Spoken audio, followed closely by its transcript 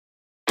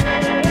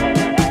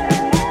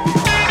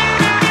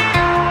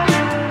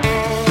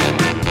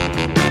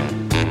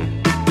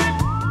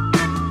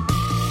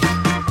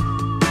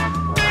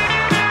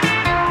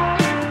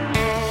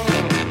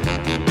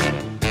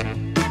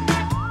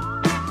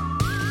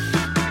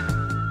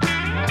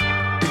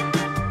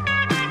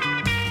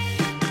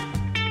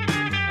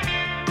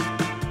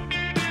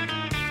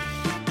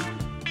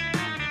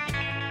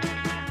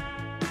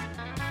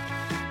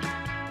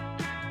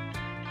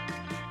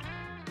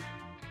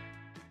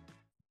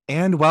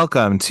And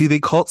welcome to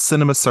the Cult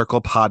Cinema Circle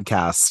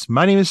podcast.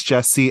 My name is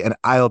Jesse, and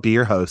I'll be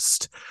your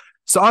host.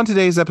 So on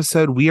today's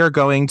episode, we are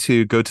going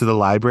to go to the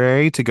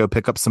library to go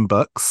pick up some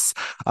books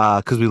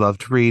because we love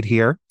to read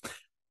here.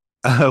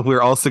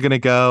 We're also going to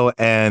go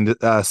and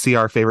see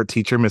our favorite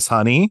teacher, Miss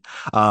Honey,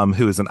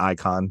 who is an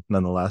icon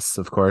nonetheless,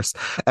 of course.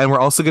 And we're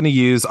also going to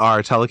use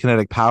our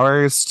telekinetic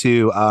powers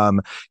to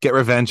get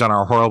revenge on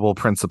our horrible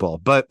principal.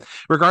 But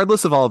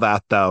regardless of all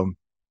that, though,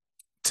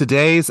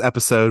 today's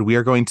episode, we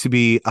are going to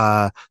be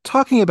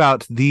talking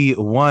about the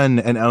one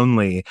and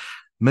only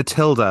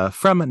Matilda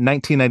from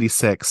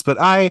 1996. But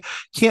I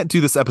can't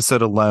do this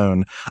episode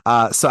alone.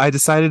 So I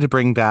decided to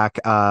bring back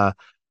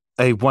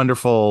a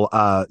wonderful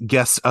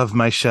guest of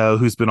my show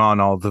who's been on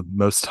all the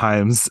most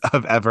times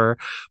of ever.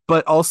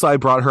 But also I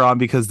brought her on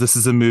because this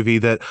is a movie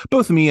that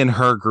both me and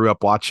her grew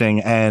up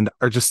watching and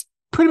are just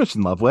pretty much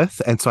in love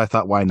with. And so I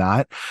thought, why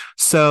not?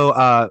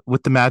 So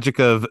with the magic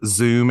of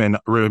Zoom and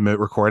remote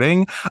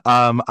recording,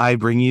 I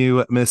bring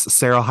you Miss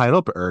Sarah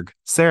Heidelberg.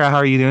 Sarah, how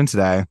are you doing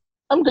today?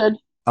 I'm good.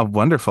 Oh,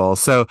 wonderful.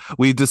 So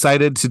we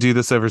decided to do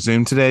this over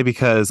Zoom today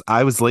because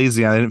I was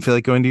lazy. I didn't feel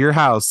like going to your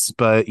house,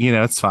 but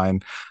it's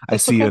fine. I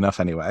That's see you okay. enough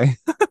anyway.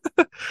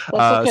 That's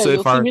okay. So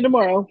You'll see me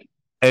tomorrow.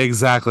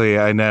 exactly,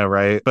 I know,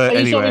 right? Oh, But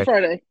you saw me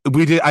anyway,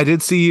 Friday. I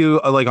did see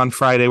you like on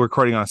Friday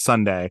recording on a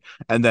Sunday,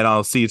 and then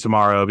I'll see you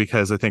tomorrow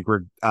because I think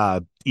we're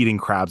eating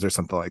crabs or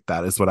something like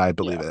that is what I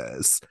believe Yeah. it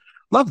is.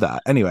 Love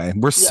that. Anyway,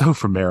 we're Yeah. so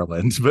from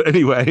Maryland, but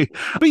anyway,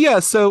 but yeah,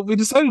 so we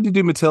decided to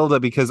do Matilda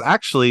because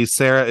actually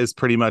Sarah is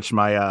pretty much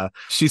my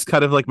she's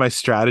kind of like my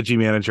strategy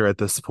manager at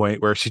this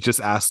point, where she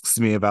just asks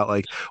me about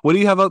like, what do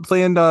you have up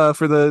planned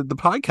for the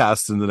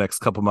podcast in the next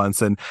couple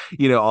months, and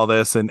all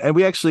this, and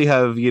we actually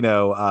have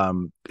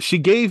she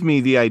gave me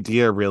the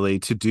idea really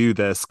to do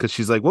this because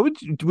she's like, what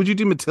would you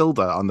do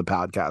Matilda on the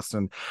podcast?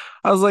 And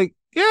I was like,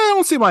 yeah, I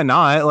don't see why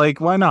not.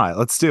 Like, why not?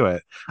 Let's do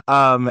it.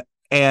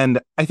 And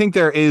I think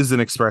there is an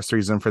express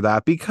reason for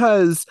that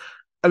because,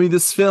 I mean,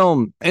 this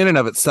film in and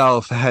of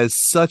itself has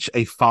such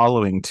a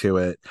following to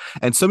it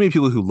and so many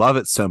people who love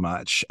it so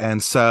much.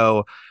 And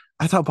so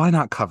I thought, why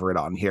not cover it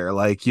on here?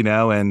 Like,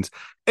 and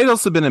it's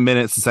also been a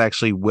minute since I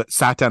actually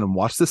sat down and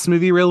watched this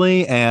movie,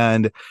 really.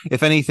 And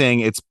if anything,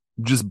 it's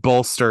just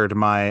bolstered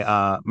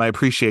my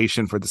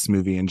appreciation for this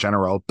movie in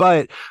general.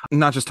 But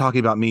not just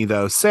talking about me,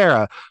 though.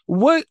 Sarah,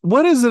 what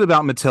is it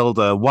about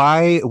Matilda?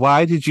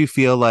 Why did you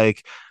feel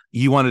like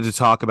you wanted to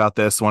talk about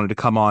this, wanted to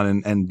come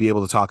on and be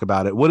able to talk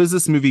about it? What does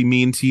this movie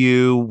mean to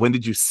you? When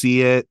did you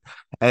see it?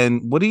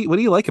 And what do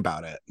you like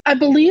about it? I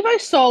believe I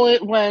saw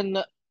it when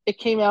it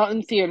came out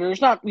in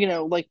theaters. Not,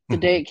 like the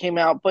day Mhm. it came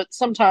out, but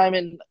sometime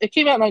it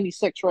came out in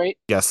 96, right?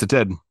 Yes, it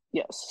did.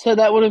 Yes. So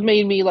that would have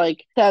made me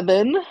like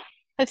 7,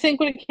 I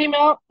think, when it came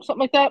out, something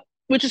like that,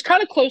 which is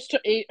kind of close to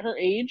her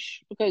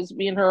age because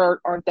me and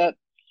her aren't that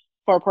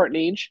far apart in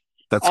age.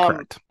 That's Um,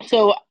 correct.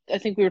 so I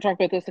think we were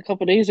talking about this a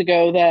couple of days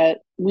ago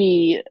that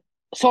we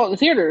saw it in the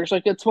theaters.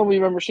 Like it's when we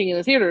remember seeing it in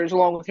the theaters,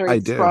 along with I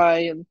Harriet do. Spry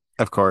and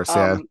Of course,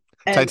 yeah. um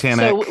and so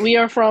Titanic. we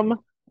are from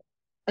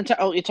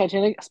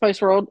Titanic,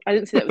 Spice World. I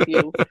didn't see that with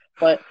you,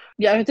 but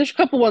yeah, there's a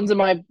couple ones in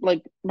my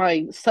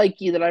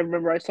psyche that I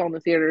remember I saw in the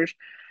theaters.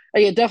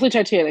 Yeah, definitely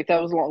Titanic.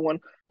 That was a long one.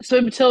 So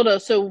Matilda.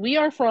 So we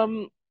are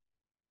from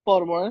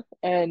Baltimore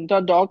and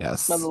Dundalk,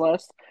 Yes.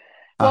 nonetheless.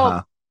 Uh-huh.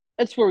 Well,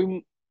 that's where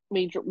we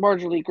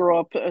marginally grew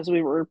up as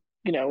we were,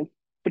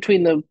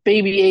 between the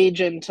baby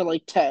age and to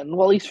like 10.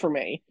 Well, at least for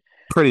me,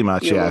 Pretty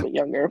much, you're a yeah. little bit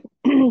younger.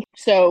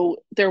 So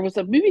there was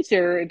a movie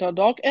theater in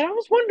Dundalk, and I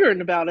was wondering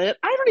about it.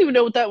 I don't even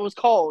know what that was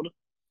called.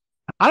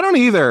 I don't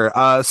either.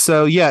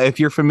 So yeah, if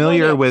you're No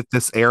familiar idea. with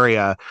this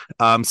area,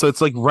 so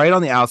it's like right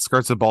on the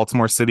outskirts of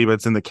Baltimore City, but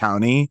it's in the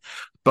county.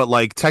 But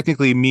like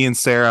technically, me and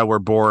Sarah were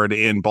born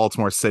in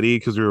Baltimore City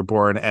because we were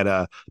born at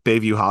a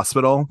Bayview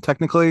Hospital,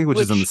 technically, which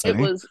is in the Which it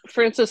city. was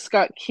Francis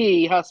Scott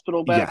Key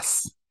Hospital back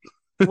Yes,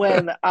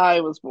 when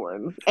I was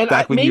born, and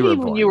back when you maybe were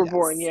even when you born. were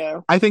born. Yes, Yeah,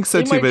 I think so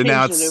they too. might But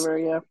now change it it's over.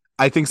 Yeah,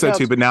 I think so no,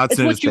 too. But now it's it's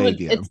known as what you would.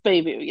 Bayview. It's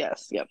Bayview.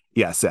 Yes, yep.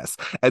 Yes, yes.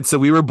 And so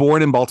we were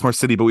born in Baltimore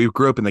City, but we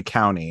grew up in the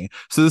county.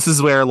 So this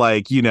is where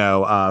like,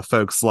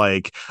 folks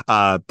like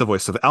the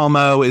voice of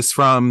Elmo is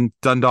from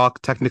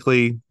Dundalk,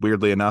 technically,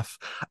 weirdly enough.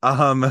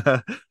 Um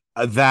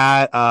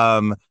that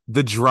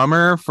the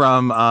drummer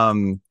from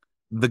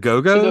the The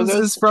Go-Go's is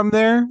Go-Go's. from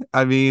there.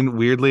 I mean,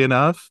 weirdly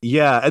enough.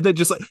 Yeah. And then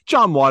just like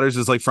John Waters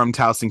is like from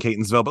Towson,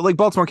 Catonsville, but like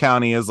Baltimore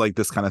County is like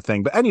this kind of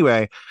thing. But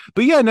anyway,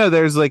 but yeah, no,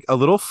 there's like a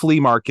little flea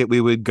market we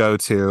would go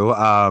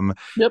to.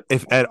 Yep.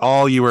 If at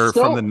all you were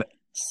from Still, the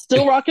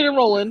still rocking and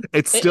rolling.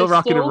 it's It still is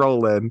rocking and still.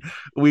 rolling.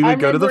 We I would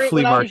go to the remember it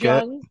flea when I was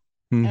market. young,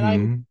 and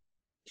I'm Hmm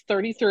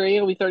 33.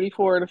 I'll be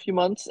 34 in a few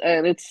months,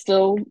 and it's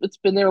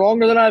been there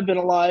longer than I've been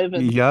alive.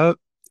 And Yep.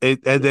 And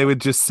they yeah,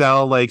 would just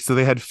sell like, so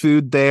they had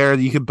food there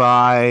that you could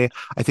buy.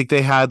 I think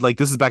they had like,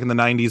 this is back in the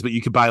 90s, but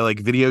you could buy like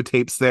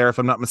videotapes there if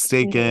I'm not hmm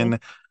mistaken.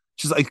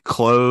 Just like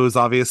clothes,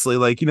 obviously,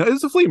 like, it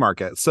was a flea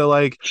market. So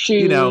like,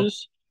 you know,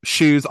 shoes,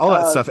 shoes, all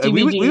that stuff. And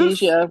we would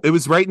DVDs. Yeah. it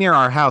was right near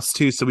our house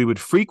too, so we would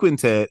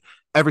frequent it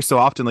every so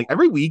often, like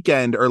every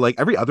weekend or like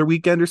every other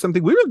weekend or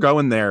something. We were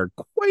going there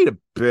quite a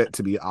bit,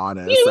 to be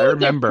Yeah, honest. I we went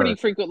there pretty remember.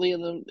 frequently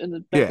in the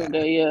back in Yeah. the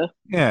day. Yeah.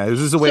 Yeah. This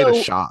is a way to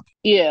So shop.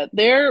 yeah,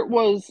 there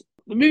was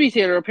the movie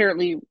theater.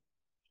 Apparently,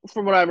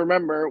 from what I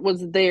remember,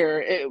 was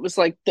there. It was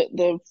like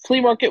the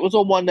flea market was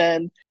on one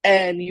end,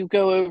 and you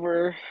go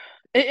over.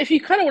 If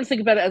you kind of want to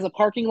think about it as a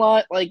parking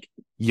lot, like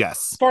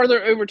Yes.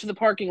 farther over to the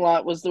parking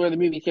lot was where the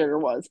movie theater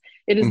was.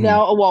 It is Hmm.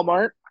 now a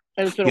Walmart,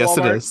 and it's been a Yes,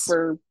 it Walmart is.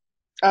 for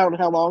I don't know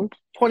how long,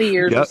 20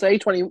 years, we'll Yep. say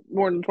 20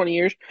 more than 20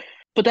 years.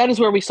 But that is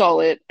where we saw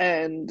it,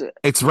 and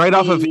It's right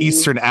off of we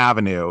Eastern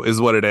Avenue,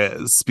 is what it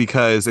is,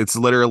 because it's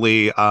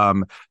literally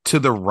to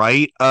the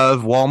right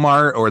of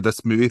Walmart or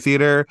this movie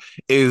theater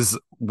is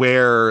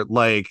where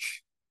like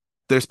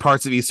there's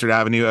parts of Eastern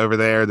Avenue over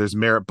there. There's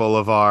Merritt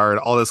Boulevard,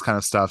 all this kind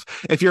of stuff.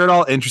 If you're at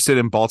all interested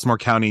in Baltimore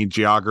County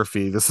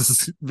geography, this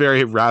is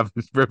very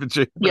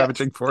yes.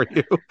 ravaging for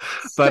you.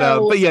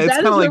 So But yeah, it's that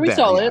kind is of where like we there.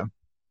 saw Yeah, it.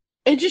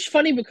 It's just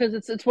funny because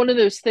it's one of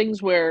those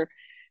things where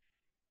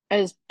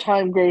as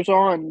time goes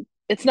on,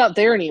 it's not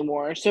there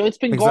anymore. So it's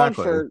been gone exactly.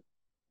 for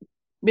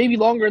maybe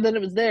longer than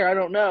it was there. I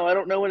don't know. I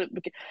don't know when it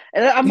became.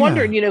 And I'm Yeah,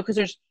 wondering, because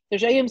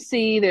there's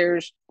AMC,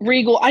 there's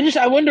Regal.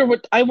 I wonder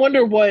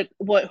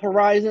what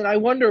Horizon. I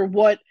wonder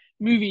what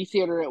movie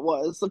theater it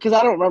was because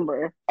I don't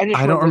remember. I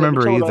just I don't remember that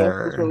remember Matilda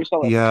was where either. we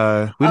saw it.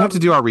 Yeah, we'd have to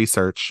do Um, our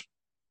research.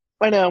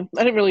 I know.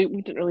 We didn't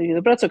really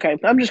either, but that's okay.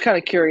 I'm just kind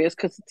of curious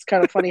because it's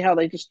kind of funny how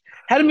they just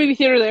had a movie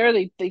theater there.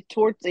 They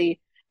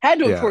had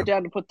to have tore Yeah, it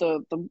down to put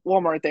the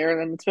Walmart there, and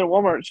then it's been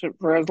Walmart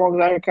for as long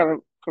as I kind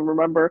of can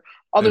remember.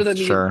 Other if than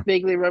me sure.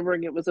 vaguely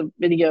remembering it was a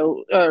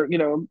video, a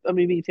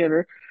movie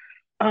theater.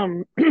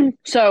 Um,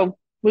 so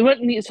we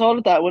went and saw it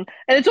at that one,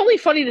 and it's only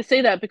funny to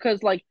say that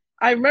because like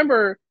I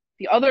remember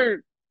the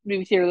other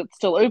movie theater that's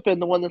still open,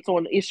 the one that's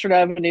on Eastern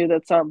Avenue,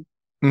 that's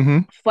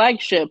Hmm.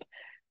 flagship.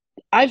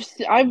 I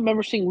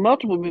remember seeing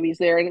multiple movies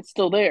there, and it's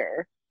still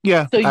there.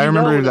 Yeah, So I you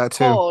know remember what it's that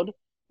too. called.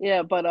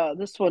 Yeah, but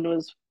this one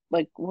was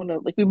like one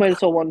of like we might have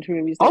saw 1 or 2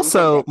 movies there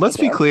before it Also, got shut let's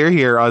be down. clear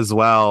here as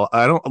well.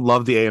 I don't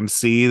love the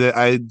AMC that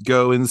I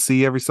go and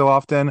see every so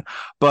often,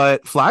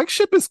 but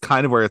flagship is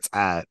kind of where it's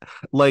at.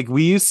 Like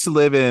we used to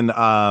live in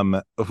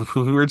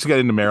we were just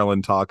getting into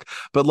Maryland talk,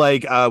 but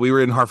like we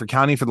were in Harford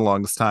County for the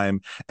longest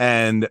time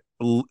and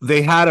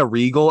they had a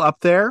Regal up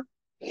there,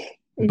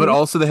 but Mm-hmm.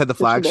 also they had the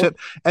Yes, we do. flagship,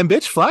 and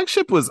bitch,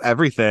 flagship was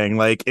everything.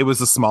 Like it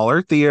was a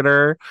smaller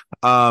theater,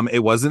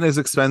 it wasn't as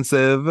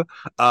expensive,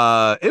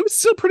 it was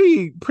still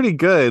pretty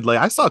good. Like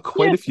I saw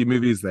quite Yeah, a few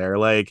movies there,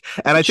 like,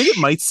 and I think it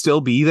might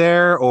still be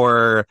there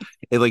or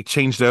it like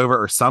changed over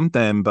or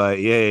something, but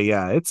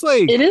yeah, it's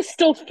like it is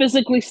still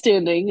physically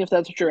standing, if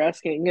that's what you're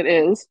asking. It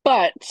is,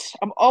 but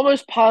I'm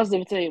almost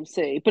positive it's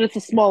AMC, but it's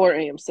a smaller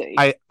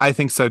AMC. I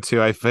think so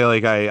too. I feel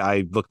like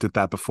I looked at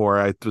that before.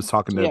 I was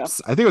talking to Yeah,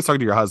 I think I was talking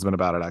to your husband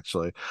about it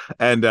actually.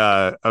 And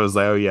I was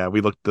like, "Oh yeah,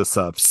 we looked this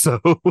up." So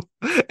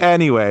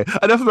anyway,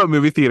 enough about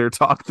movie theater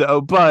talk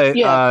though, but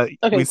yeah.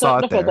 Okay, we so saw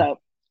it enough about there. that.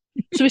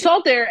 So we saw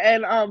it there,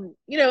 and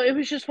it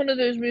was just one of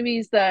those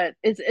movies that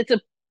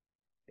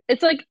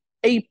it's like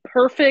a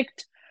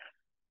perfect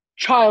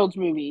child's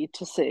movie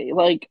to see.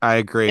 Like I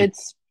agree.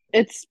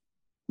 it's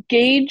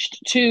gauged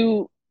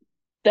to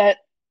that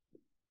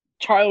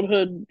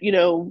childhood,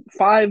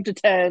 5 to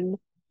 10,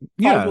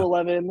 5 to Yeah,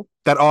 11.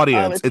 that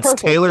audience. It's It's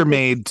perfect.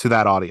 It's tailor-made to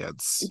that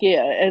audience.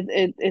 yeah,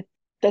 it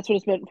that's what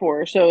it's meant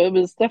for. So it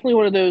was definitely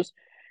one of those.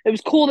 It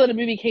was cool that a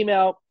movie came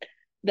out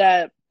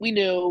that we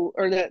knew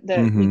or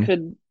that we Hmm.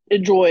 could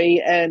enjoy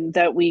and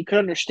that we could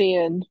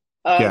understand.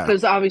 Yeah.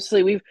 Because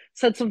obviously we've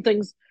said some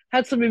things,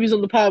 had some movies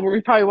on the pad where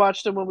we probably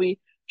watched them when we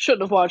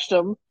shouldn't have watched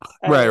them,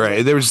 and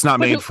Right. They were just not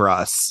but made for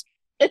us.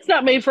 it's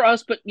not made for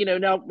us. But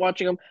now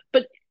watching them,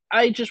 but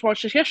I just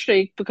watched this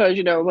yesterday because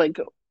like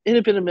it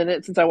had been a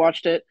minute since I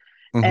watched it,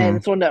 and Hmm.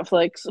 it's on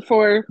Netflix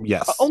for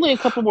Yes. only a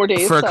couple more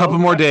days. For a couple So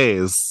more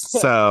days.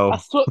 I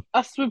So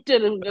I swooped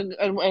in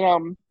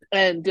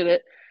and did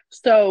it.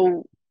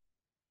 So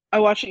I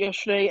watched it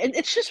yesterday, and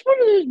it's just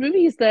one of those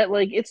movies that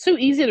like it's so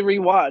easy to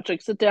rewatch.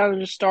 Like sit down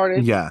and just start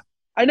it. yeah.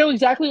 I know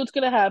exactly what's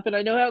going to happen.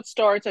 I know how it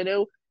starts. I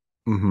know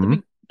the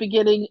Hmm.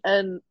 beginning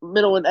and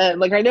middle and end.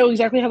 Like I know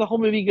exactly how the whole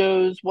movie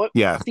goes, what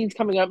Yeah. scenes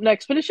coming up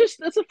next. But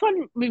it's a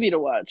fun movie to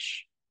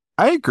watch,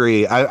 I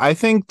agree. I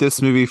think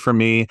this movie for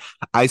me,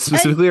 I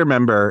and specifically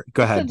remember.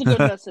 Go it ahead. sends a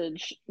good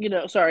message.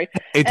 Sorry.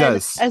 It And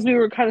does. as we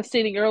were kind of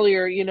stating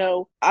earlier,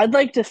 I'd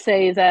like to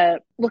say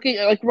that looking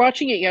like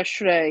watching it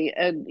yesterday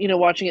and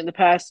watching it in the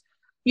past,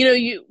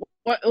 you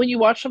when you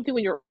watch something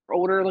when you're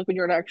older, like when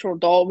you're an actual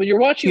adult, when you're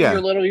watching it when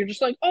you're Yeah. little, you're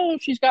just like, oh,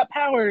 she's got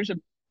powers,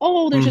 and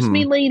oh, there's this Hmm.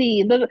 mean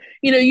lady, and then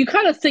you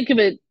kind of think of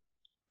it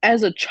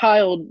as a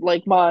child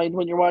like mind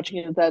when you're watching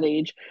it at that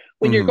age.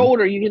 When you're Hmm.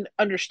 older, you can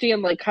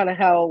understand like kind of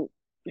how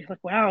you're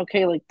like, wow,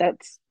 okay, like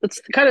that's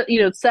kind of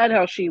it's sad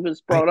how she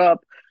was I brought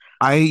up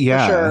for yeah,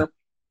 sure.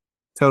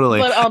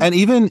 totally. But And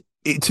even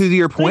to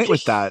your but it point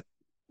with just that,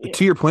 yeah.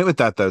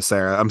 though,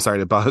 Sarah, I'm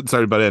sorry to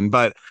sorry to butt in,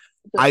 but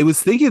I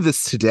was thinking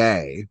this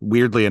today,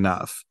 weirdly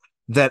enough,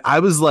 that I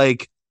was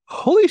like,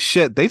 Holy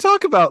shit, they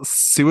talk about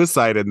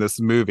suicide in this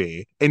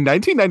movie in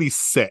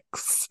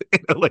 1996.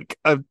 like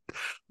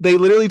they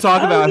literally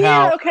talk Oh about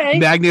yeah, how okay.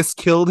 Magnus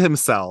killed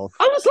himself.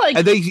 I was like,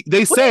 And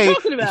they what are you say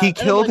talking he about?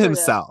 And I'm killed like, oh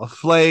yeah.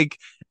 himself. Like,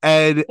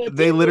 and But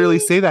they didn't literally he?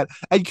 say that.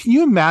 And can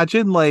you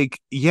imagine, like,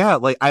 yeah,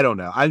 like I don't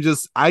know. I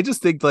just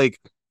think like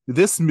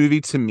this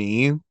movie to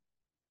me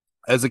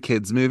as a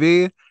kids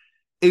movie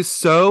is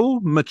so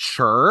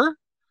mature,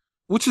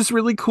 which is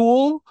really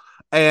cool,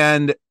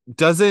 and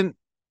doesn't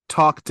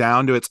talk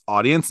down to its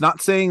audience.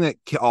 Not saying that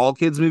all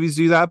kids movies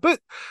do that, but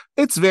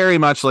it's very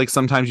much like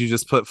sometimes you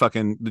just put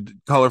fucking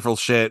colorful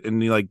shit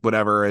and you like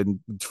whatever and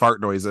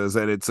fart noises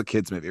and it's a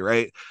kids movie,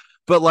 right?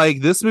 But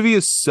like this movie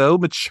is so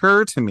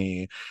mature to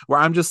me where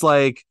I'm just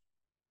like,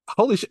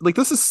 holy shit, like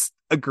this is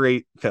a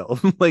great film.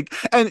 like,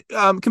 and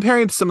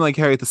comparing it to something like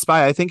Harriet the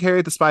Spy, I think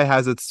Harriet the Spy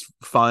has its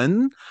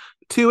fun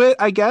to it,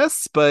 I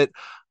guess, but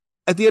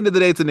at the end of the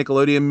day, it's a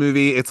Nickelodeon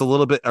movie. It's a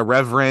little bit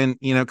irreverent,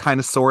 you know, kind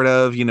of sort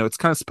of, you know, it's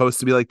kind of supposed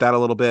to be like that a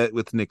little bit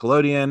with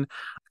Nickelodeon.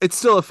 It's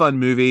still a fun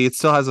movie. It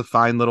still has a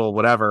fine little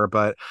whatever,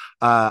 but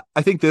I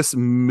think this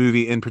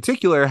movie in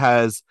particular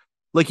has,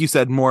 like you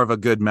said, more of a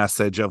good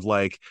message of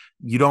like,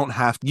 you don't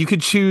have, you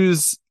could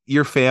choose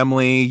your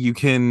family, you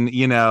can,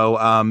 you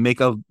know,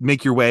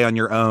 make your way on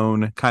your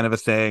own kind of a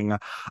thing.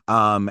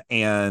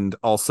 And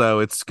also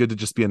it's good to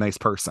just be a nice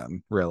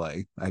person,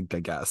 really, I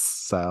guess.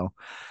 So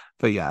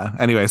but yeah,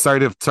 anyway, sorry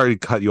to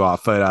cut you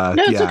off, but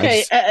No, it's yeah, I okay.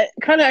 just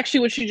Kind of actually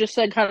what you just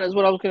said kind of is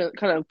what I was gonna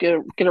kind of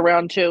get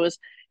around to is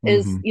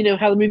mhm. you know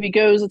how the movie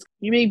goes. It's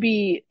you may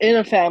be in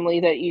a family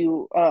that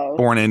you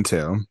Born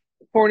into.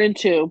 born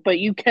into, but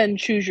you can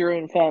choose your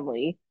own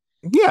family.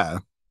 Yeah,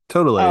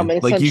 totally. And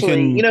Like you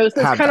essentially, you can know, it's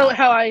have kind of that.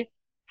 how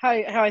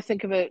I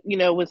think of it. You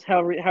know, with how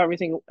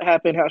everything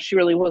happened, how she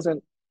really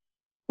wasn't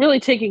really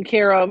taken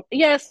care of.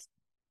 Yes,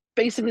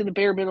 basically the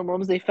bare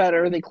minimums. They fed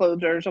her, they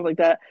clothed her, and stuff like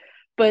that.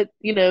 But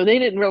you know, they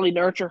didn't really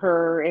nurture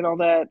her and all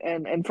that.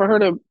 And for her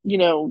to you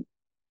know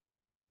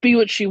be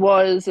what she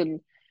was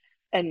and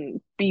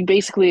be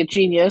basically a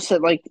genius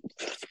at like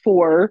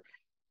 4.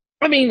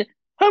 I mean,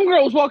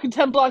 homegirl was walking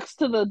 10 blocks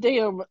to the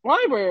damn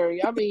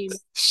library. I mean,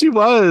 She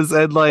was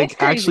and that's like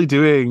actually crazy.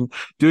 doing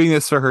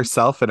this for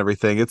herself and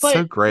everything. It's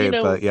so But you great,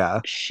 but know,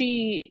 yeah.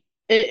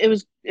 it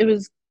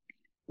was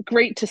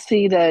great to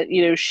see that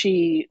you know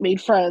she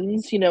made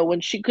friends. You know,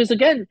 when she because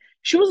again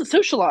she wasn't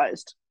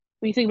socialized.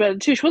 When you think about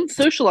it too, she wasn't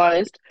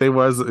socialized They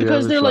was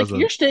because yeah, they're she like,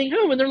 "You're wasn't. staying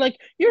home," and they're like,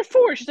 "You're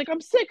 4." She's like,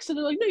 "I'm 6," and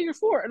they're like, "No, you're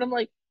 4," and I'm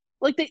like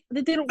they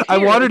don't I care.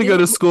 wanted Like to they go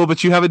to don't school,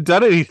 but you haven't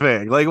done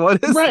anything. Like,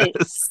 what is right.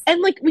 this?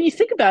 And like when you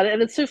think about it,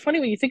 and it's so funny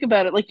when you think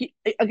about it. Like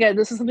again,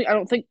 this is something I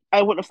don't think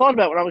I wouldn't have thought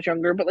about when I was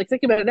younger, but like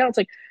thinking about it now, it's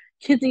like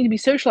kids need to be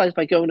socialized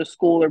by going to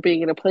school or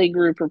being in a play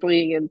group or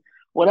being in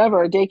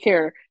whatever a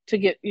daycare to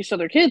get used to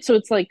other kids. So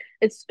it's like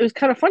it was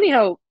kind of funny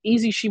how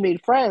easy she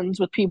made friends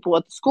with people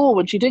at the school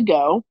when she did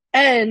go,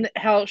 and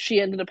how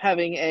she ended up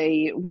having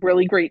a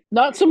really great,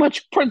 not so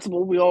much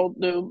principal. We all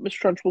know Miss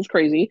Trunchbull's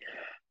crazy,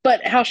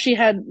 but how she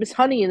had Miss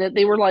Honey in it.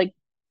 They were like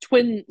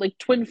twin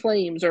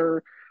flames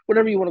or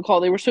whatever you want to call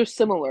it. They were so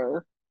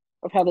similar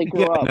of how they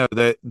Yeah, grew up.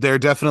 no, they're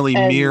definitely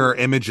And mirror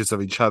images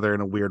of each other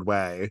in a weird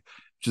way,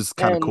 which is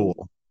kind of and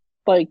cool.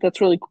 like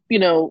that's really you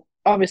know,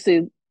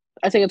 obviously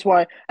I think that's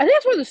why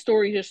the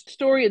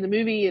story in the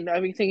movie and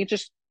everything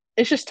it's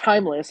just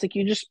timeless. Like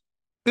you just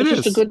It it's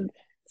just a is. good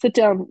sit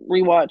down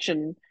rewatch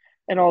and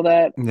all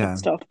that Yeah.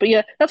 stuff. But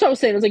yeah, that's what I was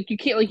saying. It's like you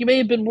can't like you may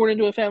have been born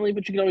into a family,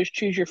 but you can always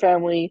choose your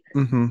family.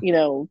 Hmm. You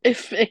know,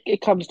 if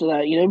it comes to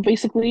that, you know,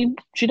 basically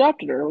she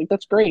adopted her. Like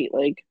that's great.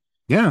 Like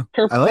Yeah,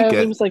 her I like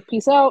family it. was like,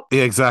 peace out.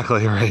 Yeah,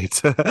 exactly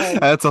right. And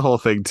That's a whole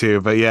thing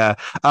too. But yeah,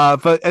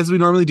 but as we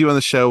normally do on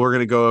the show, we're going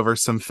to go over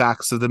some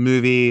facts of the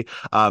movie,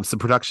 some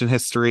production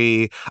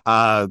history,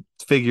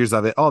 figures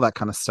of it, all that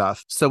kind of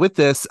stuff. So with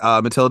this,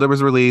 Matilda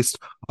was released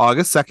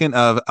August 2nd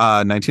of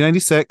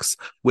 1996,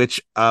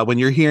 which when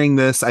you're hearing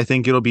this, I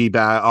think it'll be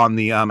back on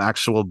the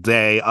actual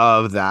day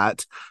of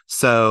that.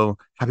 So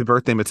happy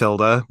birthday,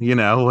 Matilda, you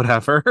know,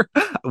 whatever.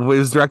 It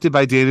was directed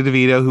by Danny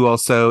DeVito, who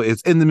also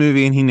is in the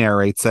movie and he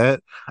narrates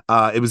it.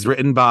 It was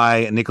written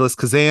by Nicholas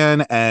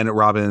Kazan and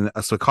Robin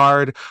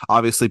Swickard,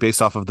 obviously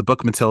based off of the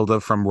book Matilda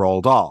from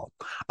Roald Dahl,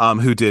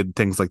 who did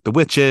things like The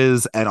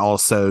Witches and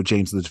also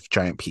James the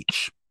Giant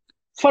Peach.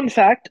 fun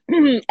fact,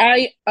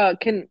 I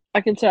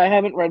can say I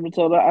haven't read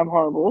Matilda. I'm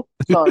horrible.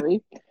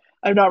 Sorry.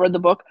 I've not read the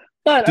book.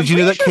 But I'm Did you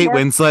know pretty that sure Kate Mark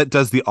Winslet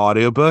does the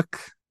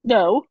audiobook?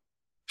 no.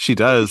 She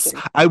does.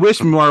 Interesting. I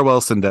wish Mara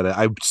Wilson did it.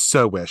 I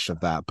so wish of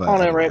that, I but don't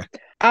know, right? anyway.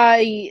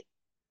 I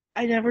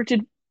I never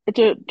did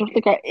don't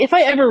think I if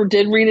I ever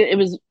did read it, it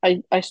was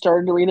I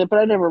started to read it, but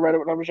I never read it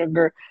when I was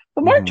younger.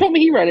 But Mark Hmm. told me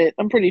he read it.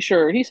 I'm pretty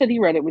sure. He said he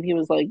read it when he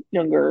was like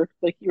younger,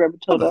 like he read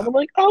Love Matilda. And that. I'm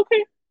like, oh,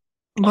 okay.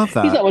 Love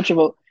He's that. not much of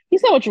a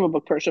he's not much of a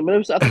book person, but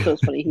I thought that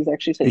was funny. He's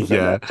actually said he's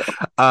read Yeah. that. So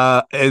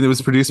And it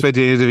was produced by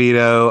Danny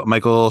DeVito,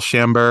 Michael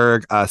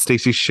Schamberg,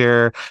 Stacey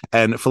Sher,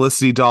 and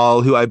Felicity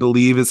Dahl, who I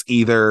believe is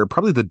either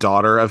probably the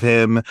daughter of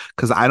him,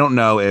 because I don't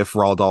know if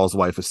Roald Dahl's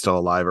wife is still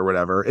alive or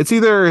whatever. It's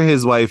either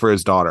his wife or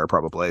his daughter,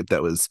 probably,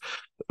 that was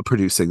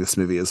producing this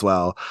movie as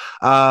well.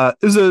 It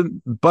was a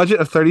budget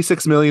of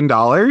 $36 million,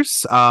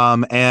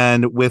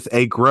 and with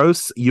a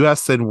gross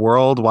US and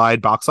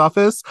worldwide box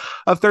office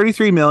of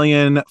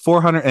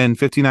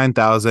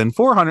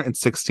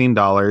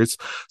 $33,459,416.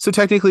 So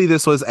technically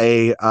this was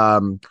a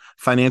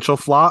financial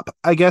flop,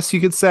 I guess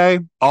you could say.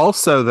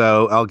 Also,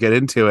 though, I'll get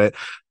into it.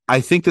 I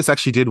think this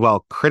actually did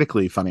well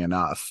critically, funny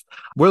enough.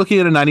 We're looking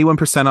at a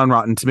 91% on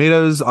Rotten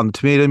Tomatoes on the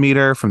tomato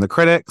meter from the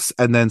critics,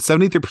 and then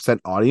 73%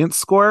 audience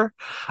score,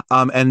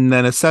 and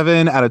then a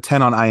 7 out of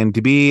 10 on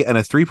IMDb, and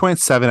a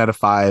 3.7 out of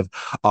 5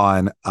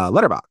 on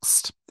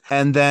Letterboxd.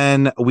 And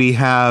then we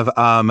have,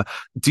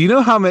 do you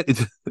know how many?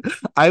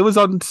 I was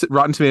on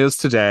Rotten Tomatoes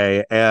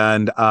today,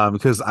 and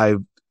because I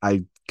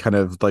kind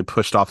of like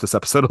pushed off this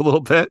episode a little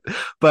bit,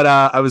 but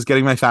I was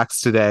getting my facts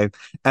today,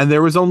 and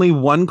there was only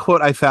one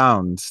quote I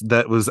found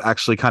that was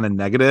actually kind of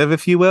negative,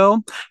 if you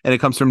will, and it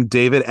comes from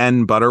David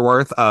N.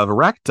 Butterworth of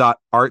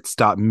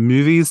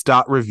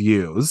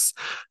rec.arts.movies.reviews,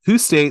 who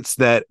states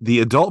that the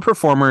adult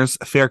performers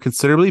fare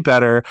considerably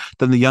better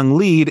than the young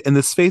lead in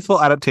this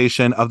faithful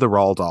adaptation of the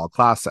Roald Dahl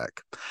classic.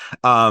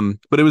 But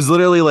it was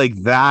literally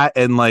like that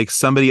and like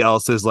somebody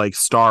else's like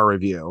star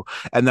review,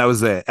 and that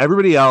was it.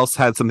 Everybody else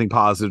had something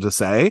positive to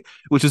say,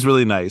 which is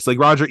really nice. Like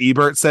Roger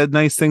Ebert said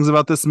nice things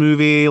about this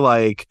movie.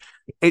 Like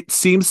it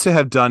seems to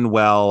have done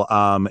well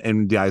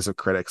in the eyes of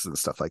critics and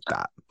stuff like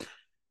that.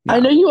 I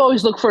know you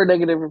always look for a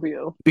negative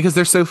review because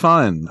they're so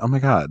fun. Oh my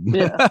god.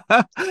 Yeah.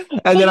 And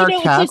but then our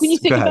it's cast, like when you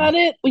think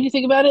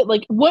about it,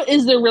 like what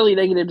is there really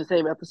negative to say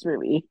about this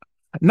movie?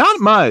 Not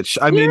much.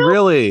 I mean,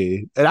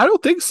 really, and I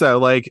don't think so.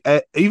 Like,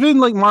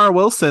 even like Mara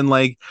Wilson,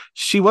 like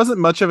she wasn't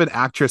much of an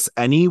actress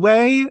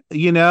anyway.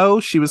 You know,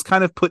 she was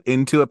kind of put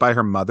into it by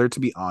her mother, to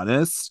be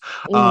honest.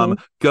 Go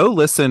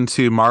listen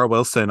to Mara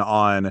Wilson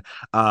on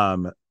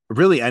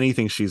really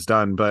anything she's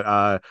done.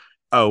 But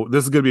oh,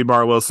 this is gonna be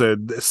Mara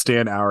Wilson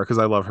Stan hour because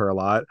I love her a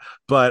lot.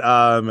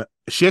 But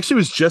she actually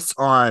was just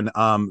on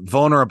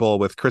Vulnerable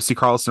with Christy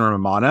Carlson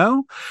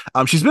Romano.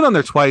 She's been on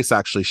there twice,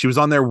 actually. She was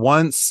on there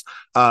once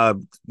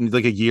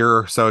like a year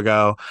or so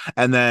ago,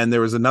 and then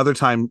there was another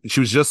time she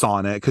was just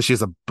on it because she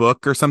has a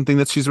book or something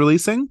that she's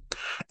releasing,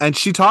 and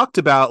she talked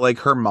about like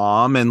her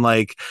mom and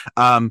like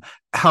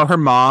how her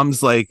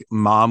mom's like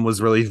mom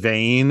was really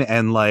vain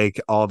and like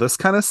all this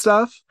kind of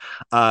stuff.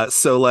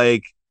 So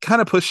like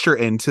kind of pushed her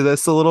into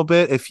this a little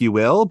bit, if you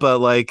will, but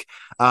like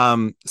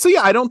so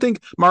yeah, I don't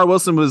think Mara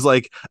Wilson was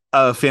like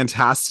a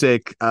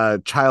fantastic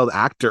child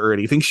actor or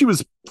anything. She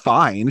was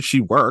fine,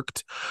 she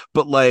worked,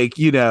 but like,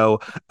 you know,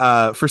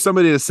 for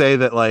somebody to say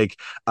that like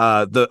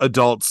the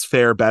adults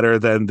fare better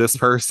than this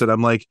person,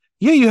 I'm like,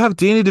 yeah, you have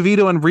Danny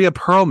DeVito and Rhea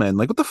Perlman.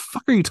 Like, what the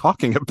fuck are you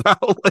talking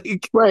about?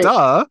 Like,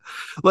 duh.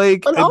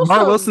 Like, and also,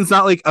 Mara Wilson's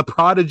not like a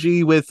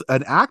prodigy with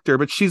an actor,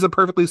 but she's a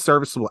perfectly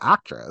serviceable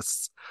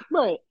actress.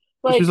 Right.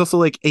 Like, she's also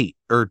like 8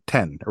 or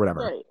 10 or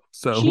whatever. Right.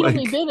 So she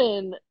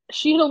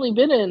had only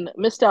been in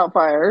Miss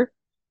Doubtfire,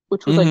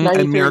 which was like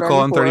 93 and Miracle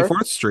on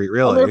 34th Street,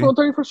 really. Miracle on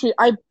 34th Street.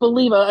 I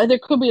believe there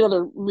could be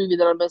another movie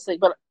that I'm missing,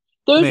 but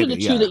those are the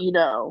two that you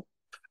know.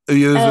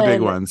 Yeah, those are the big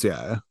ones,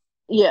 yeah.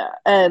 Yeah,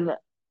 and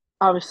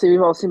obviously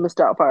we've all seen Miss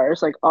Doubtfire.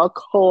 It's like a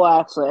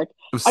classic.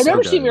 I've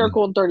never seen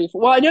Miracle on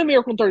 34. Well, I know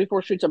Miracle on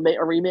 34th Street's a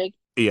remake.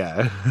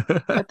 Yeah.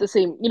 At the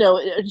same, you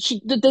know, she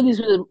did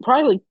these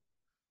probably like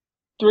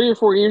 3 or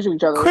 4 years of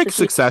each other. Quick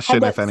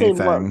succession, if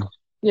anything.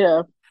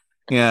 Yeah.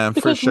 Yeah,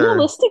 because for sure.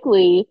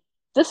 Realistically,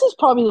 this is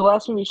probably the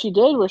last movie she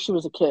did where she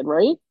was a kid,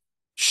 right?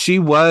 She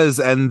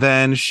was, and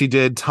then she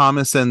did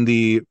Thomas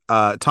the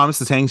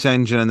Tank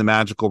Engine and the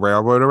Magical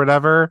Railroad or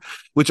whatever,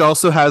 which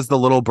also has the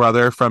little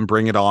brother from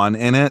Bring It On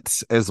in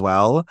it as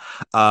well.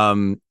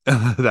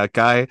 That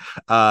guy.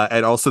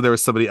 And also there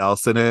was somebody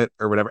else in it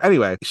or whatever.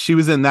 Anyway, she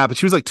was in that, but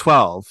she was like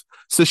 12.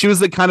 So she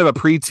was like kind of a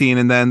preteen,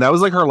 and then that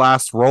was like her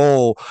last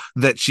role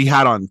that she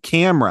had on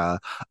camera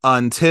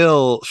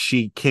until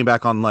she came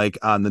back on like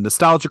on the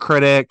Nostalgia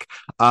Critic,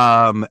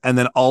 and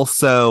then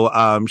also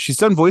she's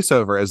done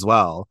voiceover as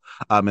well,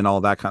 and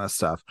all that kind of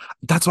stuff.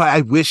 That's why I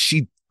wish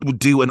she would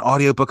do an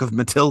audiobook of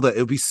Matilda. It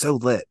would be so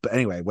lit. But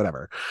anyway,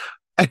 whatever.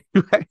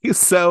 Anyway,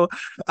 so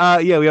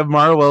yeah, we have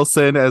Mara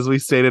Wilson, as we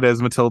stated, as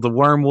Matilda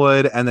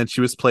Wormwood, and then she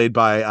was played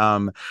by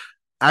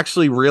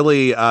actually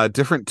really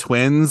different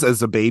twins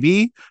as a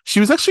baby. She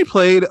was actually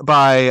played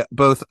by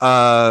both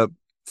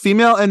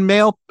female and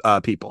male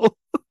people.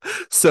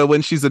 So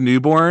when she's a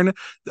newborn,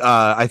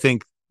 I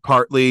think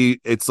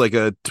partly it's like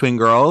a twin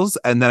girls,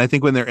 and then I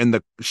think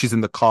when she's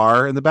in the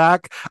car in the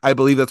back, I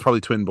believe that's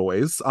probably twin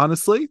boys,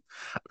 honestly,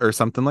 or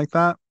something like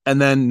that. And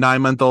then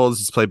 9-month-old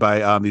is played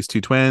by these two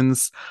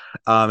twins,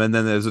 and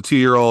then there's a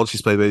 2-year-old.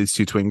 She's played by these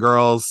two twin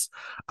girls,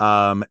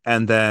 and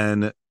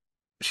then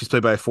she's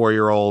played by a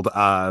 4-year-old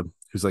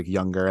who's like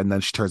younger, and then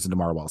she turns into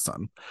Mara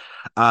Wilson.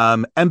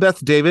 And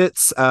Beth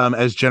Davids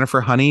as Jennifer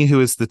Honey, who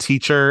is the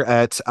teacher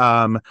at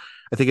I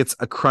think it's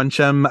a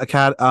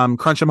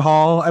Cruncham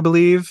Hall, I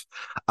believe.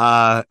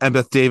 And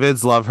Beth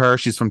Davids, love her.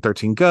 She's from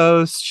 13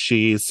 Ghosts.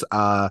 She's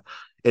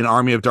in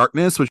Army of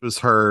Darkness, which was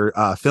her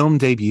film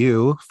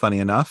debut, funny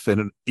enough, in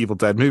an Evil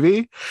Dead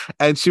movie.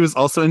 And she was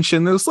also in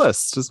Schindler's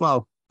List as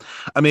well.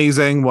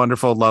 Amazing,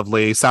 wonderful,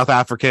 lovely South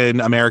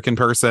African American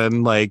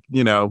person, like,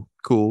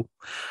 cool.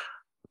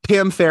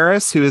 Pam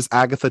Ferris, who is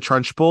Agatha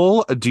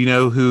Trunchbull. Do you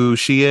know who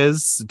she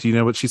is? Do you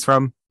know what she's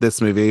from?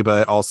 This movie,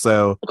 but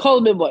also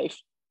Call the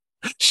Midwife.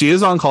 she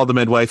is on Call the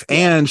Midwife,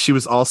 and she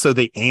was also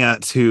the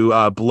aunt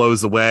who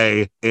blows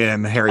away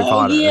in Harry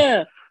Potter.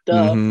 Yeah,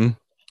 duh. Mm-hmm.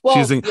 Well,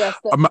 She's in, yes,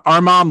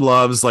 our mom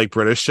loves like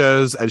British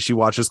shows, and she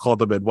watches Call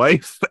the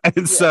Midwife,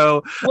 and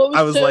so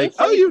I was so like,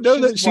 "Oh, you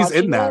know that she's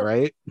in that,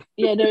 right?"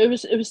 Yeah, no, it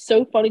was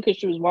so funny because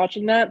she was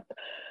watching that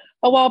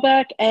a while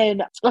back,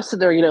 and I was sitting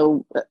there,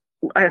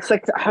 I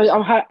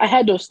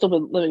had to have still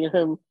been living at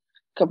home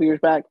a couple years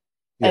back,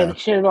 and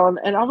she had it on,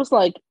 and I was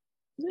like,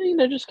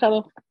 just kind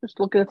of just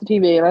looking at the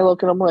TV, and I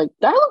look and I'm like,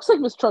 that looks like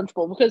Miss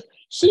Trunchbull, because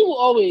she will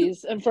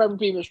always and forever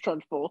be Miss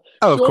Trunchbull.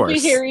 Oh, she won't be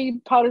Harry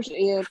Potter's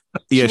aunt.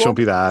 Yeah, she won't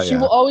be that. She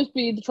will always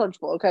be the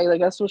Trunchbull. Okay, like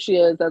that's what she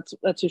is.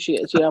 That's who she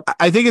is.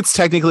 I think it's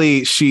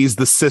technically she's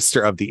the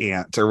sister of the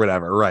aunt or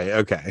whatever. Right?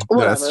 Okay,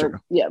 that's true.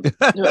 Yeah,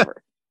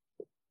 whatever.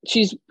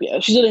 She's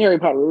in a Harry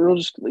Potter. We'll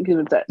just give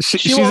it that.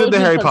 She's in the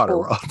Harry Potter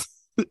world.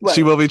 Right.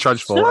 She will be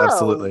Trunchbull,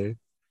 absolutely.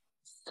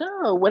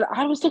 So when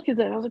I was looking at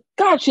that, I was like,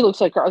 God, she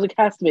looks like her. I was like,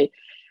 has to be.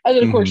 And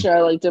then of course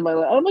I did my.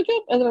 I'm like,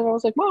 yep. And then I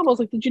was like, Mom, I was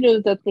like, did you know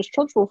that that's Miss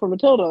Trunchbull from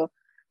Matilda?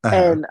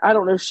 And I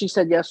don't know if she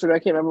said yes or no. I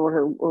can't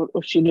remember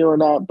if she knew or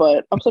not.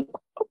 But I was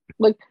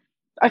like,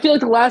 I feel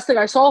like the last thing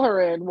I saw her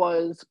in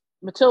was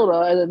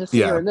Matilda, and then to see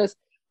her in this,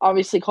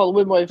 obviously, Call the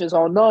Midwife is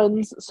all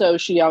nuns, so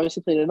she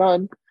obviously played a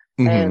nun.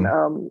 And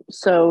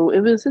so it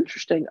was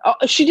interesting.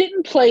 She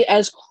didn't play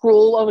as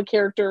cruel of a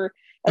character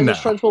as Miss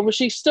Trunchbull, but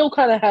she still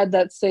kind of had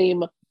that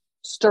same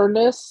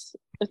sternness.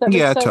 If that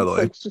makes sense.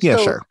 Totally. Like,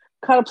 totally.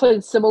 Kind of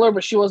played similar,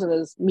 but she wasn't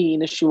as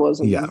mean as she was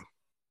in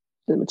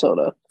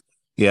Matilda.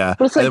 Yeah.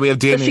 But it's like, and then we have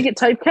Danny. Does she get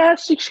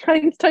typecast? She kind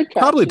of gets typecast.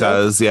 Probably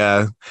does,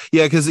 yeah.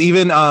 Yeah, because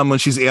even when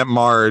she's Aunt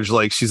Marge,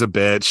 like, she's a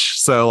bitch.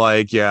 So,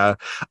 like, yeah.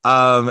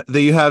 Then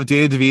you have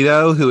Danny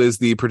DeVito, who is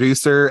the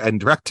producer and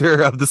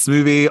director of this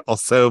movie,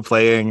 also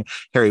playing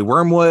Harry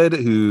Wormwood,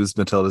 who's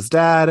Matilda's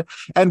dad.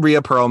 And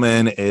Rhea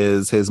Perlman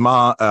is his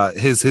mom,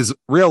 his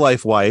real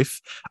life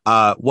wife.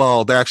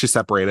 Well, they're actually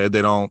separated.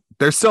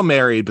 They're still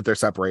married, but they're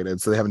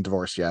separated, so they haven't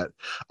divorced yet.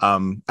 I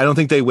don't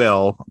think they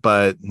will,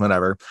 but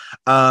whatever.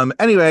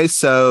 Anyway,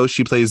 so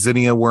she plays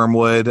Zinnia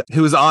Wormwood,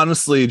 who is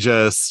honestly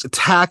just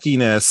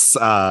tackiness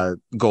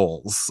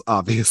goals,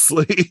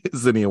 obviously.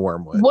 Zinnia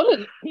Wormwood.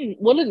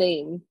 What a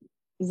name.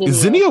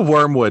 Zinnia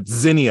Wormwood.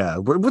 Zinnia.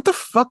 What the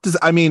fuck does...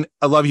 I mean,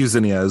 I love you,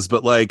 Zinnias,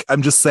 but, like,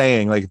 I'm just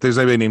saying, like, if there's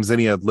anybody named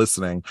Zinnia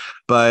listening.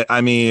 But,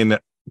 I mean...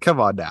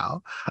 Come on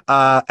now.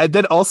 And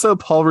then also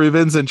Paul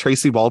Rubens and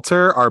Tracy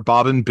Walter are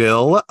Bob and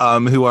Bill,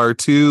 who are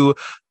two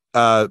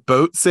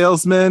boat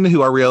salesmen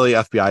who are really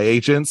FBI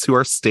agents who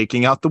are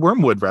staking out the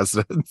Wormwood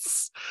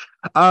residence.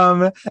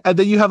 And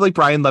then you have like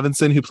Brian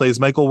Levinson, who plays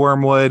Michael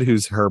Wormwood,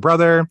 who's her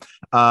brother.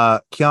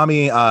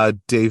 Kiami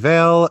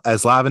DeVale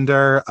as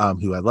Lavender,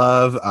 who I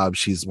love.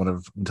 She's one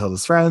of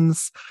Matilda's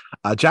friends.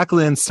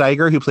 Jacqueline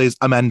Steiger, who plays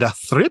Amanda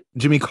Thripp.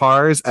 Jimmy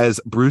Cars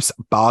as Bruce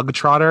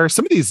Bogtrotter.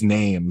 Some of these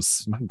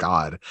names, my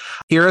God.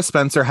 Kira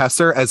Spencer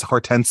Hesser as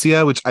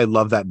Hortensia, which I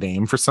love that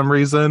name for some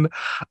reason.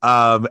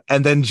 And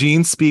then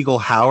Jean Spiegel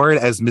Howard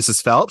as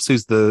Mrs. Phelps,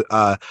 who's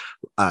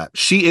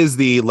she is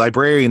the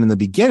librarian in the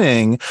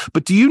beginning.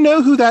 But do you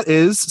know who that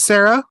is,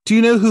 Sarah? Do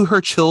you know who her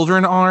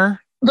children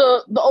are?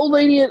 The old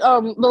lady at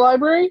the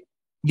library?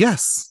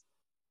 Yes.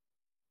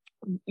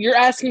 You're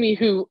asking me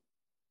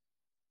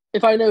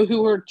if I know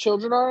who her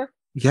children are?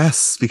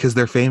 Yes, because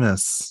they're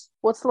famous.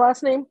 What's the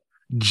last name?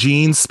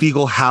 Jean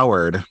Spiegel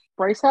Howard.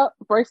 Bryce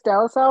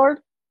Dallas Howard?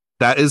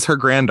 That is her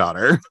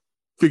granddaughter,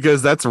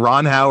 because that's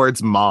Ron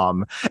Howard's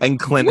mom and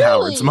Clint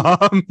Howard's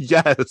mom.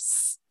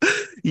 Yes.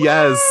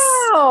 Yes.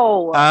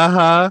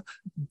 Wow.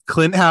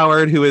 Clint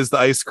Howard, who is the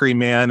ice cream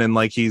man, and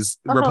like he's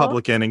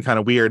Republican and kind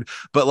of weird,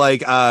 but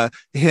like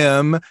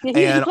him he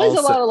plays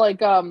also, a lot of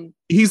like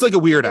he's like a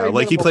weirdo,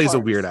 like he plays a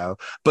weirdo.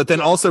 But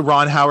then also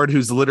Ron Howard,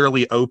 who's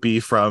literally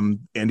Opie from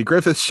Andy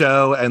Griffith's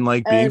show, and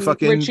like being and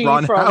fucking Richie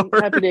Ron from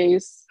Howard. Happy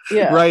Days.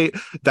 Yeah. Right.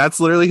 That's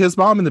literally his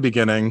mom in the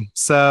beginning.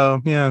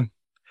 So yeah.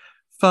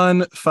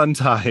 Fun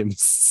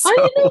times. So, I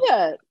didn't know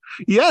that.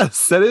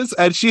 Yes, that is.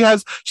 And she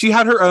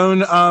had her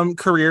own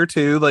career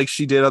too. Like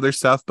she did other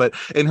stuff, but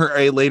in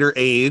her later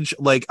age,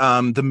 like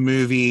the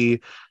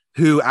movie,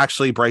 who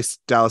actually Bryce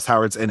Dallas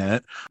Howard's in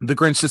it, The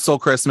Grinch That Stole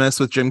Christmas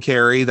with Jim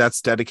Carrey,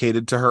 that's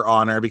dedicated to her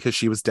honor because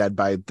she was dead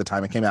by the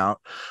time it came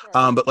out.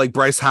 Yeah. But like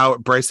Bryce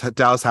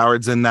Dallas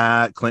Howard's in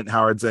that, Clint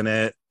Howard's in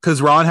it,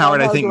 because Ron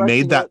Howard I think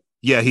made that.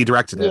 Yeah, he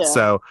directed it,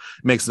 so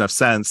it makes enough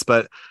sense.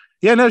 But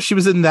yeah, no, she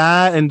was in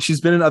that, and she's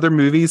been in other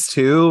movies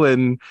too,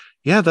 and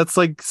yeah, that's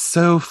like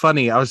so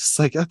funny. I was just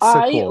like, that's so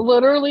cool. I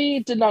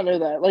literally did not know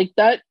that. Like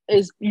that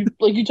is you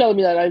telling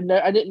me that I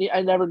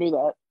never knew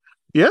that.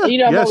 Yeah,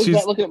 and, I'm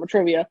always looking at my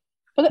trivia.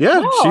 But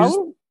she's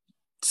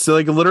so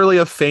like literally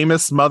a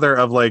famous mother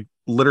of like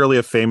literally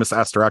a famous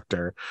ass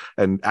director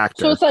and So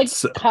actor. it's like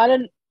So, kind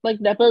of like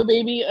Nepo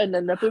Baby and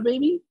then Nepo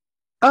Baby.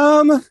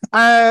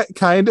 I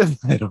kind of,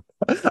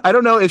 I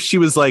don't know if she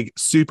was like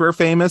super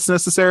famous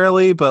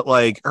necessarily, but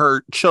like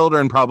her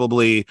children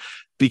probably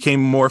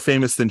became more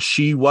famous than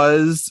she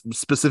was,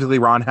 specifically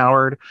Ron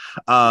Howard.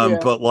 Yeah,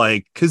 But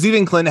like, because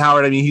even Clint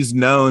Howard, I mean, he's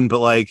known, but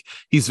like,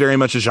 he's very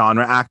much a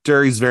genre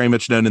actor. He's very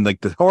much known in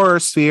like the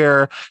horror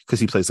sphere because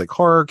he plays like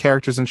horror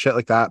characters and shit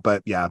like that.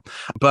 But yeah,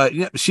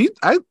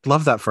 I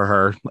love that for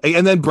her.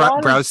 And then Ron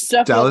is Browse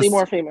definitely Dallas,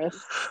 more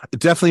famous.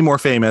 definitely more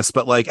famous,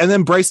 but like, and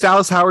then Bryce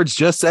Dallas Howard's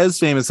just as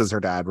famous as her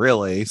dad,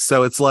 really.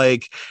 So it's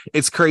like,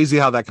 it's crazy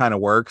how that kind of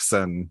works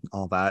and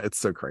all that. It's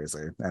so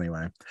crazy.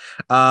 Anyway,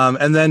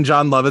 and then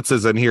John Lovitz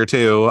is in here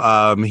too.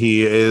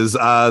 He is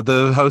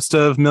the host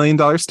of Million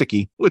Dollar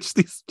Sticky, which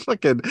these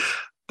fucking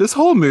this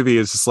whole movie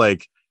is just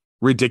like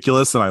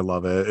ridiculous and I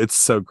love it. It's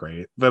so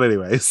great. But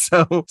anyway,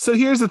 so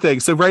here's the thing.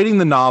 So writing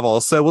the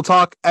novel. So we'll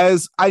talk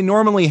as I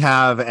normally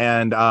have,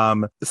 and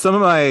some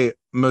of my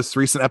most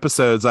recent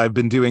episodes I've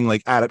been doing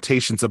like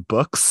adaptations of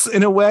books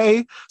in a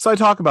way. So I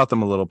talk about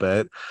them a little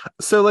bit.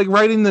 So like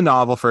writing the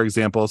novel, for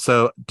example.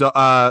 So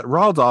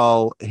Roald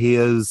Dahl, he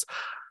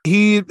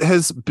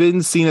has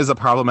been seen as a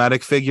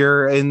problematic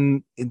figure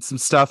in some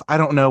stuff. I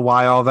don't know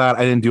why all that.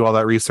 I didn't do all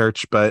that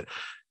research, but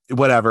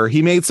whatever.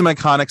 He made some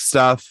iconic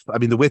stuff. I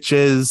mean, The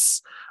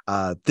Witches,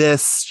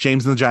 this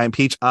James and the Giant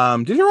Peach.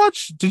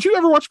 Did you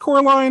ever watch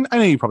Coraline? I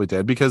know you probably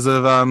did because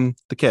of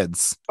the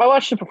kids. I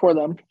watched it before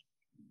them.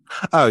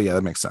 Oh yeah,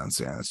 that makes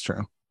sense. Yeah, that's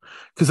true.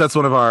 Because that's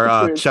one of our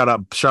It's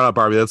weird. shout out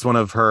Barbie. That's one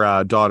of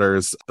her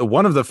daughters.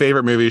 One of the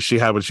favorite movies she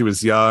had when she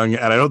was young,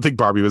 and I don't think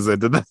Barbie was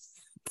into that.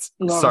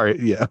 No. Sorry,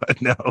 yeah,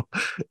 no,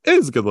 it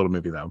is a good little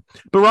movie though.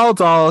 But Roald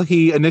Dahl,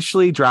 he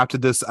initially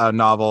drafted this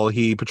novel.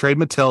 He portrayed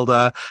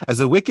Matilda as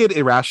a wicked,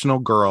 irrational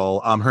girl.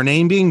 Her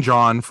name being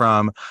drawn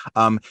from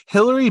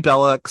Hilary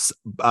Belloc's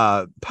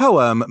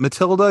poem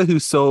 "Matilda, who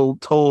so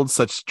told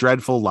such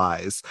dreadful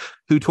lies."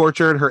 Who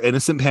tortured her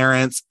innocent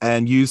parents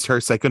and used her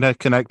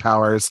psychokinetic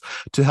powers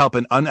to help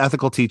an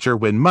unethical teacher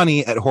win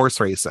money at horse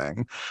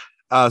racing.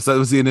 So it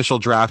was the initial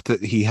draft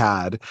that he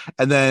had.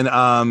 And then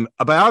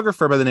a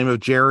biographer by the name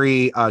of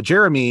Jeremy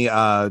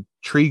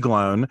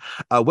Treglone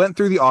went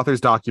through the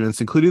author's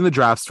documents, including the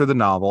drafts for the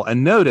novel,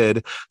 and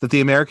noted that the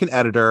American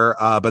editor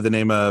by the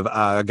name of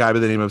a guy by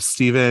the name of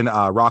Stephen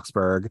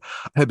Roxburgh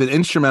had been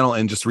instrumental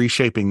in just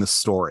reshaping the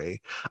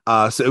story.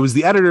 So it was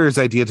the editor's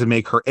idea to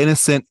make her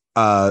innocent,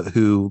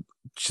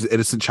 she's an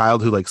innocent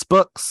child who likes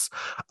books,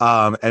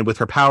 and with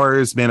her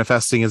powers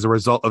manifesting as a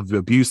result of the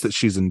abuse that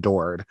she's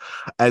endured.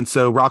 And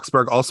so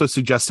Roxburgh also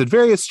suggested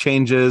various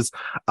changes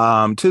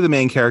to the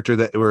main character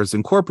that was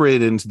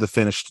incorporated into the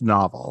finished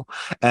novel.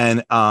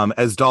 And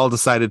as Dahl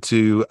decided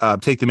to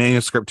take the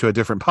manuscript to a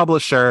different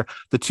publisher,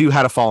 the two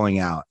had a falling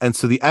out. And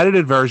so the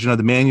edited version of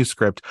the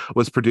manuscript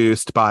was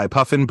produced by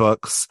Puffin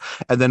Books.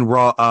 And then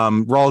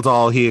Roald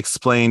Dahl, he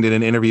explained in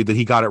an interview that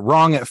he got it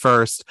wrong at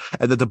first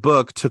and that the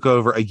book took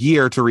over a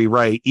year to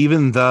rewrite,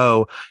 even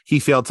though he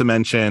failed to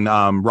mention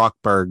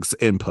Roxburgh's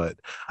input.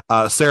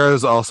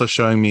 Sarah's also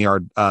showing me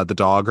our the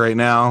dog right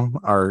now,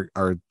 our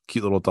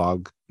cute little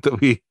dog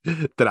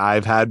that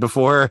I've had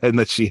before and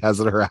that she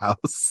has at her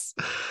house.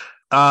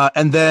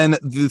 And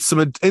then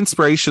some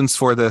inspirations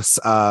for this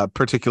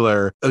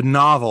particular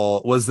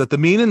novel was that the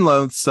mean and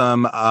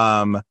loathsome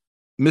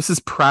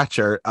Mrs.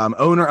 Pratchett,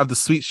 owner of the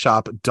sweet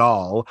shop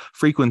Dahl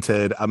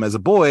frequented as a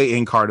boy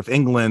in Cardiff,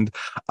 England,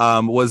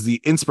 was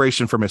the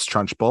inspiration for Miss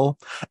Trunchbull.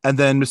 And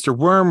then Mr.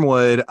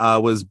 Wormwood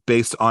was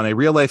based on a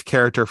real life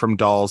character from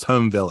Dahl's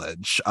home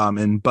village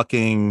in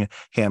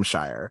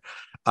Buckinghamshire.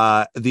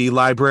 The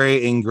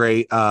library in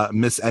Great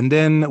Miss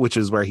Enden, which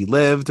is where he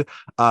lived,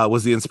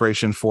 was the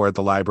inspiration for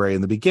the library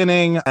in the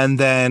beginning. And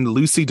then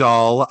Lucy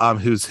Dahl,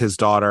 who's his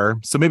daughter.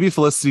 So maybe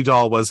Felicity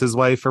Dahl was his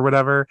wife or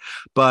whatever.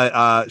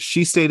 But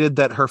she stated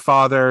that her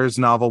father's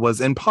novel was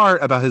in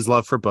part about his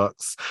love for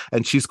books.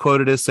 And she's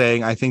quoted as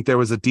saying, "I think there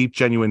was a deep,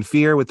 genuine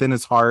fear within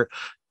his heart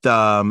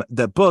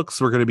that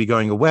books were going to be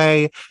going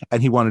away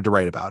and he wanted to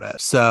write about it."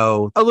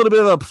 So a little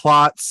bit of a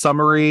plot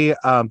summary.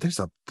 There's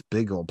a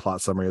big old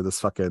plot summary of this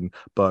fucking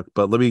book,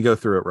 but let me go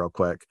through it real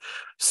quick.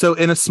 So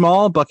in a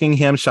small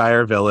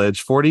Buckinghamshire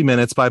village, 40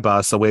 minutes by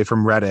bus away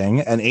from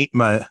Reading and 8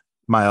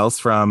 miles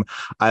from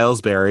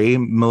Aylesbury,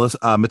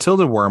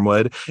 Matilda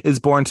Wormwood is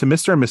born to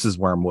Mr. and Mrs.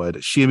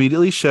 Wormwood. She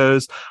immediately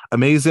shows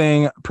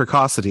amazing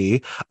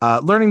precocity,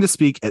 learning to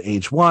speak at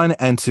age 1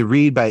 and to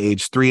read by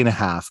age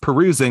 3.5,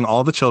 perusing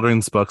all the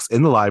children's books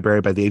in the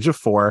library by the age of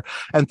 4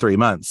 and 3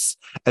 months,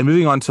 and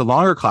moving on to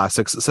longer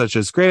classics such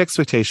as Great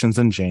Expectations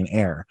and Jane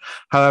Eyre.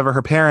 However,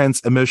 her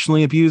parents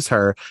emotionally abuse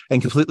her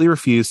and completely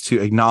refuse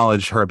to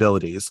acknowledge her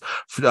abilities.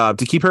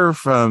 To keep her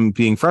from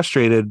being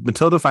frustrated,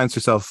 Matilda finds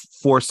herself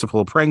forced to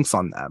pull pranks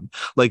on them,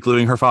 like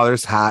gluing her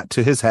father's hat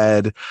to his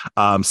head,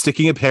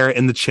 sticking a parrot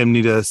in the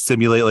chimney to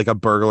simulate like a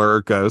burglar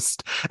or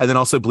ghost, and then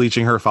also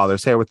bleaching her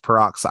father's hair with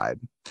peroxide.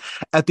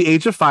 At the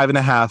age of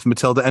 5.5,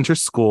 Matilda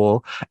enters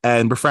school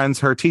and befriends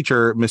her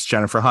teacher, Miss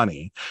Jennifer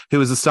Honey,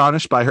 who is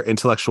astonished by her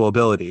intellectual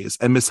abilities.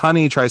 And Miss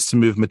Honey tries to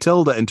move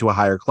Matilda into a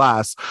higher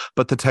class,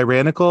 but the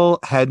tyrannical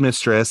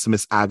headmistress,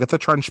 Miss Agatha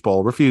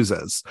Trunchbull,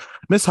 refuses.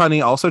 Miss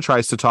Honey also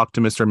tries to talk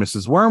to Mr. and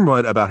Mrs.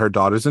 Wormwood about her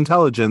daughter's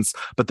intelligence,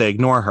 but they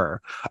ignore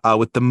her,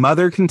 with the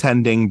mother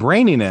contending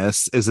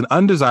braininess is an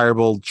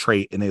undesirable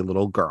trait in a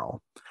little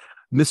girl.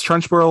 Miss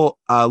Trunchbull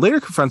later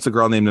confronts a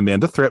girl named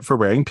Amanda Thripp for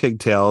wearing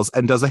pigtails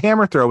and does a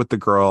hammer throw with the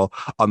girl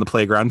on the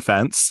playground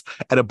fence.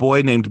 And a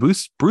boy named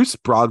Bruce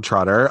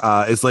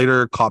Brogtrotter is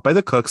later caught by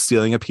the cook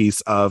stealing a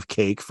piece of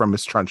cake from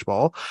Miss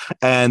Trunchbull.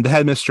 And the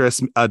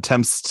headmistress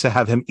attempts to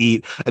have him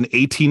eat an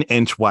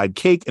 18-inch wide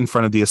cake in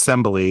front of the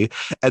assembly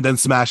and then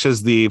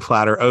smashes the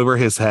platter over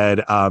his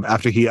head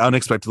after he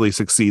unexpectedly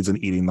succeeds in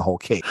eating the whole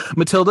cake.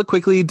 Matilda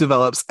quickly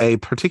develops a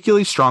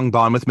particularly strong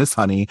bond with Miss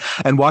Honey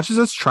and watches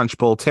as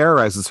Trunchbull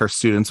terrorizes her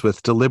students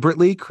with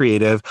deliberately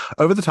creative,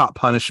 over-the-top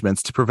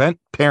punishments to prevent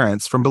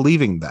parents from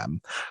believing them,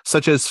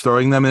 such as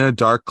throwing them in a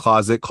dark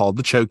closet called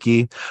the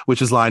Chokey,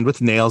 which is lined with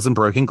nails and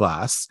broken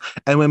glass.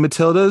 And when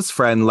Matilda's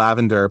friend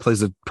Lavender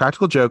plays a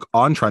practical joke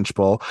on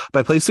Trunchbull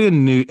by placing a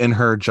newt in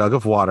her jug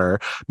of water,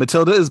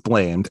 Matilda is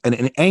blamed, and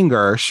in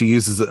anger, she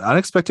uses an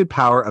unexpected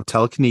power of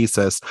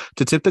telekinesis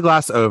to tip the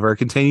glass over,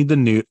 containing the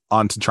newt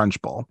onto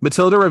Trunchbull.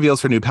 Matilda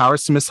reveals her new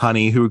powers to Miss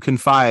Honey, who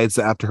confides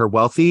that after her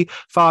wealthy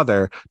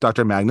father,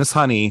 Dr. Magnus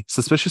Honey,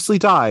 suspiciously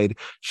died,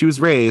 she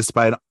was raised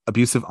by an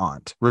abusive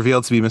aunt,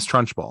 revealed to be Miss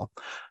Trunchbull.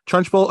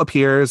 Trunchbull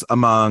appears,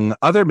 among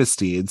other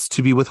misdeeds,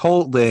 to be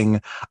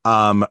withholding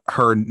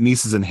her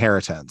niece's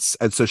inheritance.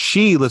 And so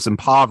she lives in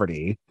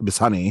poverty, Miss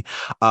Honey,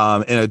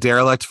 in a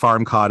derelict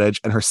farm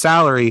cottage, and her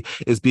salary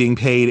is being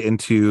paid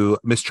into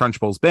Miss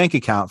Trunchbull's bank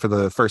account for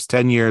the first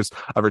 10 years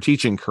of her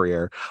teaching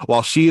career,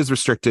 while she is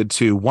restricted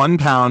to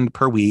 £1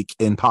 per week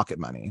in pocket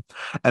money.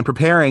 And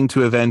preparing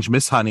to avenge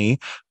Miss Honey,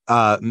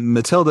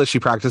 Matilda, she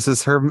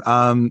practices her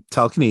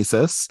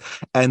telekinesis,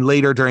 and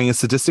later during a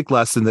sadistic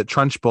lesson that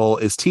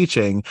Trunchbull is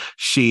teaching,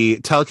 she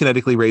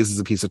telekinetically raises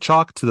a piece of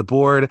chalk to the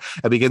board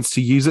and begins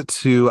to use it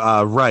to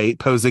write,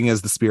 posing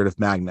as the spirit of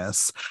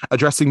Magnus.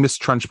 Addressing Miss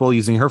Trunchbull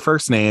using her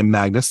first name,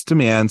 Magnus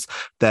demands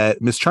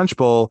that Miss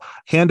Trunchbull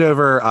hand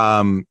over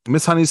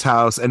Miss Honey's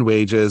house and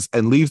wages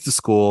and leaves the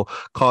school,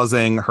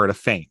 causing her to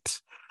faint.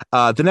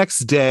 The next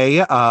day,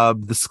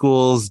 the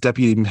school's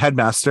deputy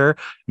headmaster,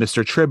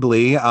 Mr.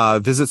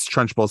 Tribley, visits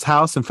Trunchbull's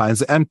house and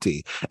finds it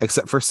empty,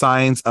 except for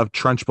signs of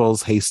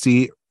Trunchbull's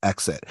hasty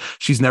exit.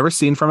 She's never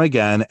seen from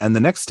again, and the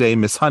next day,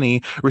 Miss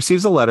Honey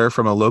receives a letter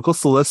from a local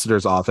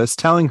solicitor's office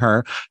telling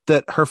her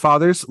that her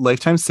father's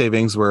lifetime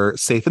savings were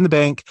safe in the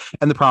bank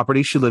and the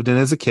property she lived in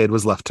as a kid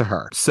was left to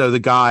her. So the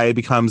guy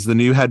becomes the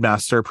new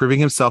headmaster, proving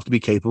himself to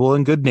be capable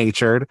and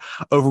good-natured,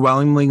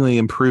 overwhelmingly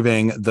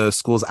improving the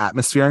school's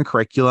atmosphere and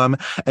curriculum,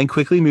 and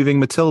quickly moving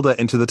Matilda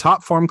into the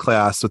top form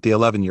class with the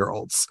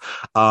 11-year-olds.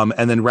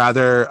 And then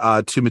rather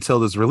to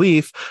Matilda's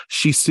relief,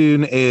 she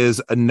soon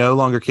is no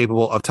longer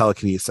capable of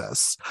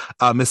telekinesis.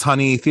 Miss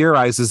Honey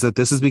theorizes that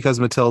this is because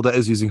Matilda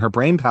is using her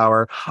brain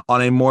power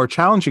on a more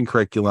challenging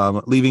curriculum,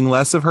 leaving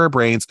less of her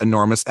brain's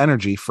enormous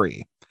energy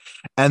free.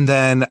 And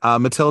then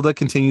Matilda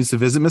continues to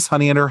visit Miss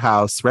Honey at her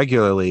house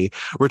regularly,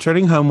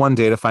 returning home one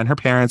day to find her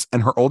parents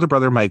and her older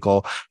brother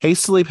Michael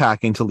hastily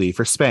packing to leave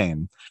for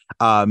Spain.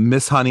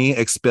 Miss Honey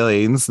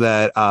explains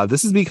that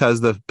this is because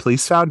the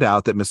police found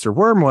out that Mr.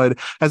 Wormwood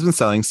has been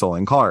selling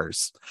stolen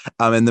cars.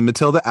 And then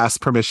Matilda asks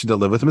permission to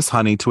live with Miss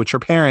Honey, to which her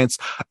parents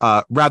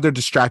rather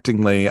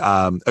distractingly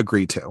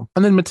agree to.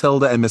 And then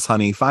Matilda and Miss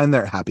Honey find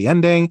their happy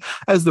ending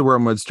as the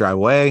Wormwoods drive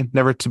away,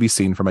 never to be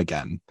seen from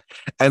again.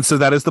 And so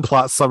that is the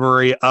plot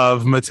summary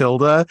of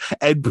Matilda,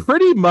 and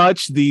pretty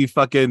much the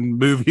fucking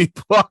movie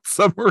plot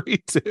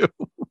summary too.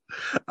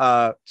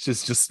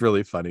 Just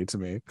really funny to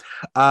me.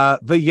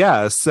 But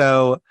yeah,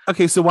 so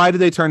okay, so why did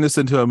they turn this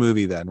into a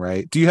movie then,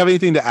 right? Do you have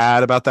anything to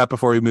add about that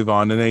before we move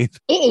on to anything?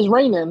 It is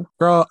raining.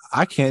 Girl,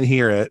 I can't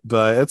hear it,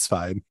 but it's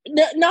fine.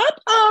 Not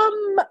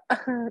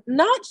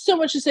so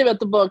much to say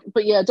about the book,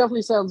 but yeah, it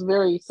definitely sounds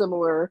very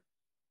similar.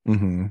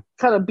 Mm-hmm.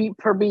 Kind of beat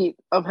per beat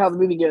of how the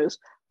movie goes.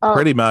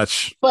 Pretty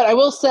much. But I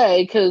will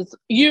say, because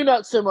you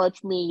not so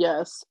much, me,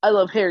 yes, I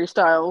love Harry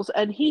Styles,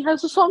 and he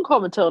has a song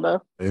called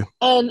Matilda. Yeah.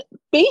 And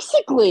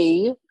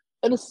basically,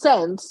 in a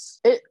sense,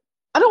 I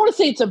don't want to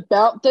say it's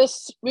about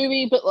this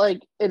movie, but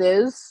like it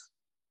is.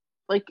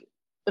 Like,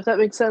 if that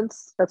makes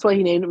sense. That's why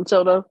he named it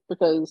Matilda,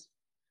 because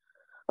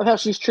of how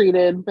she's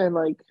treated and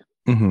like.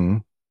 Mm-hmm.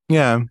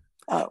 Yeah.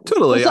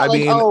 Totally. I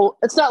mean,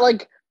 it's not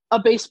like a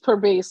base per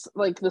base,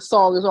 like the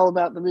song is all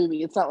about the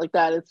movie. It's not like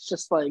that. It's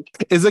just like,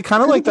 is it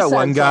kind of like that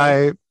one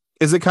guy? Song.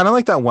 Is it kind of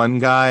like that one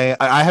guy?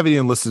 I haven't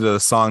even listened to the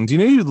song. Do you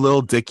know who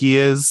Lil Dicky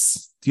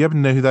is? Do you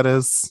happen to know who that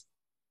is?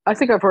 I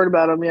think I've heard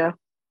about him. Yeah.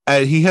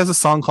 He has a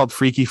song called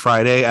Freaky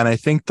Friday, and I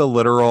think the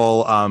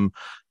literal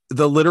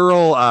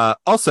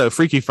also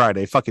Freaky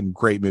Friday, fucking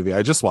great movie.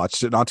 I just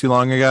watched it not too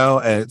long ago,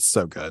 and it's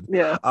so good.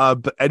 Yeah.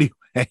 But anyway.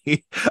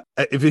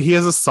 If he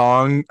has a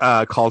song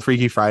called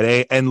Freaky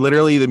Friday, and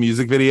literally the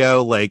music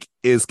video like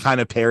is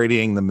kind of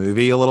parodying the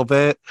movie a little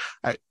bit,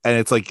 and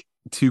it's like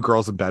two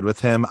girls in bed with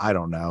him. I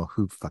don't know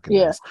who fucking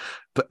Yeah. knows,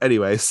 but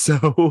anyway,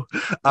 so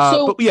but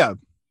So yeah.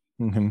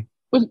 Mhm.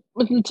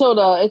 with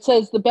Matilda, it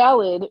says the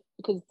ballad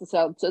because it's a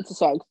song.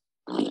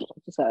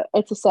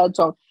 It's a sad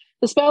song.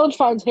 This ballad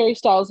finds Harry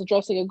Styles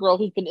addressing a girl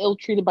who's been ill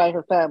treated by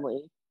her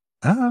family.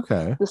 Oh,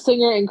 okay. The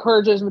singer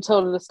encourages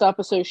Matilda to stop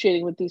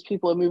associating with these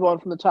people and move on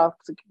from the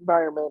toxic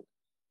environment.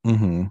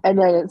 Mm-hmm. And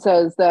then it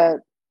says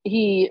that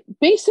he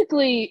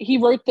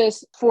wrote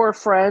this for a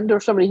friend or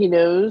somebody he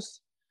knows,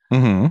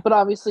 Mm-hmm. but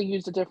obviously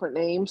used a different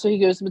name. So he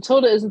goes,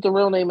 Matilda isn't the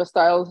real name of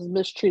Styles'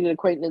 mistreated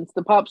acquaintance.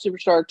 The pop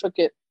superstar took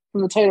it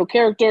from the title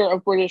character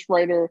of British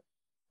writer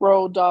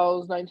Roald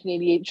Dahl's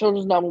 1988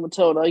 children's novel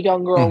Matilda, a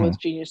young girl Mm-hmm. with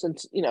genius, and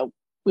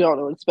we all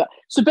know what it's about.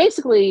 So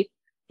basically,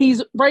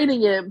 he's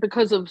writing it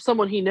because of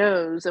someone he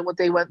knows and what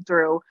they went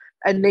through,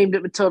 and named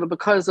it Matilda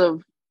because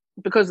of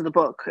the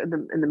book and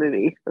the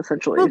movie,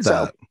 essentially. Love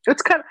So that.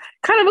 it's kind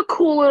of a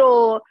cool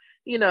little,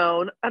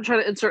 I'm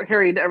trying to insert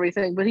Harry into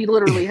everything, but he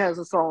literally has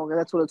a song and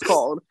that's what it's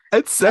called.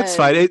 That's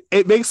fine. And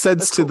It makes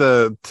sense that's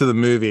cool. to the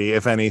movie,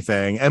 if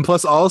anything. And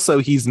plus also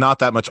he's not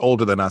that much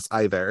older than us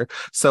either.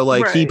 So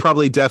like he Right.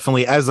 probably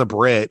definitely as a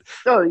Brit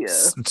Oh yeah.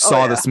 Oh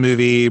saw yeah. this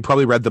movie,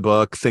 probably read the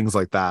book, things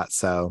like that.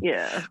 So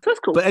Yeah. That's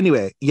cool. but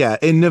anyway, yeah,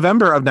 in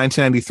November of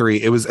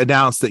 1993, it was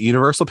announced that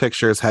Universal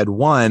Pictures had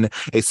won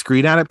a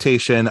screen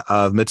adaptation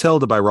of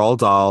Matilda by Roald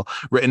Dahl,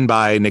 written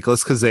by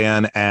Nicholas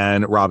Kazan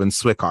and Robin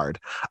Swickard,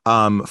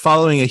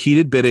 following a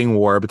heated bidding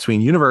war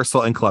between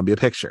Universal and Columbia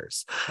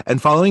Pictures.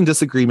 And following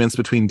disagreements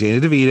between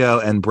Dana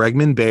DeVito and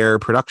Bregman Bear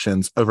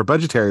Productions over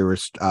budgetary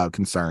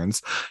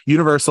concerns,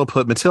 Universal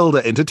put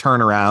Matilda into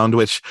turnaround,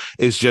 which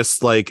is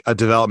just like a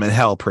development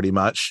hell, pretty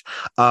much,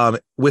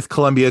 with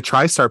Columbia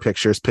TriStar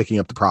Pictures picking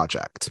up the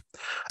project.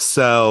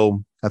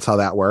 So that's how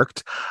that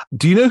worked.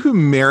 Do you know who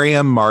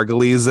Miriam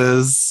Margolyes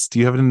is? Do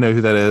you happen to know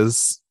who that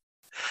is?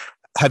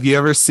 Have you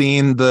ever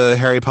seen the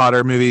Harry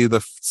Potter movie,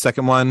 the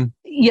second one?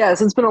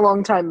 Yes, it's been a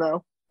long time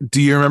though. Do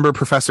you remember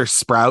Professor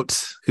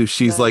Sprout, who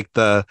she's No. like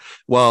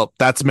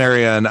that's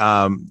Marianne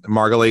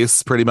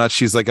Margolyes, pretty much.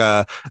 She's like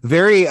a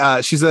very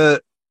she's a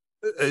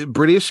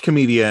British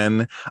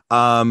comedian.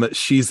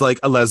 She's like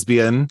a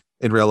lesbian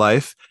in real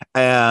life,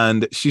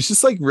 and she's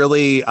just like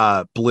really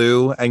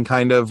blue and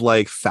kind of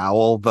like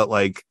foul, but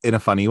like in a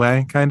funny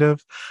way, kind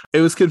of.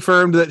 It was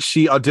confirmed that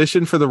she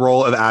auditioned for the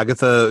role of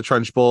Agatha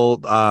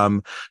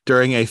Trunchbull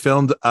during a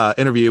filmed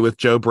interview with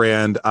Joe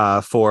Brand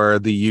for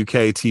the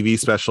UK TV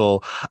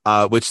special,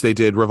 which they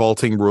did,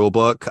 Revolting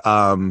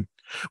Rulebook.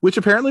 Which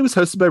apparently was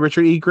hosted by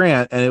Richard E.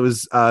 Grant, and it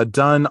was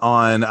done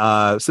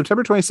on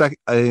September 22nd,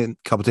 a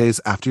couple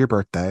days after your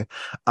birthday,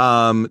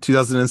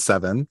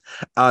 2007.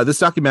 This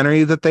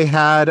documentary that they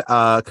had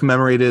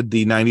commemorated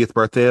the 90th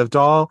birthday of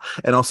Dahl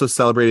and also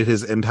celebrated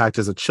his impact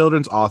as a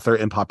children's author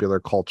in popular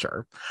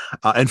culture.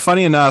 And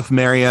funny enough,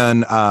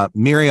 Miriam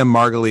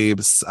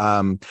Margolyes,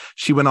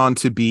 she went on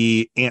to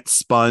be Aunt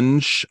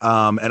Sponge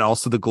and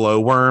also the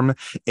glowworm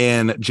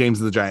in James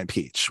and the Giant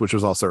Peach, which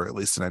was also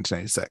released in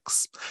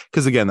 1996.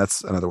 Because again,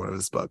 that's another one of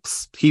his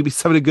books. He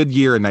was having a good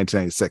year in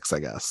 1996, I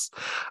guess.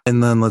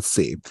 And then let's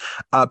see.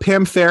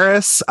 Pam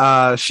Ferris,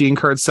 she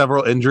incurred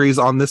several injuries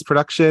on this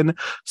production.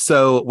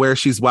 So where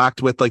she's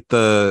whacked with like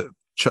the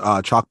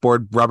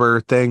chalkboard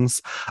rubber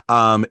things,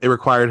 it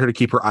required her to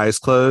keep her eyes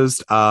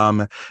closed.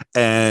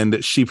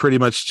 And she pretty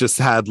much just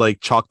had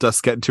like chalk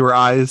dust get into her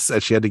eyes,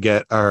 and she had to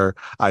get her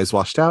eyes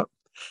washed out.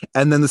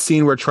 And then the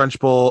scene where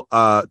Trunchbull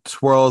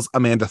twirls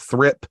Amanda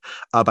Thripp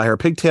by her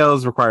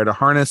pigtails required a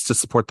harness to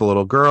support the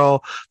little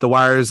girl, the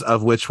wires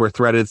of which were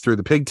threaded through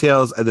the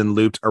pigtails and then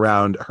looped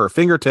around her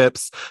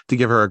fingertips to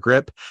give her a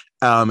grip.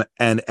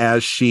 And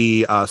as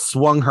she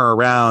swung her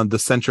around, the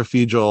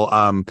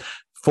centrifugal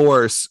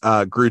force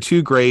grew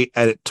too great,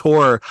 and it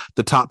tore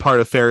the top part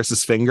of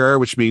Ferris's finger,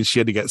 which means she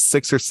had to get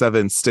 6 or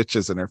 7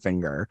 stitches in her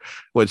finger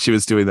when she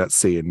was doing that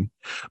scene.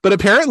 But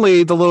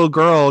apparently the little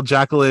girl,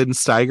 Jacqueline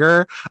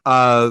Steiger,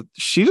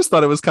 she just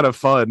thought it was kind of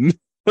fun.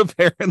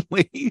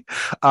 Apparently,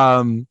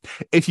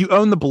 if you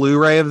own the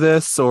Blu-ray of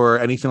this or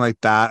anything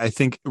like that, I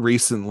think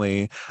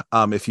recently,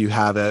 if you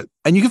have it,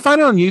 and you can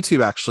find it on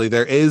YouTube, actually,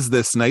 there is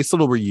this nice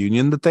little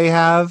reunion that they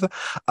have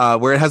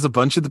where it has a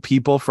bunch of the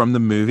people from the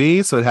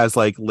movie. So it has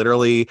like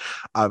literally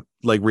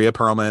like Rhea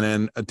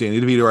Perlman and Danny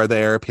DeVito are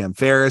there. Pam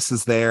Ferris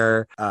is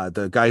there.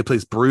 The guy who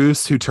plays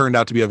Bruce, who turned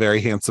out to be a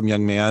very handsome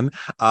young man,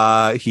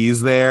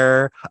 he's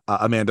there.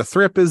 Amanda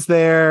Thripp is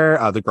there.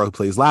 The girl who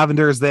plays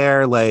Lavender is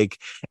there.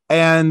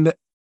 And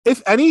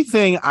if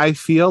anything, I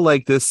feel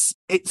like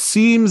it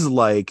seems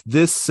like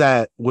this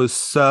set was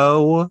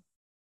so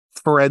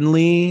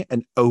friendly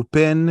and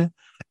open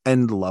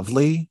and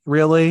lovely,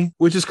 really,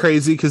 which is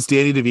crazy because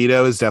Danny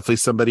DeVito is definitely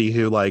somebody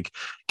who like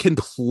can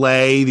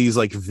play these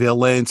like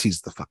villains. He's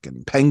the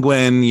fucking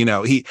Penguin,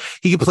 he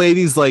can play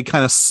these like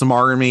kind of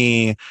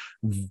smarmy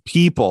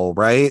people,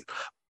 right?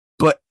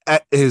 But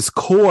at his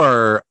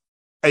core,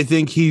 I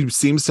think he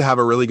seems to have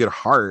a really good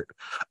heart.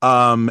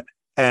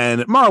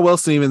 And Mara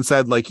Wilson even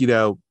said, like,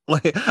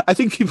 like, I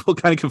think people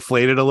kind of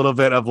conflated a little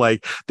bit of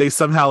like they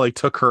somehow like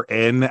took her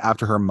in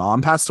after her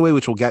mom passed away,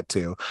 which we'll get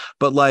to.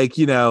 But like,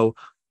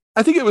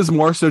 I think it was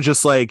more so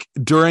just like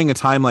during a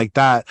time like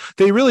that,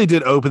 they really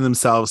did open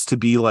themselves to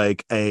be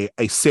like a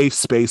safe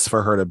space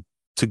for her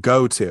to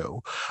go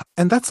to.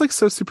 And that's like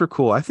so super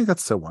cool. I think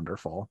that's so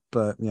wonderful.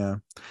 But yeah.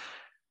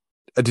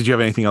 Did you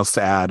have anything else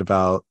to add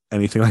about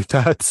anything like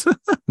that?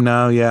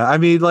 No, yeah. I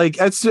mean, like,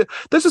 that's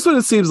just what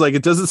it seems like.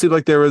 It doesn't seem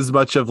like there was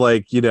much of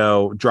like,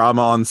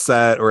 drama on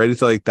set or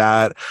anything like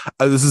that.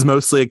 This is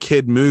mostly a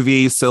kid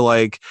movie. So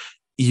like,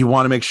 you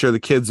want to make sure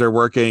the kids are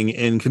working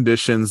in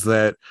conditions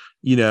that,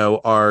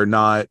 are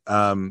not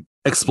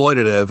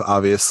exploitative,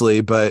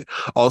 obviously, but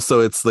also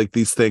it's like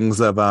these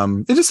things of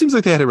it just seems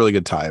like they had a really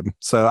good time.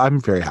 So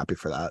I'm very happy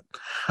for that.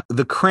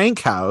 The Crank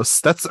House,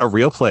 that's a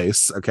real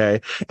place,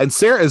 okay? And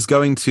Sarah is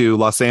going to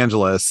Los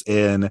Angeles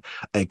in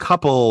a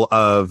couple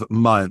of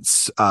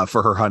months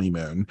for her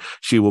honeymoon.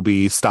 She will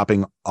be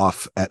stopping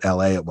off at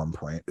LA at one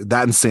point.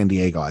 That in San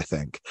Diego, I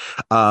think.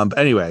 But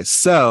anyway,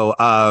 so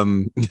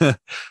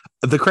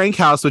the Crank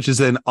House, which is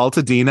in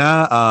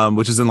Altadena,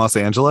 which is in Los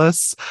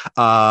Angeles,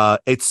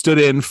 it stood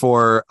in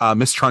for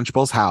Miss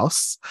Trunchbull's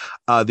house.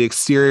 The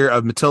exterior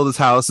of Matilda's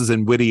house is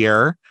in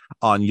Whittier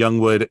on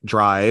Youngwood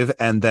Drive.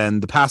 And then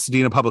the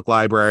Pasadena Public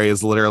Library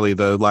is literally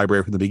the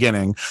library from the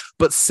beginning.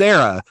 But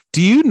Sarah,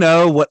 do you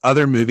know what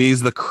other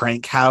movies the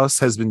Crank House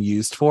has been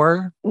used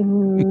for?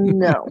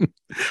 No.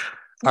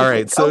 All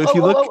right. So if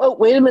you look...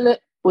 wait a minute.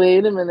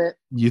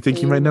 You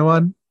think you might know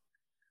one?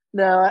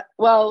 No.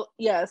 Well,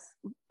 yes.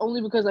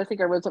 Only because I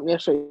think I read something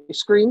yesterday.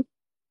 Scream.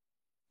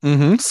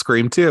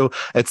 Scream 2.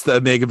 It's the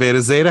Omega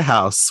Beta Zeta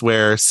house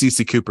where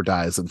Cece Cooper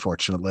dies,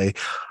 unfortunately.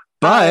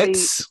 But I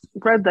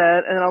read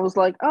that and I was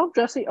like,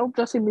 Jesse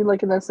be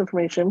liking this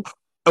information.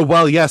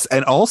 Well, yes.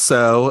 And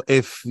also,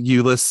 if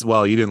you listen,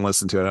 well, you didn't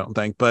listen to it, I don't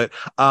think, but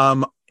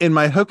in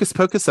my Hocus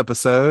Pocus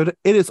episode,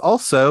 it is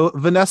also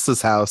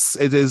Vanessa's house.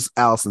 It is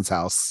Allison's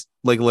house,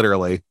 like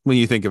literally, when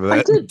you think of it.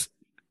 I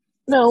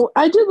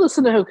did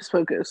listen to Hocus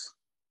Pocus.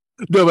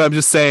 No, but I'm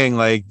just saying,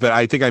 like, but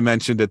I think I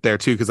mentioned it there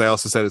too, because I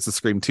also said it's a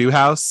Scream 2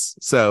 house.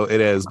 So it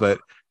is,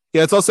 but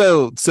yeah, it's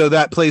also, so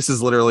that place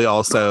is literally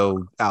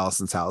also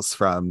Allison's house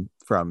from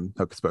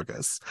Hocus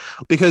Pocus,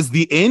 because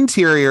the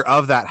interior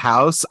of that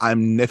house,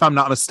 if I'm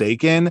not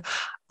mistaken,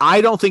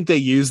 I don't think they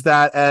use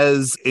that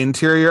as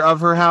interior of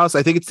her house.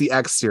 I think it's the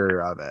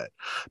exterior of it,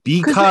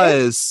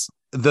 because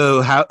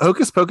the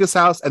Hocus Pocus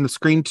house and the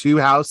Scream 2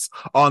 house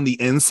on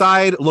the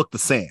inside look the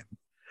same.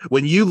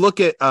 When you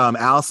look at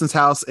Allison's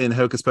house in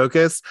Hocus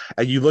Pocus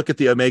and you look at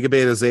the Omega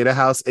Beta Zeta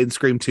house in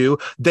Scream 2,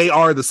 they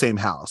are the same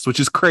house, which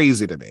is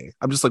crazy to me.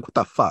 I'm just like, what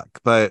the fuck?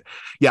 But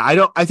yeah,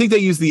 I think they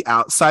use the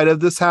outside of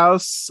this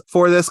house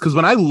for this, because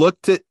when I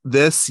looked at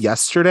this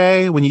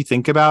yesterday, when you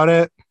think about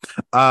it,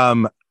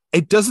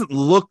 it doesn't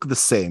look the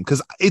same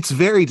because it's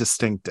very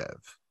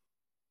distinctive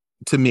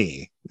to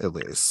me, at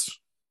least.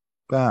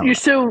 You're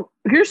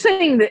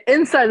saying the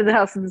inside of the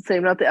house is the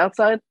same, not the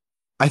outside?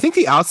 I think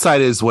the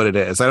outside is what it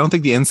is. I don't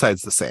think the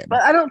inside's the same.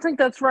 But I don't think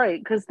that's right,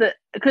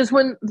 because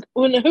when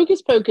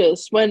Hocus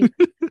Pocus, when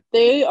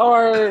they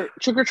are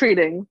trick or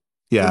treating,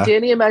 yeah,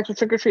 Danny and Max are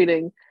trick or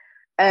treating,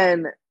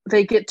 and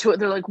they get to it,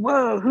 they're like,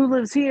 "Whoa, who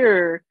lives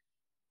here?"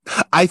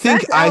 I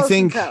think,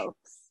 house.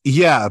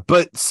 Yeah,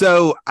 but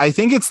so I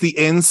think it's the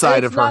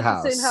inside of her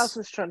house. The same house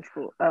as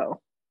Trunchbull. Oh,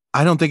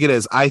 I don't think it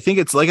is. I think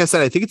it's, like I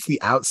said, I think it's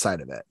the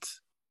outside of it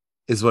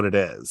is what it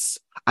is.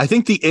 I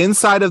think the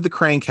inside of the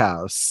Crank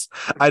House,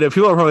 I know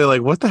people are probably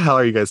like, what the hell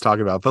are you guys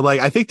talking about? But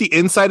like, I think the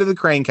inside of the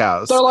Crank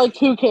House, they're like,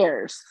 who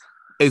cares?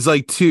 It's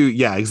like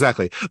yeah,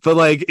 exactly. But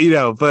like,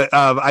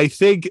 I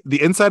think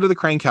the inside of the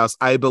Crank House,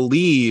 I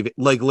believe,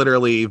 like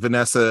literally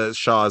Vanessa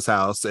Shaw's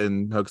house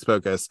in Hocus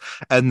Pocus,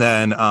 and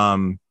then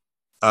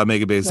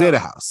Omega Beta Zeta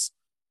house.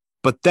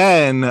 But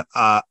then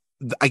I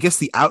guess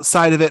the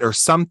outside of it or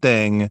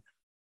something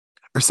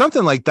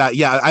like that.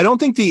 Yeah, I don't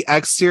think the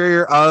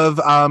exterior of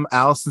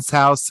Allison's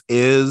house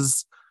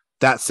is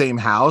that same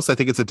house. I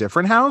think it's a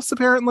different house,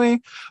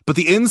 apparently. But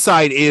the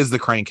inside is the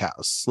Crank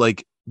House,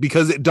 like,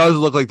 because it does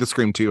look like the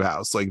Scream 2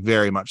 house, like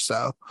very much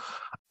so.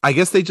 I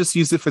guess they just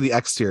used it for the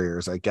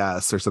exteriors, I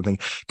guess, or something.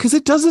 Because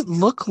it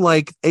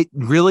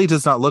really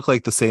does not look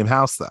like the same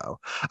house, though.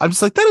 I'm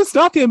just like, that is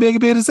not the Omega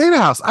Beta Zeta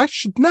house. I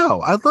should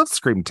know. I love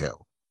Scream 2.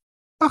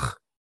 Ugh.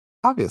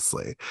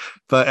 Obviously.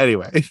 But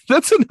anyway,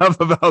 that's enough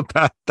about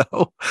that,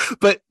 though.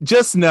 But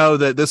just know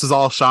that this is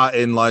all shot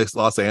in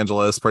Los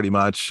Angeles, pretty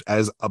much,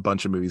 as a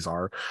bunch of movies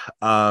are.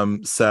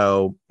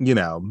 So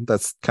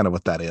that's kind of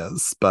what that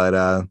is. But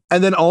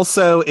and then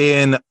also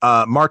in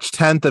March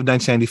 10th of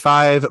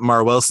 1995,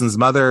 Mara Wilson's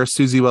mother,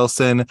 Susie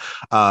Wilson,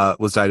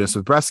 was diagnosed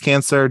with breast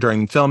cancer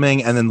during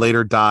filming, and then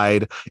later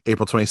died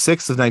April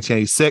 26th of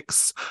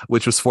 1986,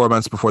 which was 4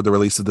 months before the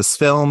release of this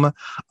film.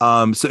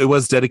 So it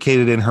was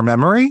dedicated in her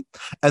memory.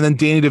 And then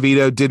Danny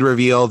DeVito did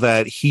reveal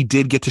that he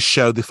did get to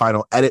show the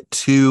final edit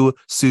to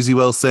Susie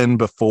Wilson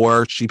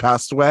before she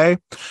passed away.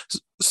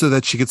 so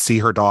that she could see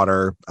her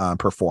daughter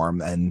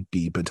perform and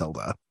be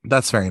Matilda.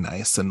 That's very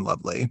nice and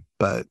lovely.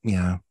 But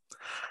yeah.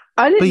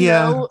 I But didn't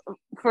yeah. know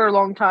for a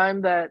long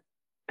time that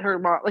her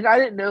mom, like, I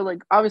didn't know,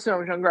 like, obviously when I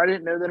was younger, I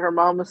didn't know that her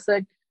mom was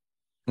sick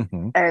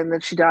Mhm. and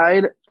that she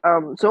died.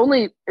 So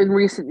only in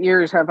recent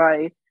years have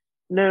I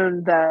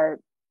known that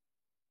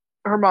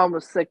her mom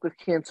was sick with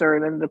cancer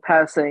and ended up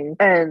passing.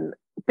 And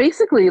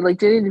basically, like,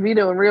 Danny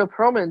DeVito and Rhea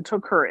Perlman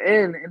took her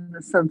in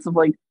the sense of,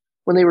 like,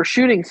 when they were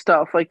shooting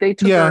stuff, like, they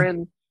took her Yeah.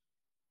 in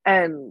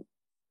and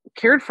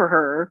cared for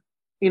her,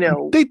 you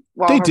know, They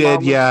while they her did, mom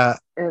was yeah.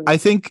 I in.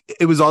 think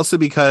it was also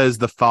because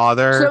the So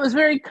father. that was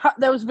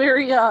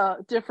very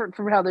different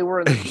from how they were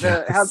in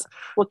the how Yes.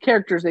 what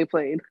characters they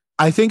played.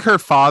 I think her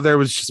father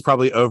was just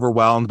probably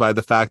overwhelmed by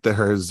the fact that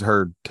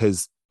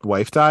his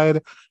wife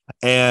died,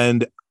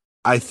 and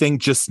I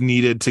think just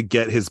needed to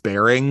get his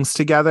bearings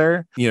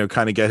together,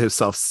 kind of get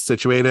himself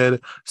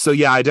situated. So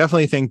yeah, I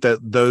definitely think that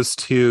those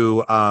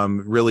two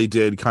really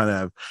did kind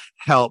of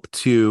help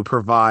to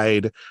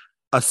provide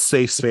a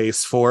safe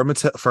space for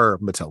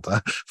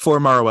Matilda, for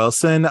Mara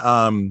Wilson,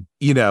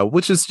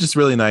 which is just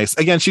really nice.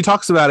 Again, she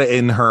talks about it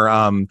in her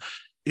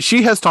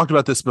she has talked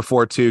about this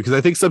before too, because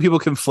I think some people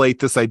conflate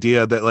this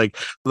idea that like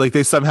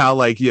they somehow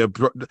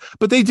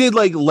but they did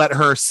like let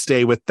her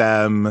stay with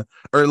them,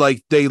 or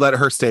like they let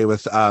her stay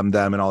with them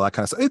and all that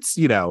kind of stuff. It's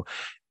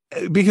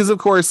because of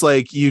course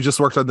like you just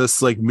worked on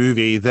this like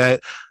movie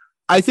that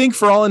I think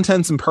for all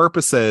intents and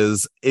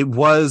purposes it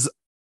was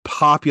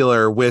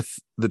popular with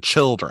the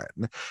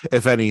children.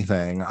 If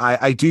anything,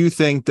 I do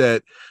think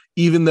that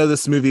even though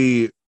this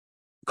movie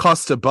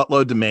cost a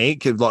buttload to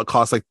make, it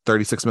cost like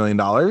 $36 million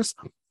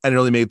and it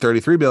only made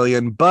 33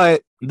 billion,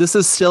 but this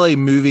is still a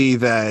movie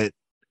that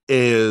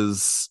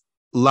is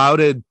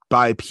lauded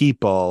by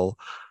people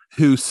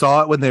who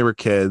saw it when they were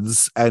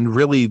kids and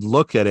really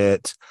look at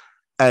it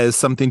as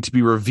something to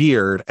be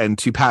revered and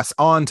to pass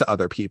on to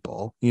other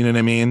people. You know what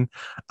I mean?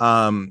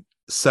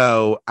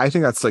 So I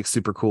think that's like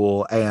super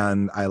cool,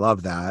 and I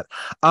love that.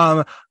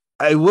 Um,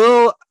 I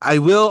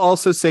will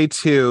also say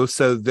too,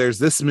 so there's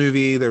this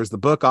movie, there's the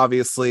book,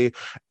 obviously,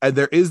 and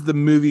there is the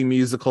movie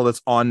musical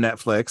that's on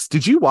Netflix.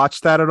 Did you watch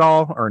that at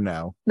all or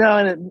no? No,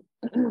 I didn't.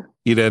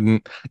 You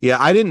didn't? Yeah,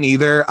 I didn't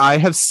either. I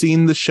have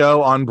seen the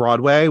show on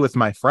Broadway with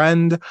my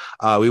friend.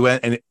 We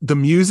went, and the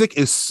music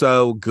is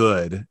so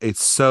good.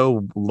 It's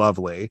so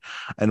lovely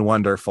and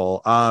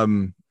wonderful.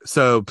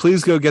 So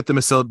please go get the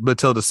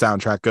Matilda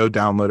soundtrack. Go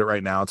download it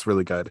right now. It's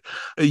really good.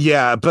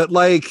 Yeah, but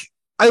like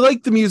I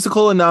like the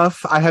musical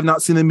enough. I have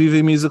not seen the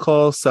movie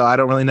musical, so I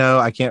don't really know.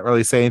 I can't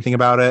really say anything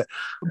about it,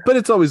 but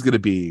it's always going to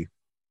be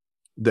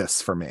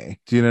this for me.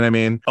 Do you know what I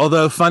mean?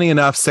 Although funny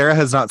enough, Sarah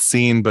has not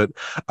seen, but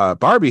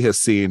Barbie has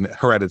seen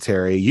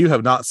Hereditary. You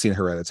have not seen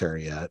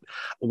Hereditary yet.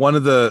 One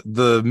of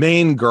the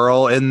main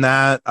girl in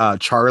that,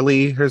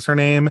 Charlie, here's her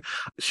name.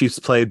 She's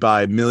played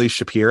by Millie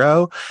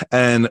Shapiro,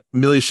 and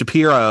Millie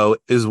Shapiro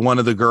is one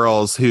of the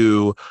girls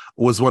who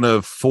was one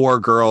of four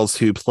girls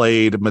who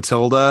played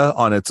Matilda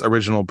on its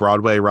original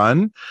Broadway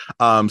run.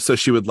 So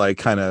she would like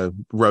kind of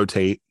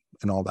rotate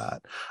and all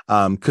that,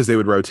 because they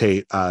would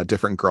rotate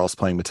different girls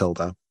playing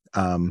Matilda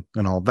and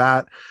all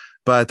that.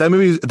 But that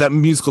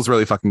musical is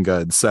really fucking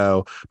good.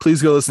 So please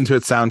go listen to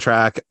its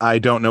soundtrack. I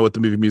don't know what the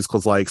movie musical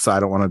is like, so I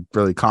don't want to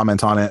really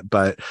comment on it,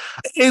 but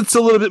it's a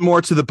little bit more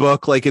to the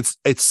book. Like it's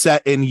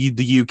set in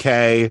the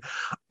UK,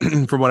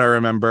 from what I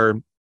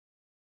remember.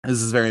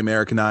 This is very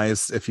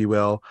Americanized, if you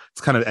will.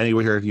 It's kind of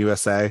anywhere here in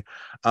USA.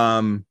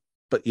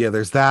 But yeah,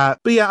 there's that.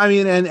 But yeah, I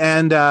mean,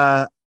 and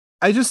I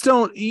just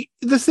don't.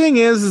 The thing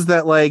is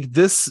that like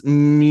this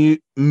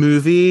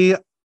movie,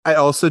 I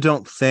also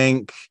don't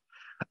think.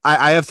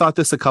 I have thought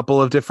this a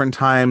couple of different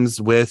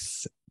times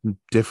with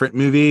different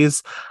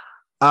movies.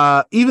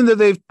 Even though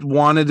they've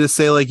wanted to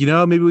say like,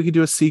 maybe we could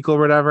do a sequel or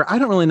whatever. I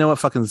don't really know what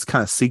fucking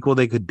kind of sequel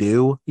they could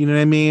do. You know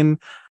what I mean?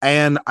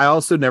 And I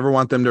also never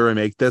want them to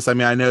remake this. I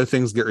mean, I know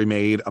things get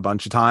remade a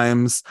bunch of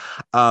times.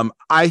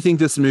 I think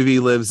this movie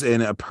lives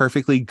in a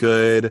perfectly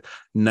good,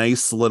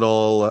 nice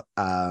little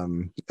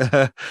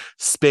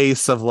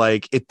space of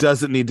like, it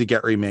doesn't need to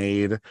get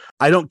remade.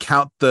 I don't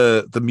count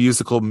the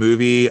musical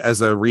movie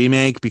as a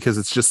remake because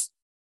it's just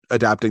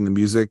adapting the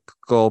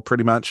musical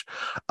pretty much.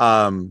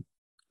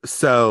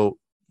 So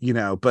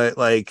but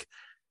like,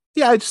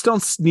 yeah, I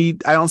don't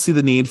see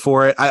the need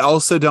for it. I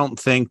also don't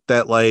think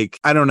that like,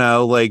 I don't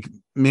know, like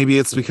maybe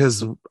it's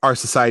because our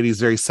society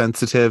is very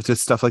sensitive to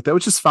stuff like that,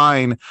 which is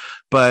fine.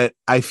 But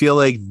I feel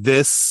like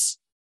this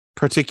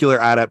particular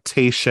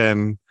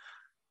adaptation,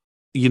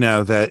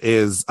 that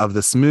is of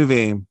this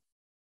movie,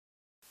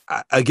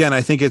 again,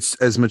 I think it's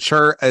as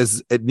mature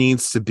as it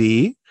needs to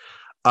be.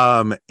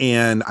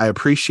 And I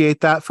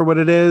appreciate that for what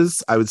it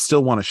is. I would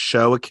still want to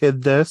show a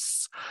kid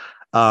this.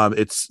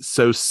 It's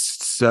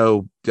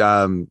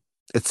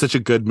it's such a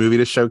good movie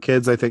to show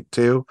kids, I think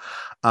too.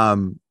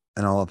 And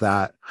all of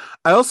that.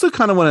 I also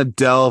kind of want to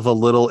delve a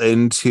little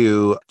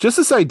into just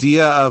this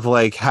idea of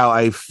like how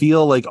I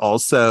feel like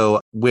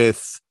also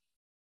with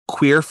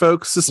queer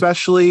folks,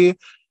 especially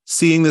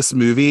seeing this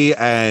movie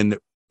and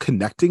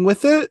connecting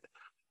with it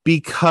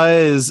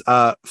because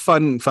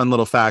fun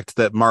little fact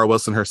that Mara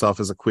Wilson herself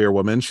is a queer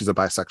woman. She's a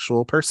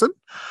bisexual person,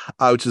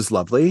 which is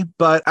lovely.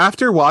 But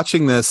after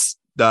watching this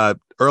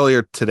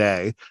earlier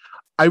today,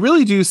 I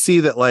really do see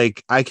that,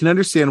 like, I can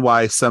understand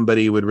why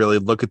somebody would really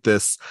look at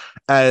this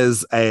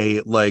as a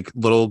like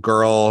little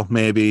girl,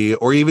 maybe,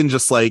 or even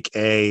just like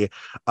a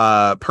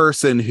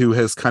person who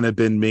has kind of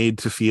been made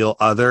to feel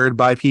othered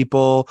by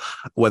people,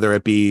 whether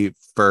it be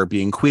for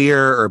being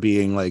queer or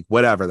being like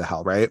whatever the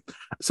hell, right?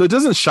 So it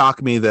doesn't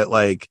shock me that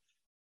like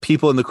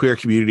people in the queer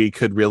community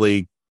could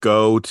really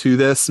go to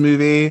this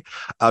movie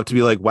to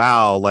be like,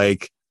 wow,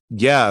 like,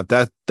 yeah,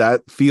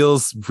 that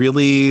feels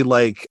really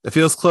like, it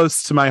feels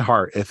close to my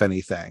heart, if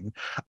anything,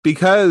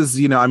 because,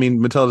 you know, I mean,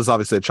 Matilda's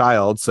obviously a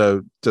child,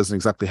 so doesn't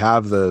exactly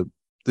have the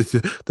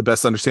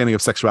best understanding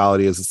of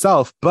sexuality as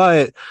itself.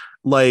 But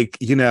like,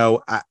 you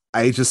know,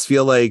 I just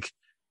feel like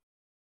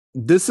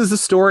this is a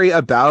story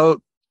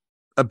about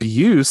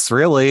abuse,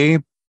 really,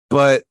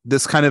 but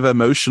this kind of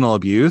emotional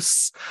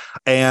abuse,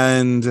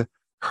 and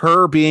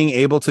her being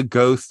able to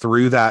go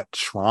through that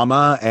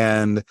trauma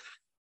and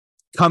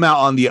come out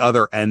on the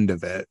other end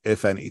of it,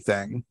 if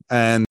anything.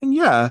 And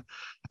yeah,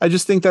 I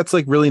just think that's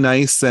like really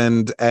nice.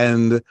 And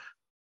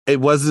it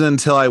wasn't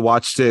until I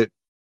watched it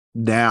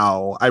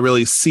now I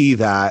really see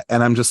that,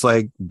 and I'm just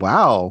like,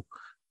 wow,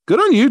 good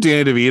on you,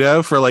 Danny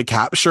DeVito, for like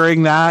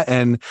capturing that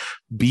and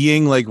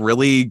being like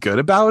really good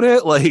about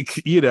it.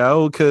 Like, you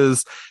know,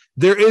 because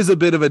there is a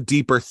bit of a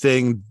deeper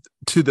thing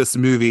to this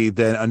movie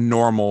than a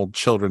normal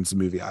children's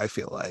movie, I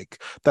feel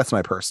like. That's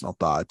my personal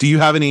thought. Do you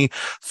have any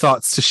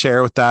thoughts to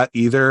share with that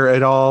either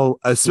at all,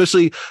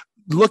 especially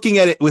looking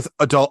at it with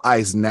adult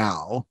eyes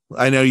now?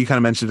 I know you kind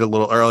of mentioned it a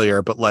little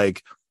earlier, but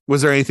like,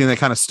 was there anything that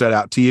kind of stood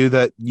out to you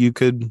that you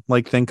could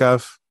like think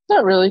of?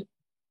 Not really.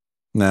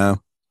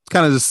 No,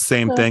 kind of just the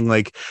same No. thing.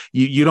 Like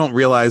you don't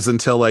realize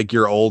until like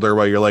you're older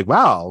where you're like,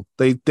 wow,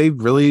 they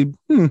really,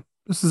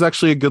 this is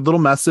actually a good little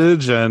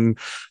message. And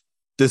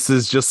this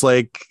is just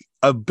like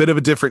a bit of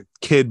a different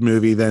kid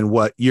movie than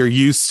what you're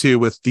used to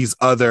with these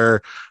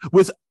other,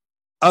 with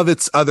of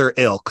its other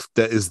ilk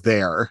that is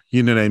there,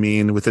 you know what I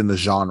mean, within the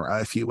genre,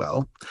 if you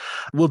will.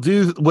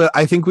 Well,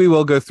 I think we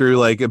will go through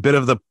like a bit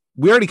of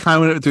we already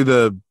kind of went through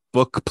the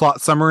book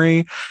plot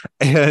summary,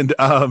 and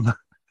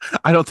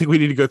I don't think we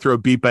need to go through a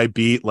beat by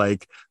beat,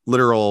 like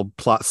literal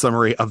plot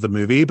summary of the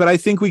movie, but I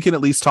think we can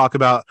at least talk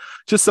about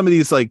just some of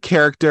these like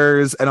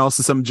characters and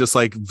also some just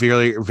like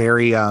very,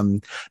 very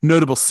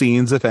notable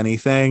scenes, if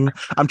anything.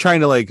 I'm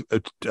trying to like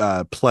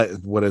I'm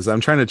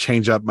trying to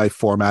change up my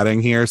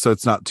formatting here so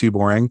it's not too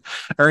boring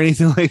or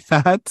anything like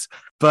that.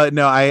 But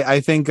no, I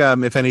think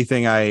if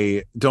anything,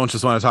 I don't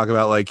just want to talk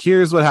about like,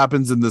 here's what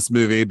happens in this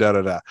movie, da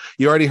da da.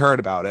 You already heard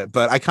about it,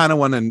 but I kind of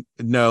want to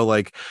know,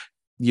 like,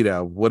 you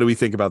know, what do we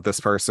think about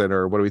this person,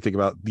 or what do we think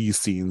about these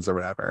scenes or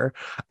whatever,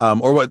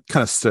 or what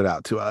kind of stood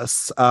out to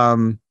us.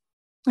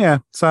 Yeah,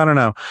 so I don't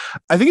know.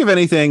 I think if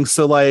anything,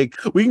 so like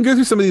we can go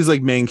through some of these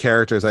like main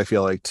characters, I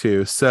feel like,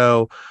 too.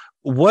 So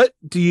what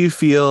do you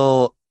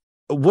feel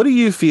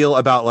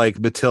about like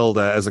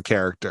Matilda as a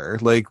character?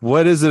 Like,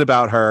 what is it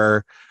about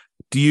her?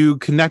 Do you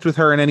connect with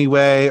her in any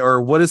way,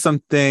 or what do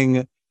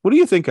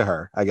you think of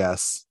her, I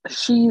guess?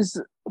 She's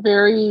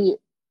very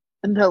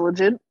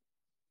intelligent,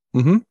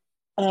 Mm-hmm.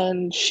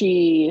 and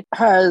she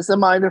has a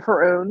mind of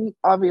her own,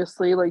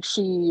 obviously. Like,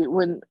 she,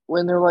 when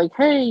they're like,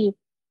 hey,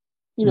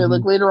 you know, Mm-hmm.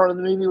 like later on in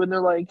the movie, when they're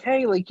like,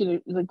 hey, like, you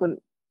know, like when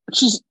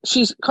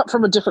she's cut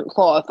from a different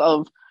cloth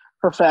of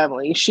her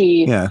family.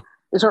 She Yeah.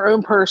 is her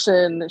own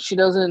person. She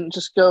doesn't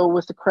just go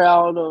with the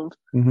crowd of,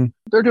 Mm-hmm.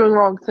 they're doing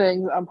wrong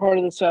things, I'm part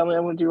of this family,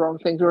 I'm going to do wrong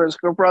things. Whereas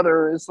her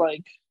brother is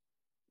like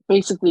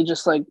basically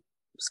just like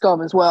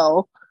scum as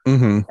well.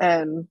 Mm-hmm.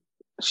 And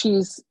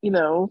she's, you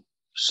know,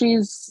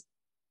 she's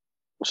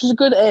a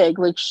good egg.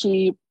 Like,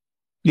 she,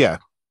 Yeah.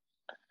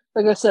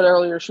 like I said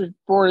earlier, she was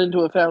born into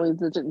a family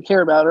that didn't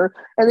care about her,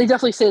 and they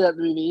definitely say that in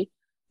the movie.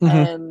 Mm-hmm.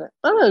 And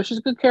I don't know, she's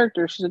a good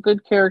character. She's a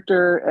good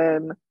character,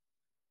 and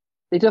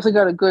they definitely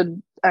got a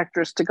good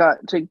actress to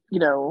you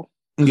know,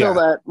 fill Yeah.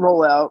 that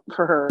role out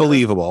for her.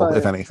 Believable,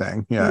 if But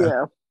anything. Yeah.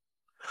 yeah,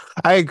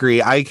 I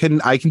agree. I can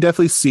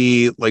definitely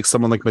see like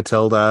someone like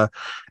Matilda,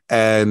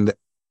 and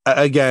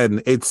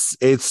again,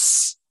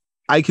 it's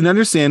I can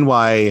understand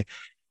why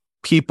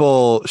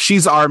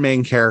she's our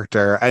main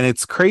character, and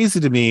it's crazy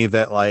to me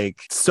that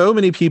like so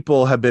many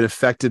people have been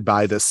affected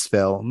by this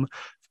film.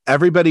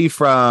 Everybody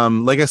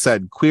from, like I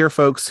said, queer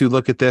folks who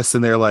look at this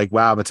and they're like,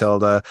 wow,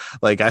 Matilda,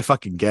 like, I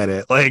fucking get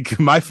it. Like,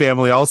 my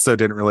family also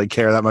didn't really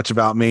care that much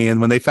about me,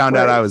 and when they found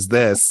out I right. was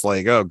this,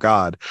 like, oh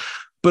god.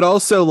 But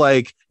also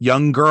like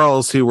young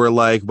girls who were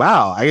like,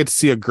 wow, I get to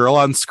see a girl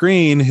on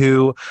screen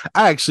who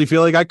I actually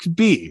feel like I could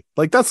be.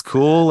 Like, that's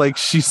cool. Like,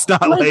 she's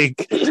not Like,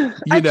 like, you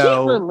I can't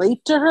know,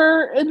 relate to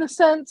her in the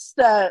sense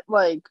that,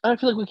 like, I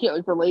feel like we can't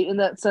like relate in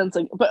that sense.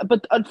 Like,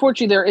 but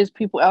unfortunately, there is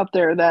people out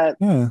there that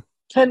yeah,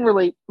 can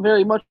relate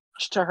very much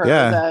to her,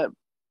 yeah, that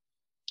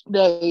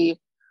they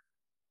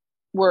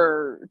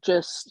were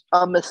just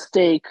a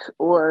mistake,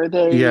 or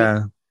they,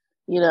 yeah.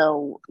 you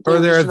know, they Or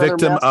were they're just a another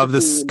victim of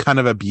this masterpiece. kind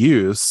of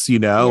abuse, you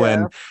know, Yeah.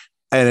 and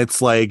And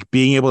it's like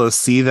being able to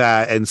see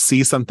that and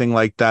see something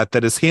like that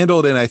that is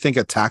handled in, I think,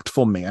 a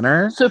tactful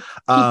manner. So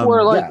people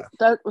are like, Yeah.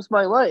 that was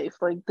my life.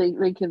 Like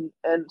they can,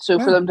 and so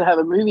for Yeah. them to have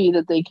a movie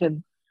that they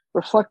can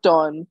reflect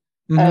on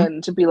Hmm.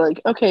 and to be like,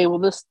 okay,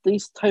 well,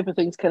 these type of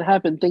things can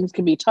happen. Things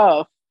can be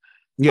tough,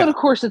 but Yeah. of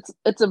course,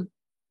 it's a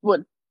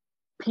what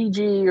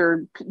PG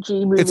or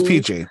PG It's movie.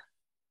 PG.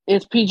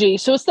 It's PG,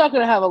 so it's not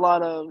going to have a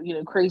lot of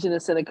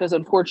craziness in it because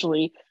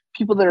unfortunately,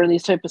 people that are in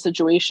these type of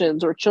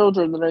situations or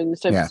children that are in these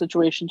type of Yeah.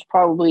 situations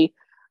probably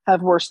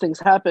have worse things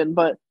happen.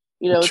 But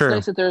it's True.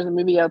 nice that there's a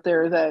movie out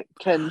there that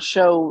can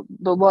show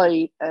the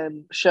light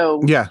and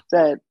show Yeah.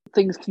 that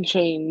things can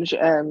change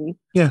and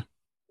Yeah.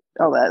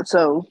 all that.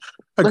 So,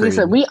 like I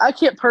said, Agreed. I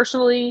can't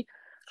personally,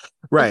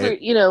 but Right.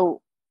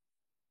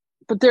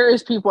 but there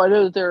is people I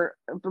know that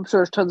I'm sure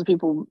there's tons of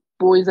people,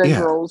 boys and Yeah.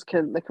 girls,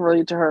 that can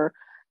relate to her,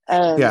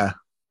 and Yeah.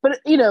 but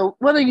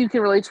whether you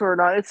can relate to her or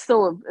not, it's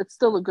still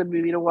a good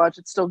movie to watch.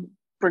 It still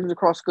brings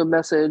across a good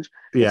message.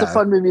 It's a Yeah.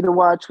 fun movie to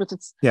watch with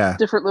its Yeah.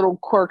 different little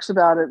quirks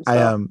about it and I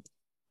stuff.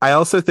 I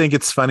also think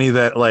it's funny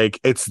that like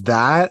it's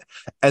that,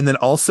 and then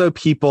also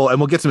people, and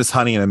we'll get to Miss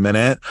Honey in a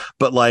minute,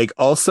 but like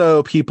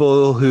also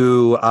people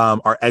who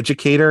are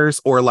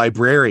educators or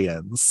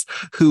librarians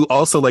who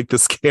also like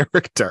this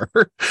character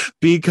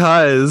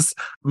because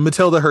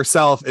Matilda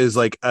herself is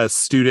like a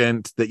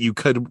student that you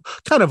could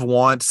kind of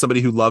want,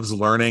 somebody who loves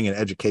learning and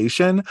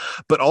education,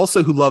 but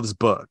also who loves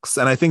books.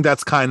 And I think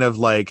that's kind of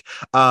like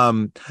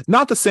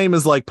not the same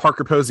as like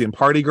Parker Posey and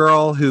Party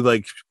Girl, who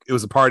like it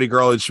was a party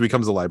girl and she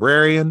becomes a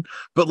librarian,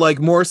 but like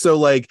more so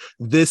like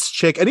this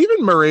chick, and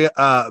even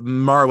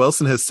Mara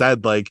Wilson has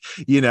said like,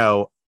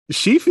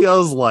 she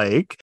feels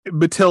like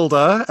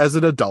Matilda as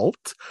an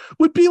adult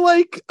would be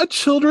like a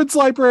children's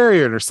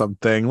librarian or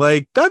something.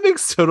 Like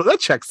that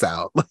checks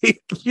out.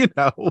 Like,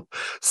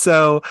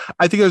 So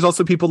I think there's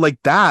also people like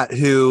that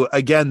who,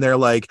 again, they're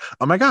like,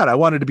 oh my God, I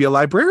wanted to be a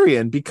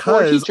librarian Or a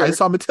because I teacher.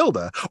 saw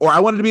Matilda, or I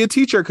wanted to be a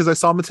teacher because I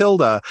saw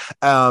Matilda.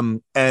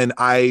 And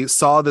I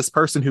saw this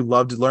person who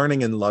loved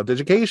learning and loved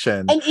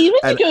education. And even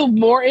to And go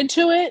more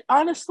into it,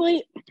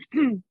 honestly,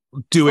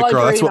 do it,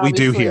 girl. That's librarian, what we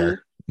do obviously,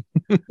 here.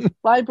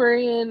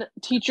 librarian,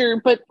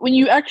 teacher. But when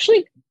you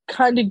actually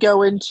kind of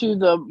go into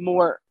the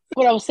more,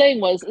 what I was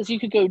saying was, is you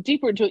could go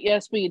deeper into it.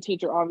 Yes, being a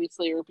teacher,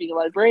 obviously, or being a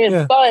librarian.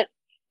 Yeah. But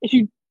if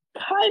you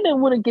kind of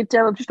want to get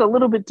down just a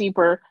little bit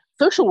deeper,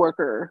 social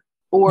worker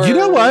You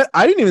know or what?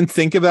 I didn't even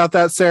think about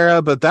that,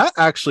 Sarah, but that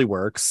actually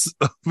works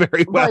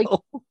very like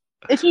well.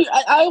 if you,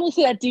 I only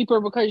say that deeper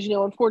because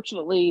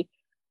unfortunately,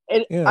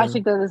 I Yeah.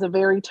 think that is a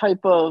very type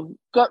of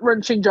gut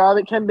wrenching job.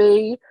 It can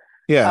be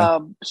Yeah.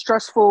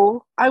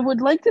 stressful. I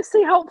would like to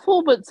say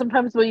helpful, but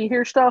sometimes when you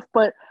hear stuff,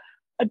 but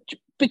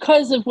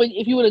because of when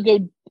if you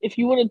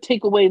want to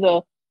take away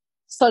the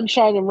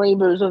sunshine and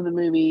rainbows of the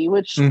movie,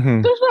 which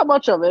Hmm. there's not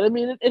much of it. I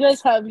mean, it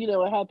does have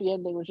a happy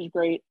ending, which is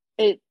great.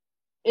 It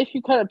If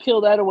you kind of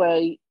peel that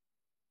away,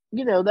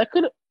 that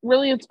could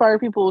really inspire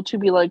people to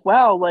be like,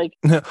 wow, like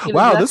Wow,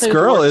 that's this how you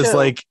can girl work is too.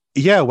 like,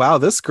 yeah, wow,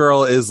 this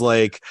girl is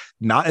like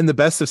not in the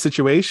best of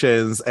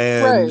situations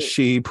and Right,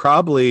 she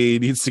probably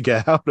needs to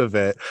get out of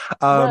it.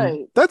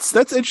 right. That's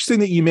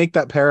interesting that you make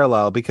that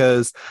parallel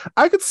because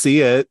I could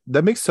see it.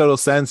 That makes total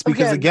sense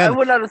because Again, I again,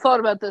 would not have thought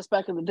about this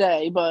back in the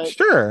day, but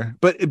sure.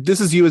 But if this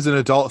is you as an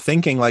adult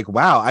thinking like,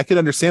 wow, I could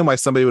understand why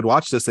somebody would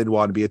watch this. They'd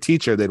want to be a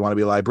teacher. They'd want to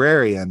be a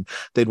librarian.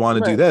 They'd want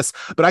to do right, this.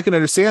 But I can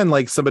understand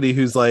like somebody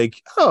who's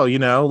like, oh,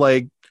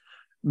 like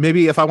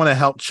maybe if I want to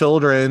help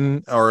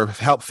children or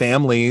help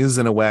families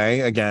in a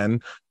way,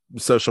 again,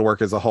 social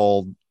work is a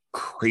whole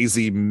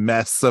crazy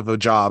mess of a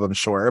job, I'm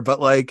sure. But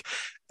like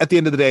at the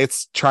end of the day,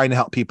 it's trying to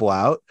help people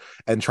out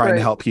and trying to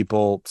right. help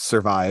people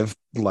survive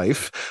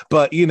life.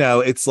 But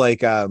it's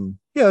like yeah,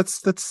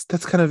 that's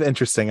kind of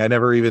interesting. I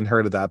never even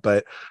heard of that,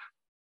 but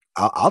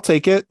I'll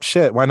take it.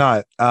 Shit, why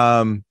not?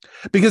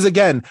 Because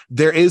again,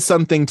 there is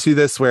something to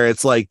this where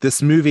it's like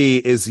this movie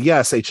is,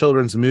 yes, a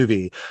children's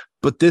movie,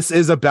 but this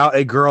is about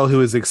a girl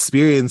who is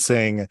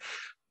experiencing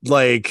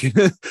like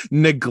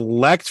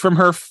neglect from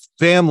her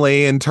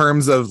family in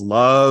terms of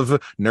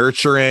love,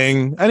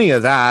 nurturing, any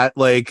of that.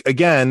 Like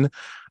again,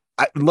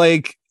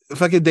 like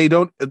fucking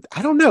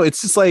I don't know.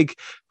 It's just like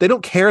they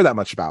don't care that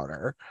much about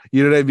her.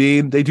 You know what I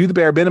mean? They do the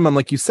bare minimum,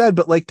 like you said,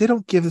 but like they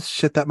don't give a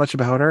shit that much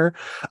about her.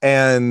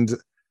 And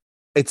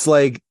it's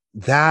like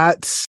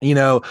that,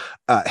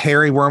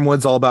 Harry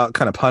Wormwood's all about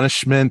kind of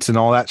punishment and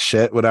all that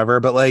shit,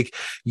 whatever. But like,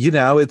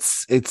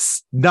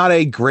 it's not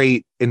a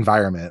great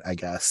environment, I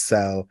guess.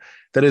 So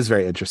that is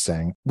very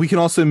interesting. We can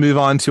also move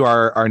on to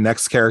our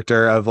next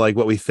character of like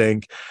what we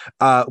think.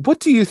 What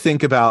do you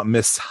think about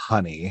Miss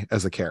Honey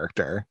as a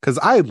character? Because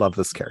I love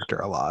this character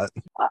a lot.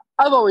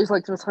 I've always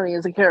liked Miss Honey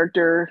as a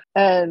character,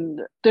 and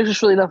there's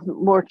just really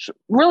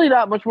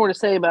not much more to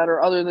say about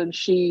her other than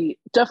she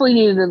definitely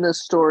needed in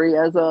this story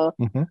as a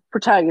Mm-hmm.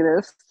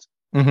 protagonist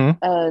Mm-hmm.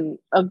 and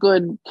a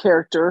good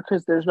character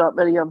because there's not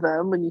many of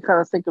them. When you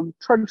kind of think of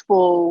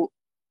Trunchbull,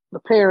 the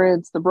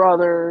parents, the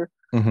brother,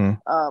 Mm-hmm.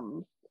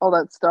 all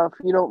that stuff,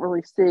 you don't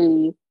really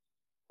see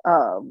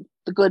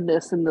the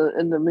goodness in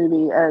the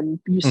movie, and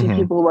you see Hmm.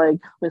 people like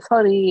Miss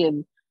Honey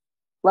and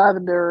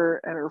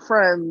Lavender and her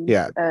friends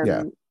Yeah,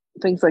 yeah, and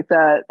things like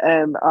that,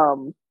 and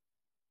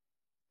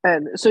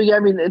so yeah, I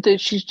mean,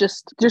 she's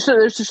just there's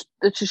just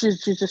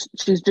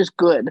she's just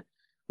good.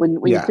 When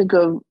you yeah, think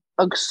of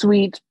a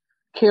sweet,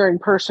 caring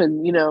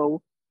person,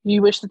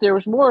 you wish that there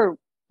was more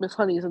Miss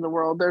Honeys in the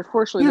world. There,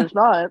 fortunately, yeah, there's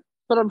not,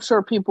 but I'm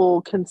sure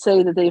people can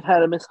say that they've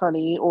had a Miss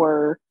Honey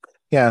or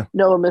yeah.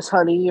 know a Miss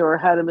Honey or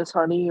had a Miss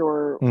Honey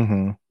or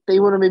Hmm. they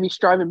want to maybe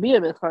strive and be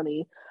a Miss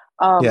Honey.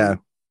 Yeah,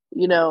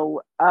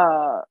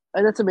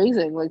 And that's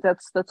amazing. Like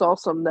that's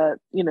awesome that,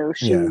 yeah,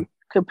 she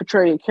could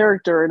portray a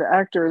character, an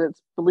actor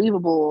that's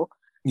believable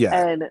yeah.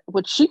 and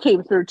which she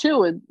came through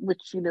too, and which,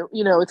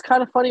 it's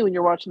kind of funny when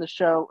you're watching the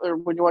show or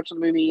when you're watching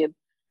the movie and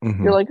you're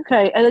Hmm. like,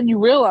 okay, and then you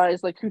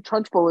realize like who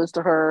Trunchbull is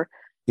to her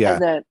Yeah.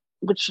 and that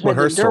what she What had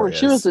to her endure when story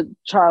she was is. a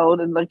child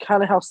and like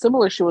kind of how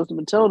similar she was to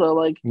Matilda.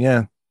 Like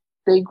Yeah,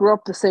 they grew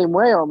up the same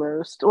way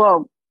almost.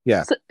 Well,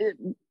 yeah.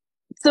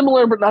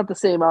 similar but not the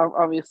same,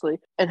 obviously.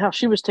 And how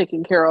she was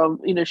taken care of,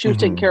 she was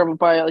taken Hmm. care of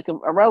by like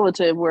a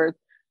relative, where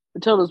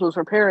Matilda's was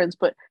her parents.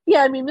 But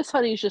yeah, I mean, Miss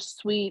Honey's just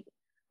sweet.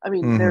 I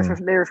mean, Hmm.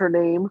 there's her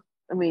name.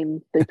 I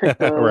mean, they picked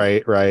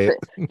Right, right.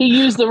 he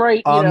used the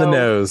right, On the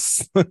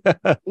nose.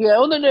 yeah.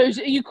 Oh no,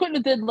 you couldn't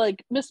have did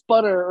like Miss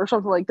Butter or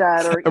something like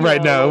that, or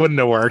Right, no, it like wouldn't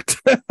have worked.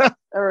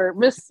 or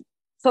Miss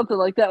something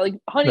like that. Like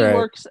Honey Right.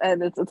 works,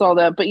 and it's all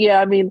that. But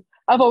yeah, I mean,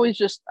 I've always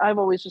just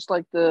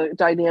liked the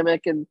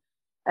dynamic Yeah,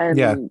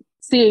 and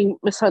seeing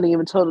Miss Honey and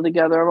Matilda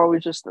together.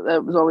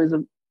 That was always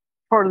a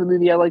part of the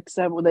movie I liked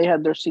to have when they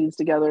had their scenes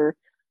together.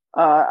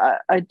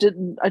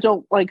 I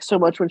don't like so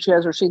much when she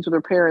has her scenes with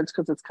her parents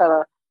because it's kind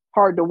of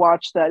hard to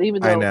watch that.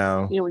 Even I though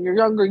know. when you're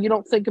younger, you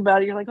don't think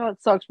about it. You're like, oh,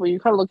 it sucks. But you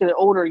kind of look at it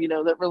older.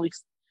 That really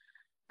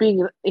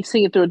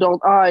seeing it through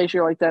adult eyes.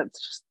 You're like, that's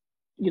just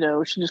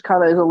she just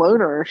kind of is a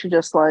loner. She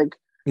just like,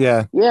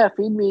 Yeah, yeah,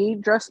 feed me,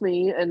 dress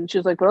me, and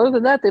she's like, but other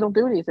than that, they don't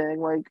do anything.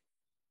 Like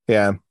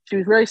yeah. she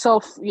was very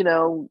self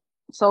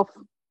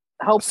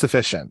help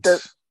Sufficient.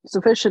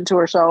 sufficient to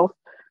herself,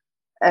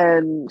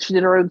 and she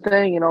did her own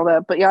thing and all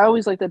that. But yeah, I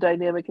always like the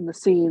dynamic in the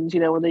scenes.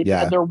 When they had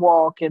Yeah, their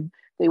walk and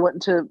they went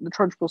into the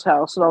Trunchbull's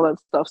house and all that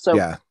stuff. So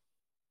yeah.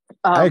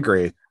 I um,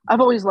 agree.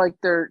 I've always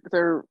liked their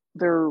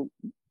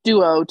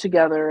duo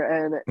together,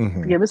 and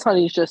Hmm. yeah, Miss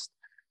Honey's just.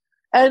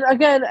 And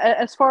again,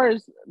 as far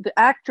as the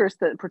actress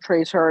that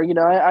portrays her,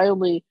 I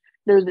only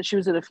know that she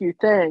was in a few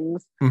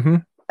things, Hmm.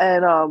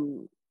 and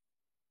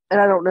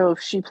I don't know if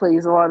she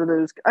plays a lot of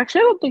those.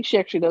 Actually, I don't think she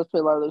actually does play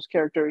a lot of those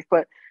characters,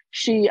 but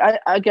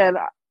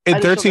In I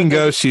just don't 13 know if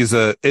Ghosts,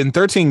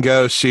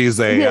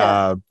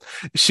 yeah,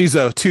 she's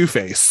a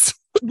two-faced.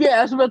 yeah.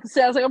 I was about to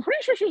say, I was like, I'm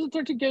pretty sure she was in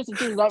 13 Ghosts, and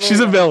she was not She's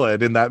very a nice.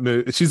 villain in that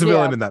movie. She's a Yeah,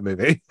 villain in that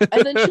movie.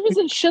 and then she was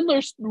in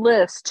Schindler's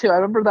List too. I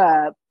remember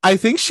that. I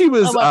think she I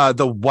was watched.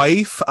 the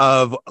wife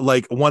of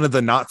like one of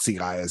the Nazi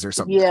guys or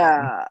something.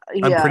 Yeah,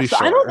 I'm yeah. pretty So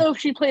I don't sure. know if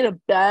she played a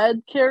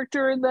bad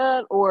character in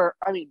that, or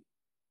I mean,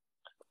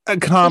 there's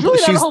really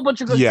not a She's whole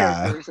bunch of good yeah.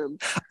 characters, and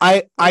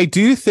I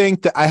do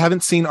think that I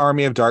haven't seen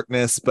Army of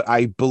Darkness, but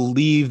I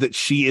believe that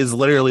she is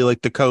literally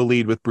like the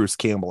co-lead with Bruce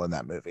Campbell in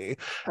that movie.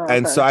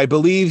 And okay. so I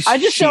believe I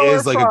just she know her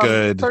is like a from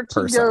good 13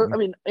 Ghosts. I person.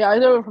 mean, yeah, I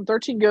know her from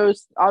 13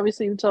 Ghosts,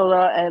 obviously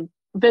Matilda, and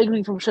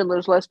vaguely from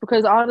Schindler's List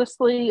because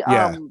honestly,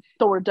 Yeah.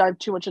 don't want to dive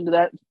too much into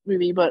that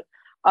movie, but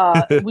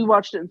we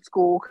watched it in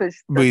school because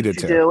We that's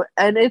did what you too. do,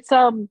 and it's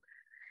Oh,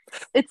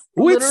 it's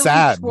literally just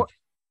sad.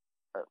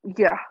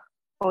 yeah,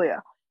 oh yeah,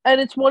 and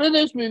it's one of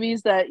those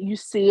movies that you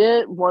see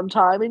it one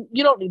time and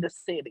you don't need to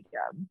see it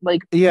again.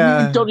 Like you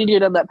Yeah. don't need to go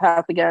down that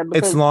path again It's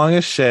because long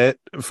as shit,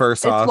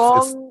 first it's off.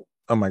 It's long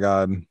oh my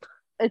god.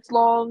 it's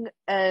long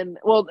and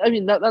well, I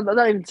mean, not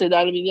even say that.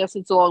 I mean, yes,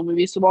 it's a long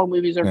movie. So long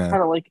movies are Yeah.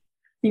 kind of like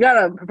you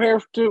gotta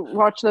prepare to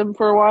watch them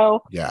for a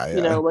while. Yeah,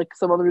 yeah. Like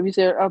some other movies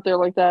out there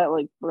like that,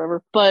 like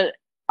whatever. But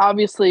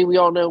obviously, we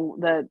all know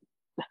that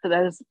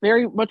that is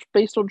very much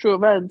based on true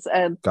events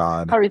and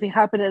how God. everything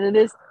happened. And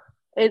it's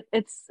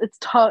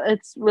tough.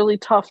 It's really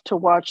tough to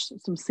watch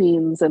some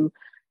scenes and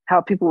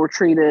how people were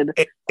treated,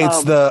 It's and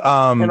all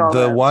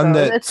the that. one So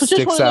that it's just one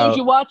sticks of those out.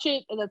 you watch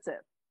it and that's it.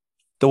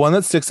 The one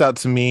that sticks out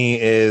to me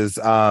is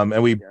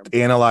and we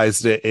Yeah.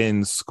 analyzed it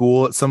in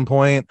school at some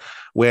point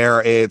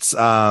where it's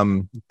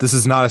this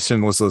is not a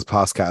Schindler's List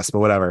podcast, but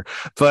whatever.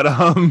 But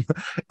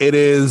it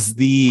is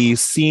the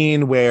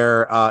scene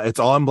where it's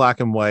all in black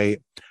and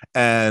white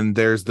and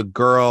there's the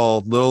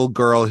little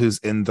girl who's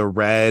in the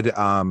red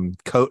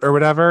coat or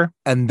whatever.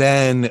 And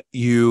then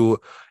you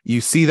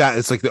see that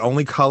it's like the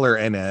only color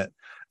in it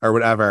or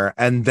whatever.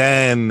 And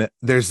then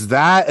there's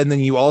that, and then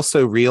you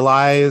also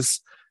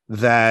realize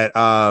that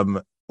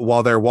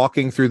while they're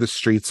walking through the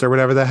streets or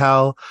whatever the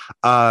hell,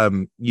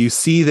 you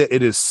see that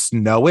it is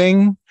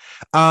snowing,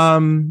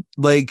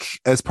 like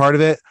as part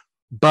of it.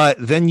 But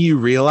then you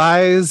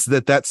realize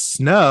that that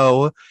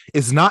snow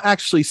is not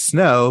actually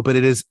snow, but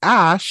it is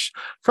ash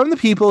from the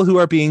people who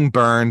are being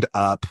burned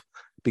up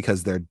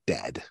because they're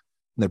dead.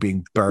 They're being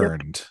Yep.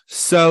 burned.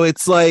 So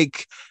it's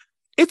like,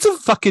 it's a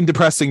fucking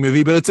depressing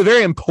movie, but it's a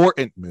very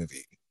important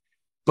movie.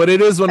 But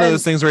it is one of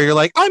those And things where you're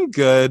like, I'm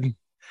good.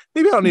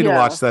 Maybe I don't need to yeah,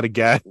 watch that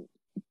again.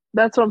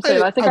 that's what I'm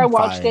saying. I think I I'm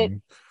watched it.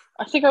 fine.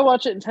 I think I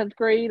watched it in 10th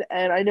grade,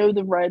 and I know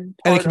the red And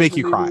it part can of make the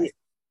you cry. movie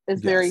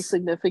is very Yes.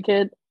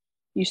 significant.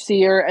 You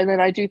see her, and then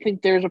I do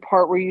think there's a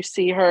part where you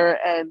see her,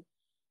 and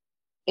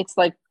it's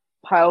like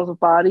piles of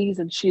bodies,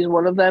 and she's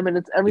one of them, and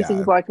it's everything's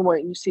Yeah. black and white,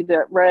 and you see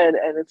that red,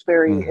 and Hmm.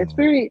 it's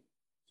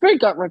very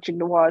gut wrenching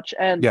to watch.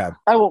 And Yeah.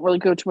 I won't really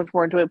go too much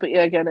more into it, but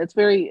yeah, again, it's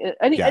very Yeah.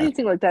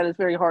 anything like that is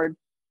very hard.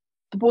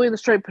 The boy in the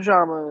striped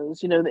pajamas,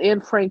 the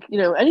Anne Frank,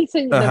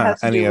 anything that has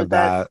to Any do of with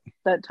that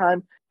that. that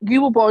time,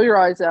 you will bawl your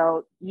eyes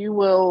out. You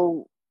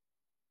will.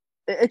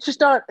 It's just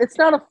not. It's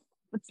not a.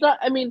 It's not.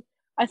 I mean,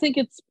 I think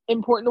it's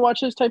important to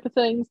watch those type of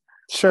things,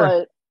 Sure.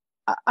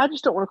 but I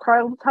just don't want to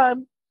cry all the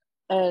time.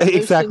 And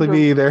Exactly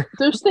me either.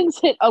 those things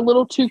hit a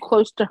little too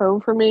close to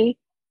home for me,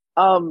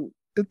 um,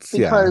 It's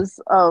yeah. because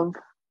of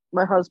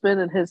my husband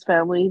and his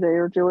family. They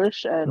are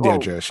Jewish, and Yeah,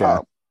 Jewish, yeah.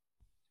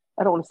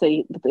 I don't want to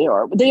say that they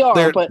are, but they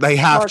are. But They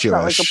half Mark's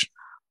not like a Jewish.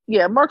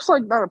 yeah, Mark's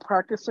like not a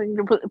practicing,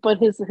 but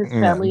his Yeah.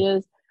 family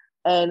is,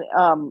 and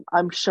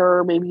I'm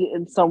sure maybe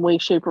in some way,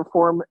 shape, or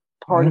form,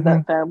 part of Hmm.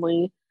 that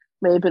family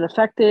may have been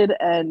affected,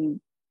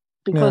 and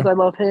because Yeah. I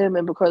love him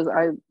and because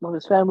I love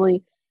his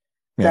family,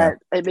 Yeah.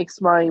 that it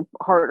makes my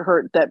heart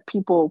hurt that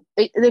people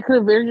they could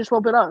have very just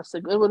well been us.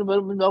 Like, it would have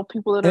been no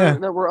people Yeah.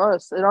 that were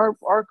us in our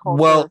Well,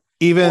 culture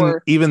even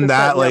or even this, that,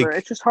 that, and the other. like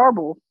It's just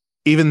horrible.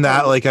 even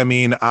that, Horrible. like, I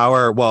mean,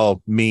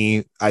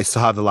 me, I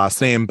still have the last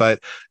name, but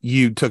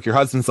you took your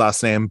husband's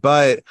last name.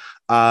 But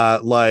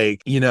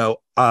like,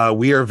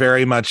 we are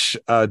very much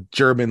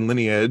German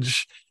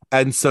lineage.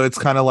 And so it's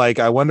kind of like,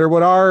 I wonder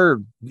what our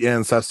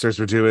ancestors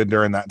were doing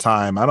during that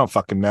time. I don't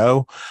fucking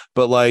know.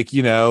 But like,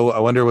 I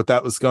wonder what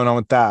that was going on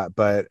with that.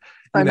 But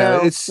I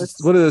know. it's just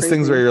It's one of those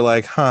things where crazy. you're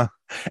like, huh.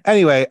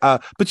 Anyway,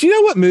 but you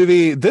know what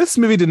movie? This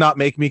movie did not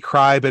make me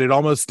cry, but it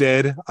almost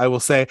did. I will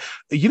say,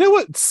 you know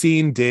what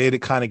scene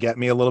did kind of get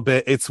me a little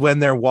bit? It's when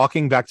they're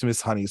walking back to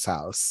Miss Honey's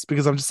house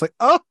because I'm just like,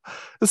 oh,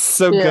 this is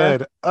so Yeah.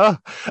 good. But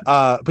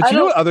I you know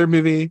don't what other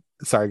movie?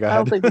 Sorry, go I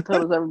don't ahead. think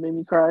Matilda's ever made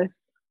me cry.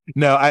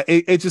 No,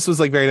 it just was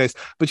like very nice.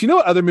 But you know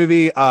what other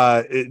movie?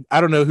 I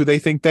don't know who they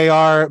think they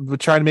are, but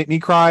trying to make me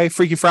cry.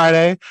 Freaky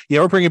Friday.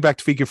 Yeah, we're bringing it back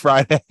to Freaky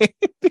Friday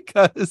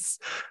because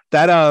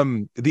that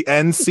the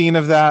end scene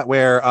of that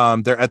where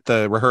they're at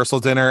the rehearsal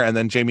dinner and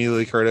then Jamie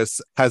Lee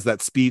Curtis has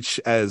that speech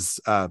as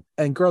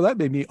and girl, that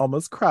made me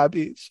almost cry.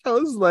 Beach. I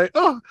was like,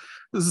 oh,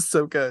 this is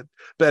so good.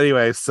 But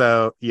anyway,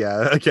 so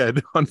yeah,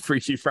 again on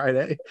Freaky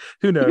Friday.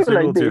 Who knows? You're Maybe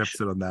like, we'll do an bitch.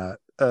 episode on that.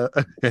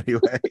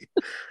 Anyway.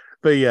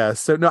 But yeah,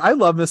 so no, I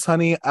love Miss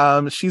Honey.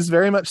 She's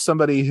very much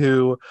somebody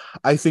who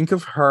I think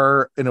of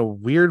her in a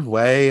weird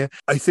way.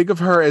 I think of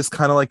her as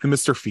kind of like the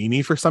Mr.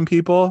 Feeney for some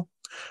people.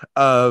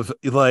 Of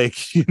like,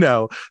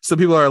 some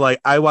people are like,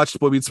 I watched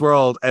Boy Meets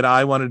World and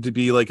I wanted to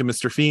be like a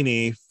Mr.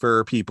 Feeney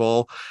for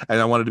people, and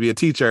I wanted to be a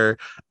teacher.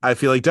 I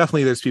feel like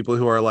definitely there's people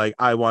who are like,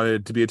 I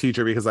wanted to be a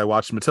teacher because I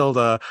watched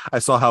Matilda. I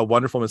saw how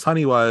wonderful Miss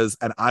Honey was,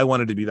 and I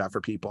wanted to be that for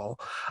people,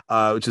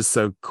 which is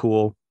so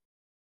cool.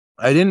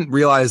 I didn't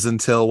realize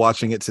until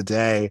watching it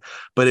today,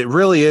 but it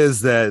really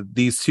is that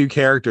these two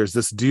characters,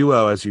 this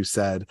duo, as you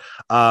said,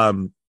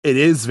 it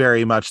is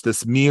very much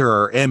this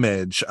mirror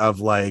image of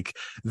like,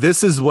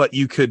 this is what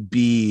you could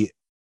be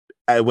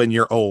when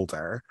you're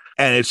older.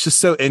 And it's just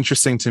so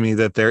interesting to me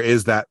that there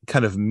is that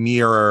kind of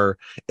mirror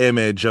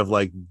image of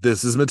like,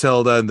 this is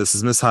Matilda and this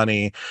is Miss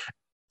Honey.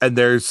 And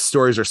their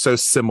stories are so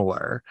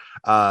similar.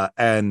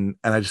 And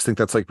I just think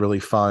that's like really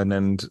fun.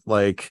 And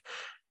like,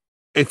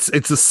 it's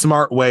a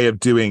smart way of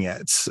doing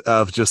it,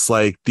 of just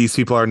like these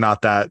people are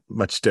not that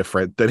much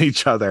different than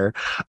each other,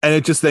 and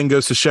it just then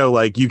goes to show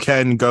like you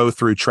can go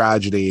through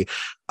tragedy.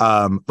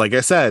 Like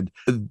I said,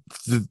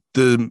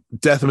 the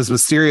death was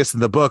mysterious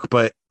in the book,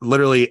 but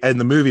literally in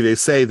the movie they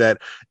say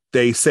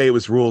it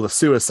was ruled a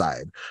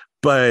suicide.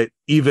 But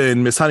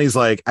even Miss Honey's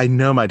like, I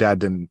know my dad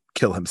didn't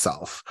kill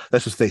himself.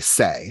 That's what they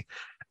say.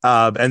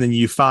 And then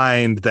you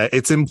find that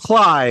it's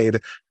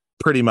implied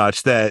pretty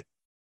much that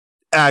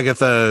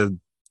Agatha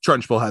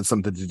Trunchbull had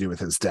something to do with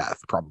his death,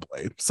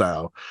 probably.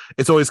 So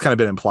it's always kind of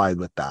been implied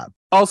with that.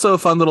 Also, a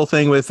fun little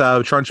thing with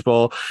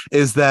Trunchbull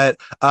is that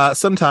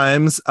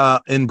sometimes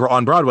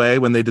on Broadway,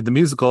 when they did the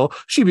musical,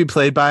 she'd be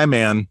played by a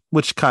man,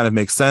 which kind of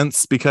makes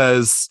sense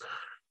because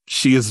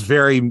she is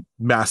very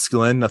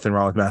masculine. Nothing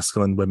wrong with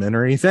masculine women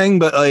or anything,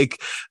 but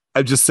like,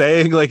 I'm just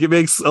saying, like, it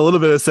makes a little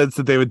bit of sense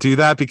that they would do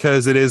that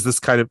because it is this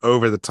kind of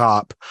over the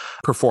top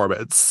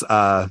performance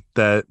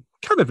that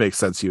kind of makes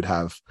sense. You'd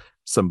have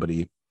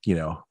somebody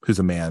who's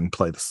a man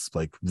play this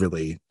like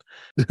really.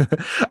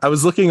 I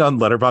was looking on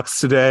Letterboxd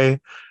today,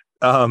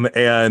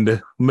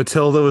 and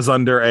Matilda was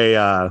under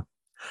a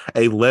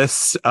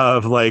list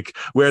of like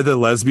where the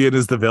lesbian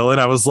is the villain.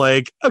 I was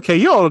like, okay,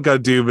 you all gotta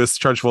do Miss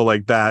Trunchbull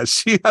like that.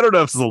 I don't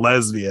know if she's a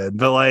lesbian,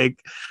 but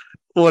like,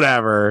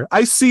 whatever.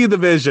 I see the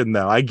vision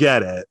though. I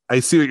get it.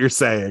 I see what you're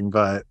saying,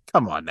 but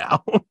come on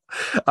now.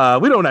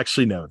 We don't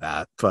actually know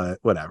that, but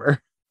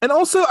whatever. And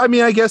also, I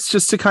mean, I guess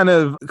just to kind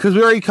of, because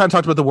we already kind of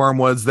talked about the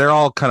Wormwoods, they're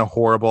all kind of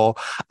horrible.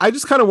 I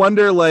just kind of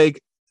wonder, like,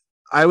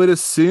 I would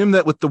assume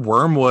that with the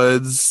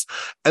Wormwoods,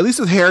 at least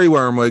with Harry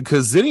Wormwood,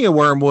 because Zinnia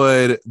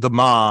Wormwood, the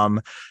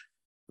mom,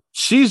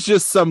 she's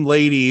just some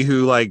lady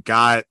who like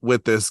got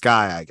with this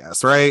guy, I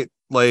guess, right?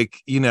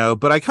 Like,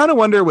 but I kind of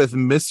wonder with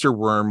Mr.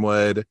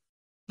 Wormwood,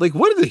 like,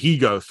 what did he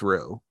go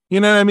through? You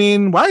know what I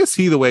mean? Why is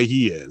he the way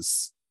he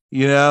is?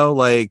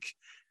 Like,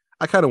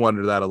 I kind of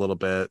wonder that a little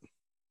bit.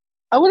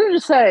 I wanted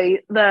to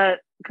say that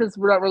because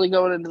we're not really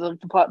going into the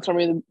plot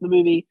summary of the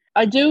movie.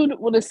 I do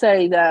want to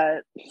say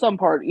that some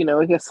part,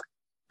 I guess,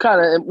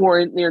 kind of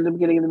more near the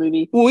beginning of the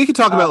movie. Well, we could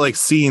talk about like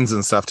scenes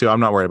and stuff too. I'm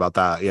not worried about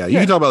that. Yeah, you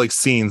can talk about like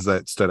scenes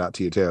that stood out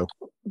to you too.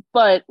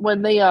 But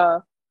when they,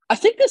 I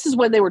think this is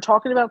when they were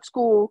talking about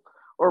school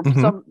or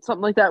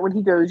something like that. When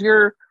he goes,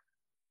 "You're,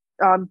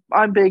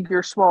 I'm big,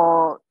 you're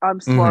small, I'm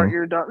smart,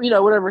 you're dumb,"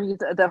 whatever. He's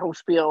that whole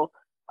spiel.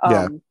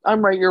 I'm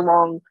right, you're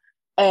wrong,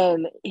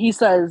 and he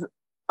says,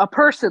 a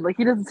person, like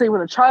he doesn't say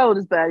when a child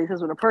is bad, he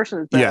says when a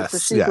person is bad. Yes, so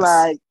she's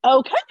like,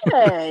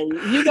 okay,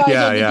 you guys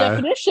are the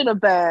definition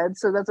of bad.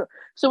 So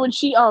so when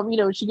she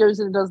when she goes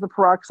in and does the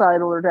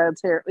peroxide on her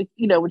dad's hair, like,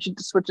 when she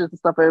switches the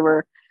stuff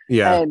over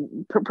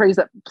and plays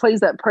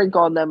that prank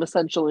on them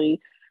essentially,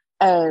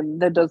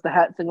 and then does the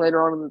hat thing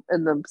later on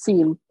in the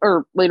scene,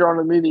 or later on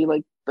in the movie,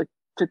 like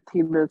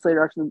 15 minutes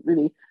later after the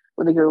movie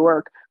when they go to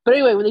work. But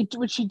anyway,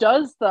 when she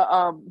does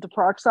the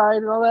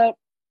peroxide and all that,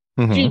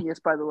 genius,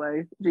 by the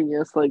way,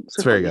 genius. Like,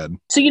 it's very good.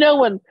 So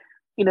when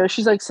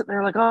she's like sitting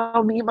there like, oh,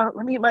 let me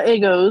eat my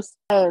Eggos,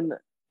 and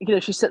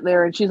she's sitting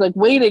there and she's like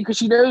waiting because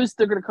she knows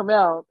they're gonna come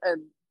out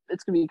and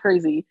it's gonna be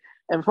crazy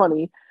and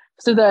funny.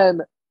 So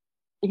then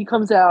he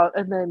comes out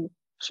and then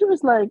she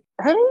was like,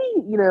 hey,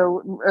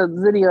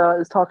 Zinnia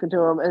is talking to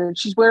him and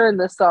she's wearing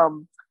this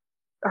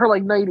her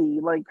like nightie,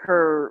 like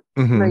her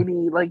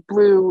nightie, like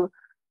blue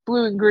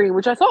and green,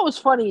 which I thought was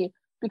funny.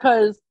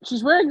 Because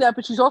she's wearing that,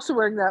 but she's also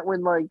wearing that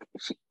when like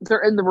they're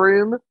in the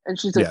room and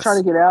she's like trying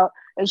to get out,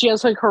 and she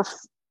has like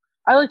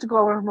I like to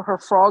call her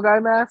frog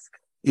eye mask.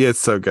 Yeah, it's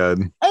so good.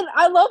 And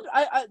I loved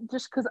I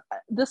just because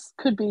this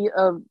could be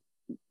a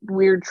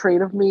weird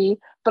trait of me,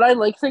 but I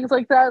like things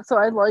like that. So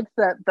I like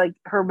that like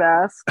her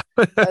mask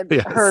and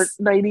her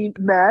nightie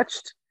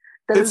matched.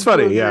 It's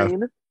funny, yeah.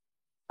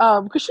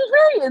 Because she was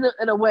very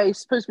in a way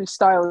supposed to be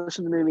stylish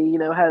in the movie.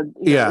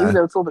 Even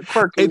though it's a little bit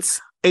quirky.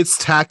 It's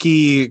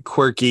tacky,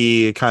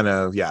 quirky, kind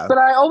of, yeah. But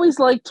I always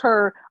liked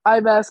her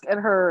eye mask and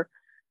her,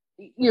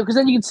 because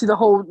then you can see the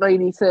whole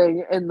nighty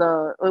thing in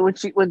the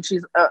when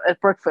she's at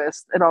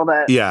breakfast and all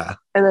that. Yeah.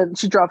 And then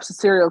she drops the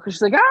cereal because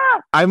she's like,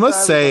 ah. I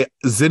must say,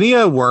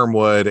 Zinnia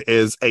Wormwood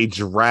is a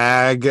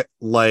drag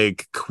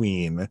like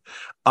queen.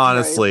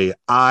 Honestly, right.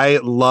 I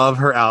love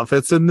her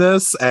outfits in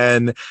this,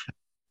 and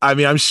I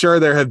mean, I'm sure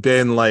there have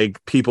been like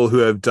people who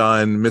have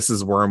done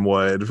Mrs.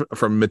 Wormwood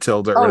from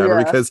Matilda or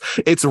whatever, because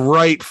it's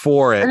right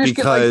for it.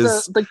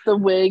 Because get, like the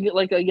wig,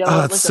 like a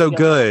yellow. It's so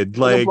good.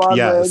 Like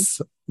yes.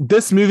 Wig.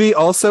 This movie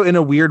also in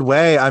a weird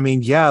way, I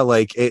mean,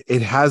 like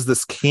it has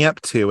this camp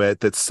to it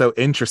that's so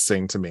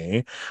interesting to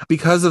me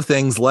because of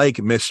things like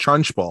Miss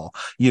Trunchbull,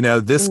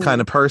 this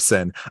kind of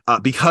person,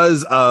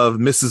 because of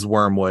Mrs.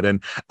 Wormwood,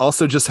 and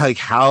also just like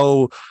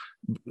how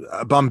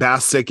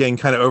bombastic and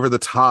kind of over the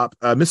top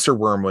Mr.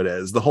 Wormwood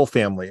is, the whole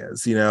family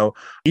is,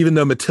 even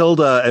though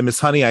Matilda and Miss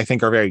Honey I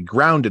think are very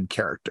grounded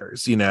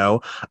characters,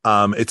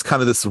 it's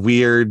kind of this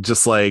weird,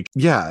 just like,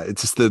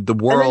 it's just the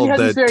world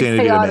that Danny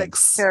DeVito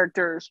makes.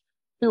 Characters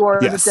who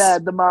are the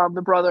dad, the mom,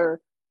 the brother,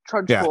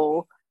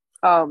 Trunchbull,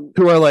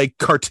 who are like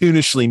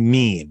cartoonishly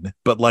mean,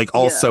 but like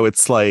also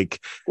it's like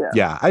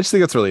I just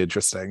think that's really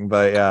interesting.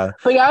 But I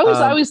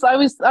always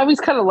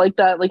kind of like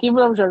that, like even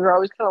when I was younger I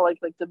always kind of like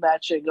the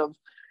matching of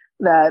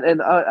that,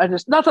 and I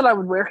just, not that I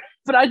would wear it,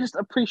 but I just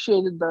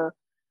appreciated the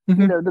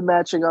the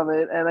matching of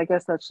it, and I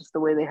guess that's just the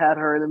way they had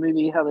her in the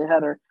movie, how they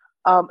had her,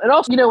 and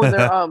also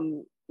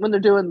when they're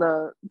doing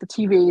the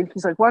TV, and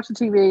he's like, watch the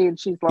TV, and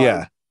she's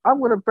like,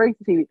 I'm gonna break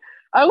the TV.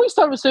 I always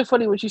thought it was so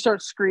funny when she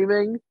starts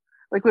screaming,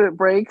 like when it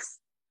breaks,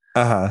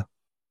 like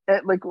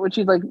when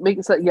she like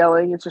makes that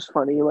yelling, it's just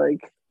funny,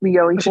 like the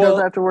yelling she does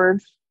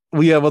afterwards.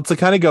 Well, to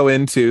kind of go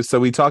into, so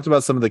we talked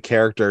about some of the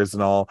characters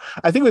and all.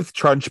 I think with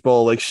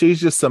Trunchbull, like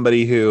she's just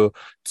somebody who,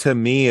 to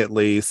me at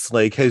least,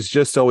 like has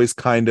just always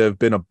kind of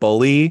been a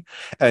bully,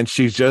 and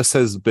she just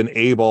has been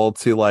able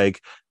to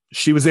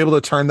she was able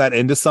to turn that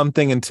into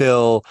something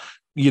until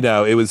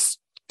it was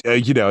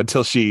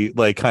until she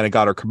like kind of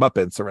got her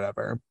comeuppance or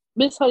whatever.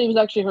 Miss Honey was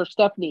actually her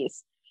step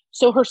niece,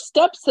 so her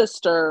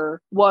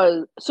stepsister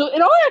was. So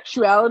in all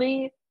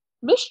actuality,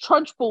 Miss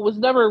Trunchbull was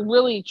never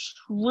really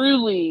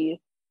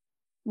truly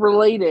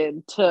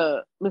related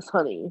to Miss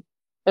Honey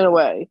in a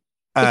way.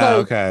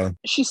 Okay.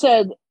 She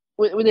said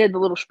when they had the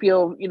little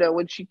spiel,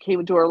 when she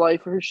came into her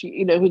life, or who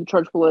the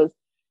Trunchbull is,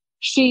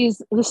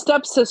 she's the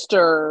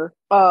stepsister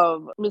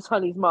of Miss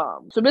Honey's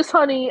mom. So Miss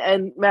Honey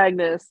and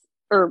Magnus,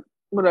 or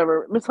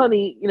whatever, Miss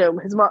Honey,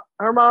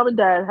 her mom and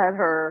dad had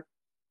her,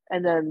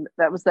 and then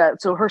that was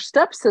that. So her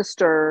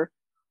stepsister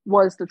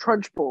was the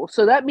Trunchbull.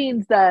 So that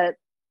means that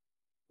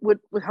with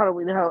how do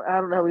we know?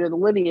 I don't know how we know the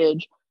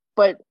lineage.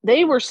 but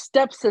they were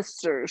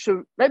stepsisters.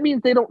 So that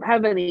means they don't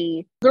have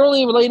any. They're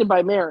only related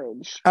by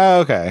marriage. Oh,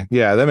 okay.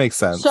 Yeah, that makes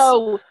sense.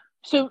 So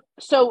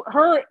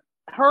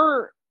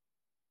her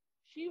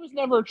she was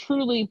never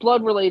truly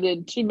blood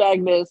related to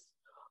Magnus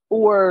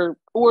or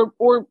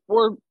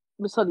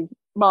Miss Honey's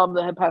mom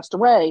that had passed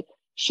away.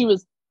 She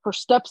was her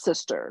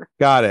stepsister.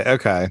 Got it.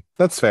 Okay.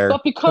 That's fair.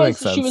 But That makes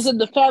because she was sense. in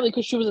the family,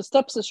 because she was a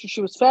stepsister,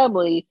 she was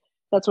family.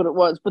 That's what it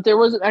was. But there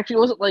wasn't actually, it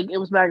wasn't like it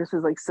was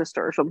Magnus's like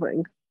sister or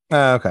something.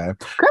 Okay.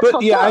 That's But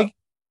fucked yeah, up.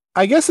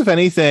 I guess if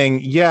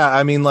anything, yeah,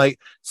 I mean, like,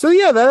 so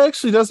yeah, that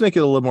actually does make it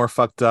a little more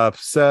fucked up.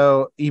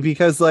 So,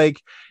 because,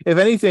 like, if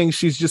anything,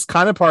 she's just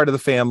kind of part of the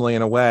family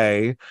in a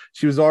way.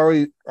 She was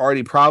already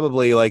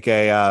probably like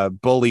a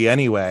bully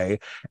anyway.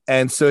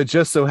 And so it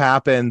just so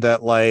happened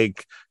that,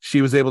 like,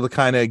 she was able to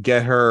kind of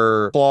get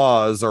her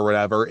claws or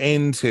whatever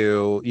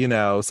into,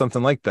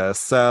 something like this.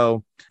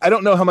 So, I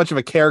don't know how much of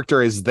a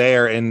character is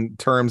there in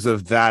terms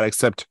of that,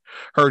 except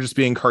her just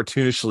being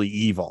cartoonishly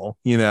evil,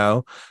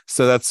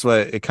 So that's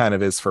what it kind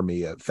of is for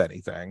me, if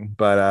anything.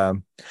 But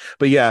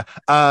yeah,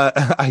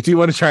 I do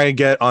want to try and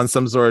get on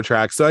some sort of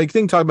track. So I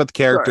think talking about the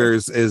Sorry.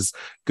 characters is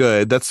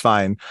good. That's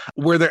fine.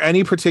 Were there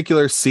any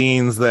particular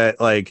scenes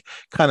that like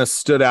kind of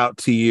stood out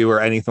to you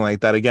or anything like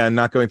that? Again,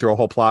 not going through a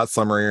whole plot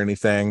summary or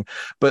anything,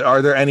 but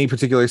are there any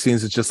particular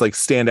scenes that just like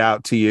stand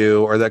out to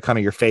you or that kind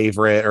of your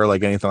favorite or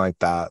like anything like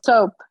that?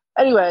 So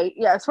anyway,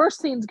 yeah, as far as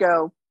scenes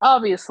go,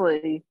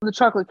 obviously the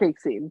chocolate cake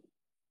scene.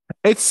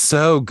 It's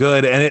so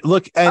good. And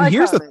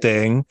here's the Iconic.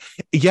 thing.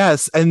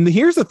 Yes. And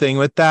here's the thing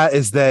with that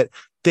is that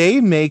they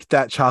make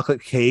that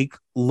chocolate cake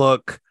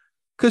look,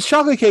 because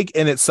chocolate cake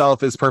in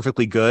itself is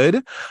perfectly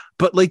good,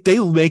 but like they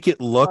make it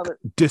Love look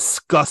it.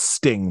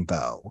 disgusting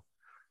though.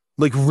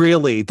 Like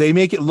really, they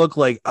make it look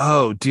like,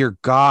 oh dear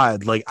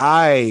God, like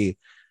I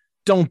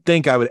don't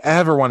think I would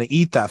ever want to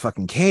eat that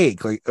fucking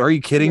cake. Like, are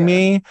you kidding Yeah.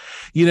 me?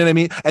 You know what I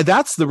mean? And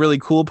that's the really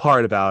cool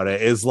part about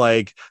it is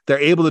like they're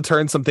able to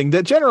turn something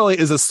that generally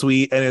is a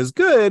sweet and is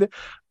good,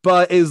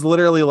 but is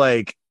literally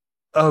like,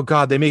 oh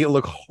God, they make it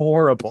look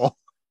horrible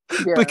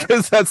Yeah.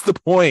 because that's the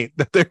point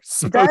that they're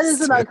That is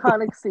supposed an to.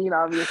 iconic scene,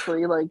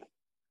 obviously. Like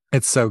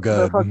It's so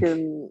the good.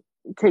 fucking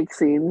cake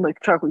scene, like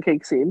chocolate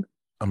cake scene.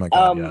 Oh my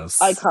God, yes.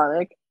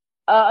 Iconic.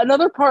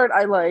 Another part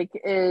I like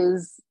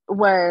is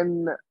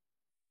when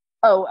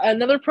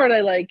another part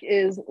I like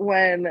is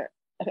when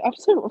I'm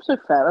so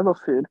fat. I love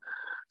food.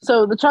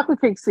 So the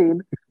chocolate cake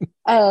scene,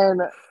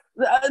 and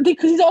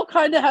because these all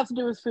kind of have to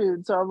do with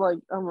food, so I'm like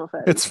I'm a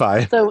fatty. It's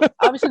fine. So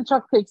obviously the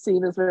chocolate cake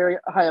scene is very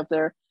high up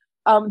there.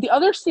 The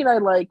other scene I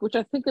like, which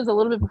I think is a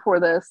little bit before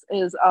this,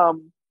 is I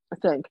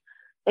think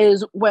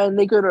is when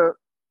they go to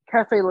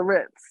Cafe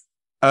Loritz,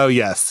 Oh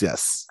yes,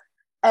 yes.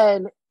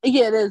 and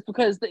yeah, it is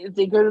because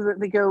they go to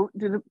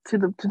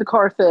the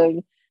car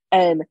thing,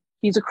 and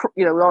we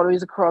all know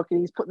he's a crook,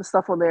 and he's putting the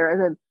stuff on there,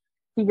 and then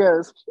he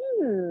goes,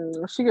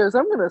 she goes,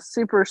 I'm gonna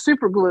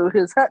super glue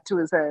his hat to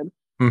his head.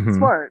 Mm-hmm.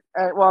 Smart.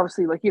 And, well,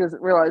 obviously, like he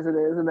doesn't realize it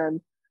is, and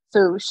then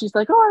so she's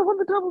like, oh, I won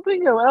the double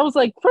bingo, and I was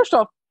like, first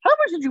off, how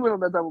much did you win on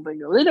that double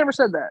bingo? They never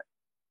said that.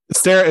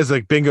 Sarah is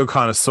a bingo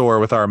connoisseur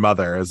with our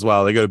mother as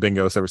well. They go to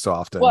bingos every so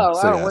often. Well,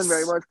 So I don't win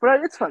very yes. much,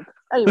 but it's fun.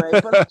 Anyway,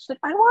 but she's like,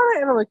 I want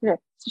it. And I'm like,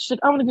 okay. So she's like,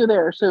 I want to go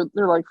there. So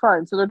they're like,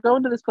 fine. So they're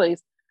going to this place.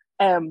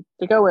 And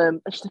they go in.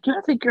 And she's like, you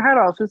gotta take your hat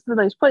off. This is a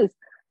nice place.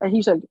 And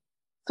he's like,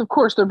 so of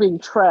course they're being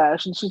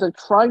trash. And she's like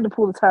trying to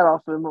pull this hat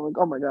off him. I'm like,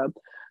 oh my God.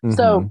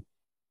 Mm-hmm.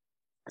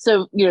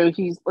 So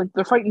he's like,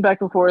 they're fighting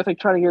back and forth, like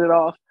trying to get it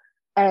off.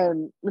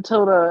 And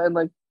Matilda and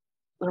like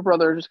her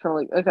brother are just kind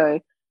of like,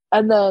 okay.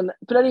 And then,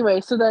 but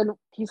anyway, so then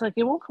he's like,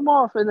 it won't come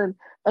off. And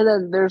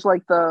then there's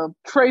like the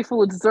tray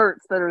full of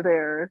desserts that are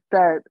there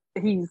that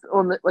he's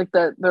on the, like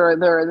that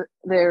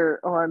they're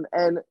on,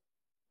 and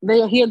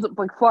he ends up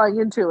like flying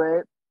into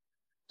it.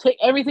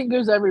 Everything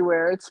goes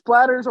everywhere. It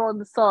splatters on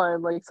the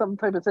sun, like some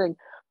type of thing.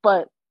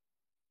 But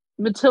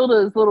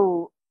Matilda's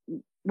little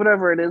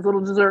whatever it is,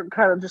 little dessert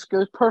kind of just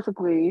goes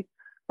perfectly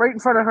right in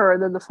front of her,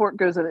 and then the fork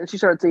goes in it, and she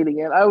starts eating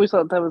it. I always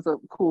thought that was a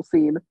cool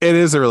scene. It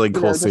is a really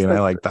cool Just scene. I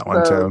like like that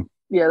one the too.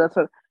 yeah, that's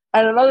what.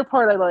 And another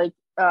part I like,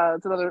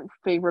 it's another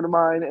favorite of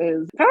mine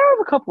is I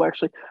have a couple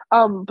actually.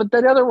 But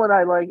the other one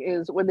I like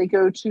is when they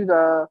go to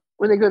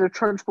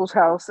Trunchbull's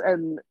house,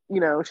 and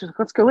she's like,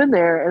 let's go in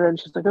there, and then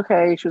she's like,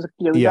 okay, she was like,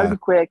 we got to Yeah. be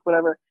quick,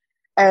 whatever.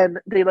 And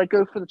they like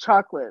go for the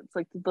chocolates,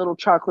 like the little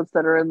chocolates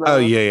that are in Oh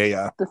the yeah, yeah,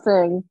 yeah. the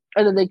thing,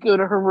 and then they go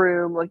to her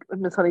room, like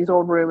Miss Honey's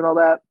old room and all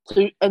that.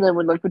 So, and then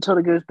when like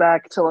Matilda goes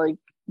back to like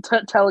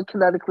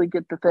telekinetically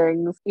get the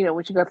things,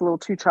 when she got the little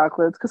two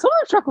chocolates, because some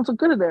of the chocolates look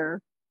good in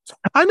there.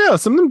 I know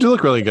some of them do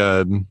look really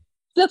good.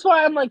 That's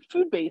why I'm like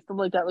food based. I'm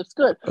like that looks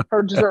good.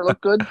 Her dessert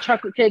looked good.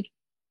 Chocolate cake.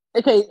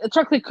 Okay,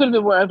 chocolate could have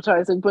been more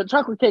appetizing, but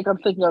chocolate cake, I'm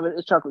thinking of it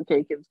as chocolate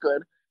cake. It's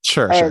good,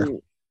 Sure, sure.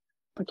 and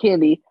the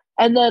candy,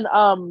 and then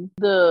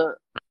the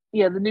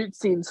newt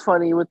scene's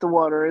funny with the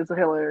water is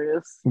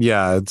hilarious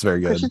Yeah, it's very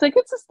because good. she's like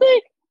it's a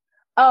snake.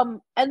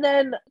 And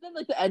then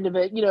like the end of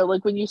it,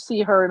 like when you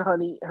see her and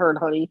Honey, her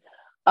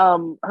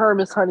and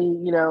Miss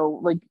Honey,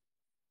 like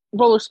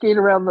roller skate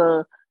around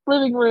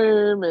living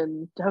room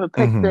and have a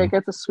Hmm. picnic.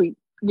 It's a sweet,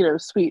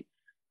 sweet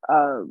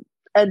um,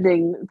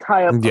 ending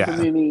tie up of the Yeah.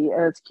 movie,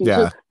 and it's cute.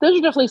 So Yeah. those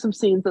are definitely some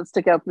scenes that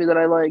stick out to me that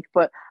I like.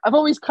 But I've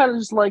always kind of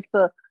just liked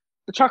the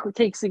chocolate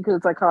cake scene because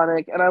it's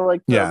iconic, and I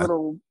like the Yeah.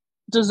 little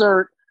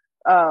dessert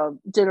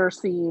dinner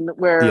scene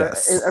where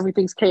Yes.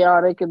 everything's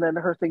chaotic and then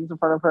her things in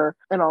front of her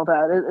and all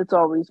that. It's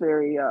always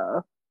very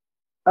I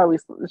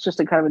always it's just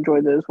to kind of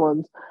enjoy those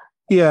ones.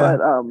 Yeah.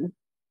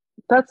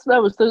 But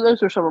that was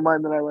those are some of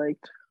mine that I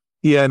liked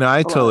Yeah, no, I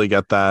a lot. totally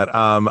get that.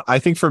 I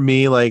think for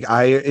me, like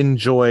I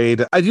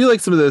do like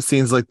some of those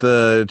scenes, like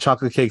the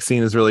chocolate cake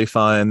scene is really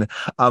fun.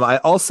 I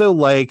also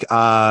like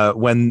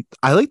when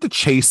I like the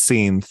chase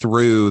scene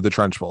through the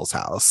Trunchbull's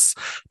house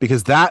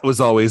because that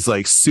was always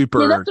like Yeah,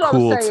 super that's what I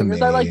was cool to saying.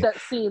 Is I like me. that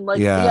scene. Like,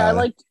 yeah, I Yeah.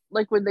 liked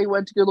like when they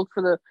went to go look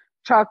for the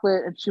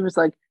chocolate, and she was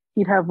like,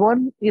 he'd have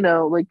one.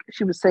 Like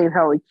she was saying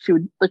how like she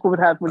would like what would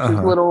happen when she was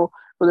Uh-huh. little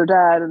with her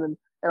dad, and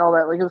all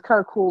that. Like it was kind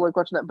of cool, like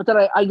watching that. But then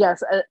I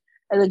guess,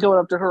 and then going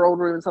up to her old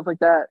room and stuff like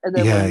that. And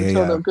then Yeah, when yeah, yeah.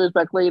 Matilda goes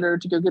back later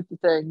to go get the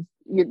things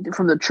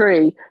from the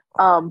tree,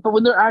 but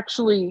when they're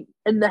actually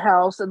in the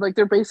house and like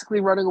they're basically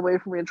running away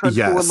from me and Trunchbull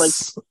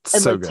Yes.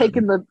 and So like good.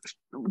 taking the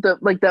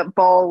like that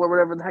ball or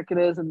whatever the heck it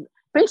is and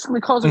basically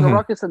causing a Hmm.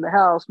 ruckus in the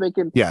house,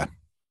 making Yeah,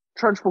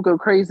 Trunchbull go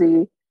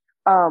crazy.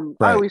 I right.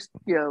 always,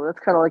 that's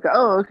kind of like,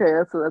 oh, okay,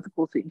 that's a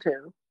cool scene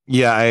too.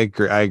 Yeah, I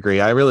agree. I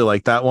agree. I really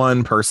like that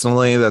one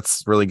personally.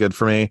 That's really good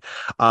for me.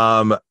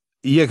 Um,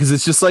 yeah, because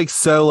it's just like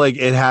so like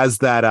it has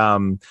that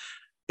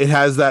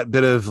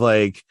bit of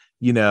like,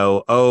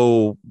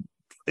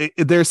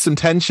 there's some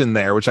tension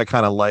there, which I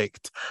kind of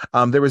liked.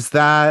 There was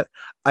that.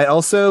 I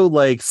also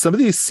like some of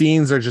these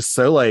scenes are just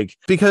so like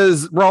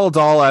because Roald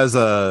Dahl as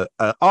a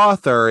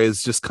author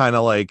is just kind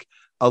of like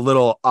a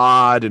little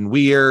odd and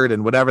weird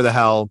and whatever the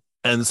hell.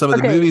 And some of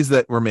the Okay, movies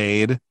that were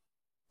made.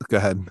 Go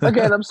ahead.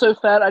 again, I'm so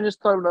fat. I just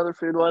thought of another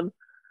food one.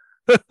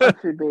 I'm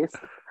food based.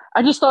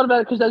 I just thought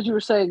about it because as you were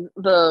saying,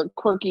 the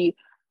quirky,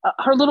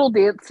 her little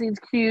dance scene's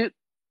cute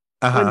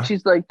when Uh-huh.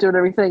 she's like doing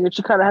everything, and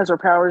she kind of has her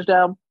powers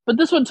down. But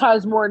this one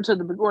ties more into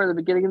the more in the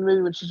beginning of the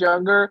movie when she's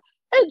younger,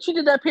 and she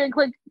did that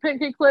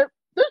pancake flip.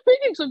 Those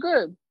pancakes are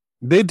good.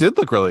 They did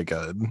look really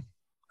good.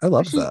 I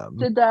love She them.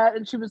 did that,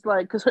 and she was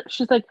like, because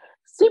she's like,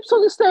 "Seeps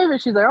on the stave,"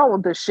 and she's like, "I don't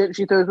want this shit." And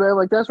she throws it away. I'm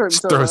like, "That's right,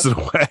 Just Matilda." throws it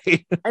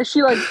away. And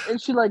she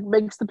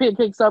makes the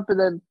pancakes up and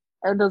then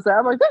and does that.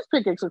 I'm like, "Those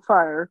pancakes are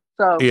fire."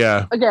 So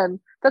Yeah, again,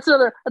 that's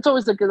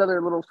always like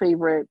another little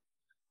favorite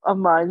of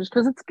mine, just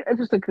because it's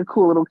just like a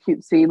cool little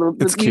cute scene, the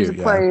it's cute. music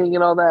Yeah. playing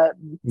and all that,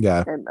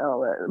 Yeah. and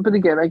all that. But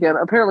again,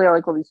 apparently I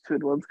like all these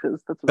food ones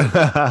because that's what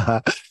I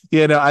like.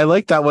 Yeah, no, I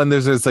like that one.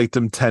 There's like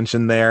some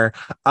tension there.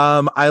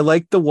 I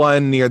like the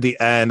one near the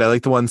end. I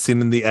like the one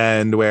scene in the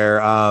end where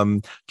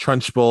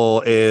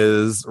Trunchbull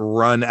is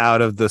run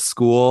out of the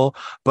school,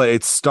 but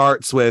it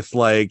starts with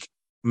like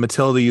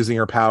Matilda using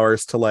her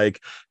powers to like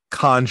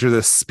conjure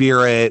the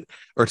spirit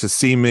or to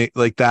see me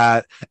like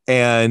that.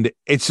 And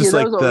it's Yeah, just that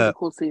like was always a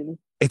cool scene.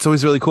 it's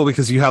always really cool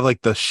because you have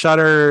like the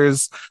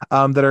shutters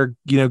that are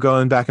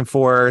going back and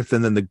forth,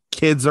 and then the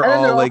kids are And then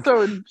all they're all like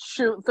throwing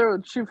shoe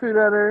food at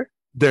her.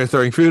 they're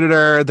throwing food at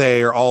her.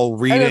 They are all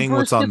And then reading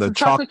what's Bruce on gets the the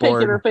chocolate cake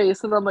in her chalkboard.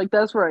 face, and I'm like,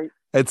 that's right.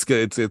 It's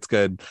good. It's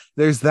good.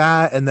 There's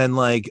that, and then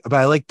like, but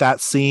I like that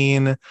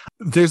scene.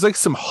 There's like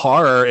some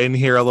horror in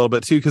here a little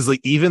bit too, because like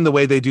even the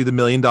way they do the $1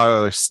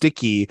 million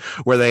sticky,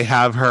 where they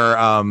have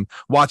her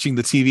watching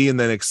the TV and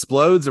then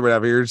explodes or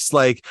whatever, you're just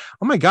like,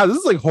 oh my god, this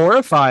is like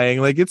horrifying.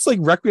 Like it's like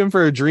Requiem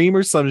for a Dream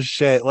or some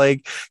shit.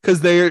 Like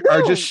because they are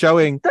just No,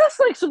 showing that's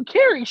like some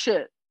Carrie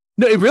shit.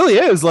 no, it really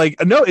is. Like,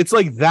 no, it's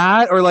like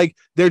that, or like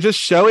they're just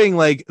showing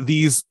like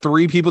these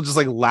three people just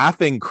like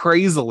laughing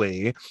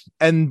crazily.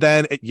 And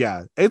then,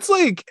 yeah, it's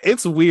like,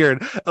 it's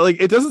weird. Like,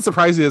 it doesn't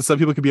surprise me that some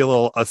people could be a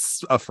little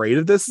afraid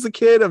of this as a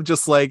kid, of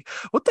just like,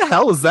 what the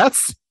hell is that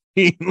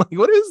scene? Like,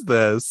 what is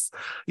this?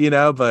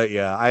 But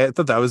yeah, I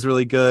thought that was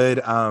really good.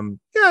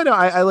 Yeah, no,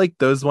 I like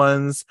those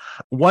ones.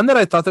 One that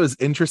I thought that was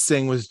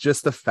interesting was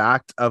just the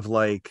fact of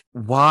like,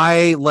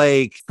 why,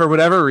 like, for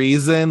whatever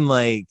reason,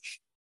 like,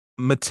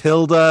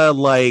 Matilda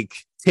like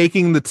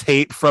taking the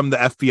tape from the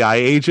FBI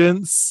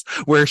agents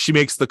where she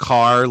makes the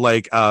car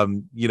like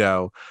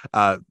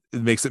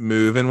it makes it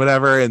move and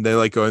whatever, and they're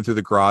like going through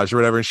the garage or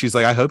whatever, and she's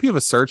like, I hope you have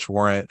a search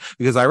warrant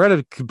because I read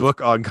a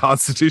book on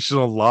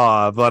constitutional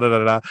law, blah blah blah,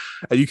 blah,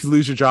 and you can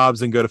lose your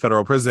jobs and go to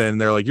federal prison. And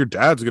they're like, your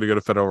dad's gonna go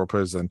to federal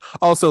prison.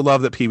 Also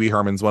love that Pee-wee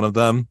Herman's one of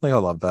them. Like I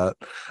love that.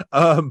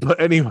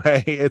 But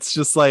anyway, it's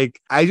just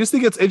like I just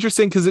think it's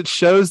interesting because it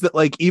shows that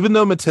like even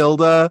though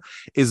Matilda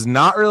is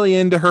not really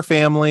into her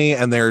family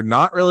and they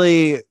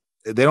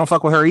don't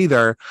fuck with her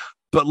either,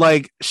 but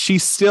like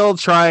she's still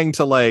trying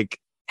to like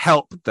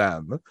help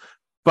them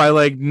by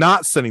like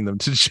not sending them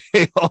to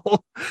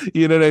jail.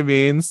 You know what I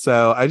mean?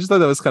 So I just thought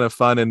that was kind of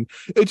fun, and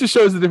it just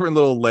shows a different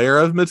little layer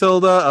of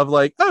Matilda of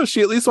like, oh,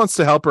 she at least wants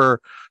to help her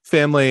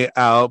family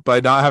out by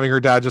not having her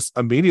dad just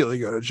immediately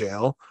go to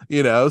jail.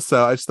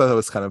 So I just thought that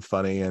was kind of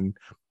funny, and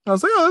I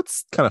was like, oh,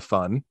 that's kind of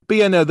fun. But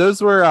yeah, no,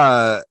 those were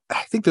I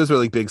think those were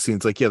like big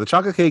scenes. Like, yeah, the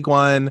chocolate cake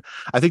one,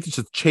 I think it's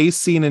just chase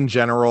scene in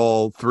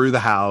general through the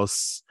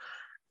house.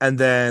 And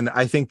then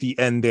I think the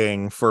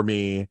ending for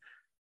me,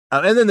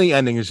 and then the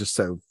ending is just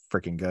so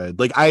freaking good.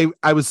 Like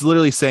I was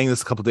literally saying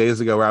this a couple days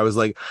ago where I was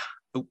like,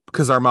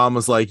 because our mom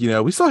was like,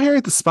 we saw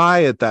Harriet the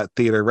Spy at that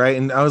theater, right?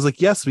 And I was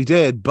like, yes, we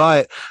did,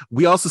 but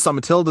we also saw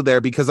Matilda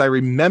there because I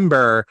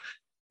remember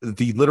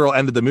the literal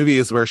end of the movie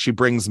is where she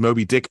brings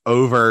Moby Dick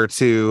over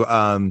to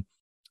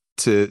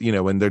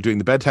when they're doing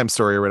the bedtime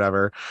story or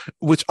whatever,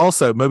 which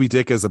also Moby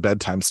Dick is a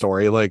bedtime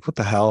story. Like, what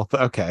the hell?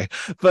 Okay.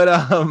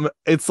 But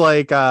it's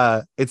like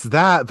it's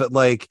that, but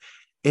like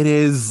it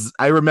is,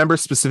 I remember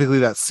specifically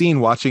that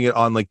scene, watching it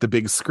on like the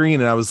big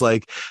screen, and I was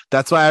like,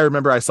 that's why I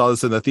remember I saw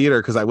this in the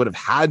theater, because I would have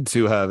had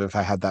to have if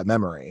I had that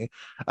memory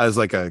as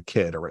like a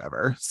kid or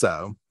whatever.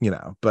 So,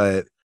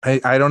 but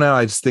I don't know.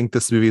 I just think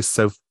this movie is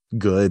so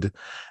good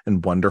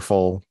and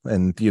wonderful,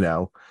 and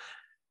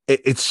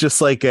it's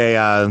just like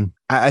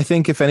I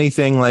think if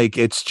anything, like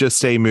it's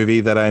just a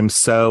movie that I'm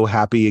so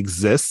happy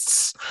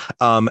exists.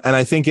 And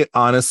I think it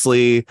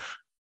honestly,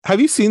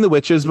 have you seen The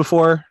Witches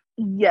before?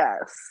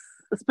 Yes.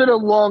 It's been a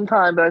long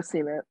time, but I've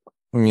seen it.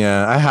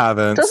 Yeah, I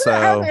haven't. Doesn't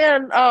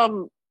it have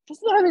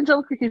So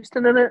Angelica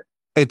Houston in it?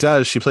 it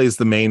does. She plays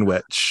the main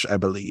witch, I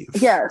believe.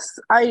 Yes.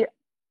 I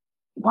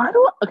want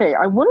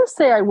to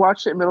say I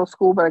watched it in middle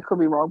school, but I could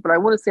be wrong. But I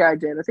want to say I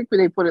did. I think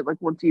they put it like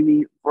on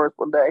TV for us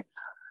one day.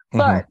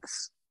 But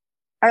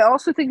I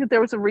also think that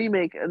there was a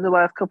remake in the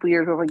last couple of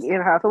years of like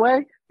Anne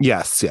Hathaway.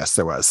 Yes,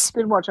 there was.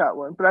 Didn't watch that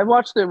one, but I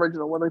watched the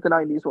original one, like the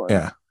 90s one.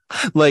 Yeah.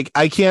 Like,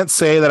 I can't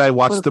say that I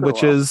watched The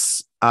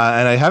Witches,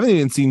 and I haven't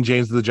even seen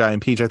James the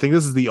Giant Peach. I think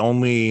this is the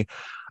only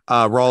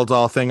Roald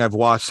Dahl thing I've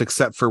watched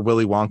except for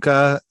Willy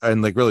Wonka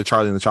and like really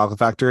Charlie and the Chocolate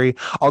Factory.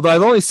 Although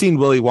I've only seen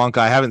Willy Wonka,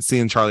 I haven't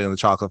seen Charlie and the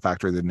Chocolate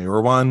Factory, the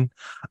newer one.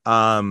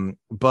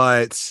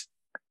 But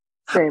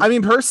same. I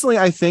mean, personally,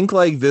 I think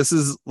like this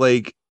is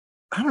like,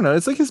 I don't know,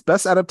 it's like his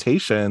best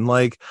adaptation.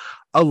 Like,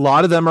 a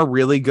lot of them are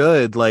really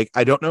good. Like,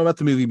 I don't know about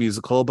the movie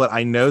musical, but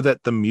I know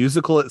that the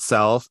musical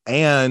itself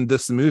and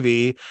this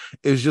movie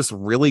is just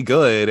really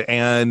good.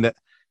 And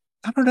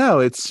I don't know,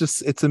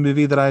 it's a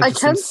movie that I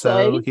just am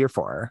so here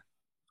for.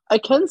 I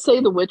can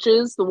say The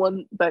Witches, the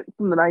one back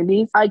from the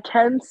 90s, I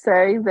can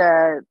say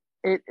that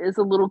it is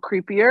a little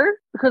creepier,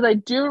 because I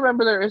do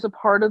remember there is a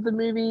part of the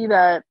movie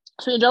that,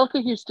 so Angelica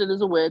Houston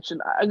is a witch,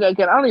 and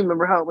again, I don't even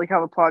remember how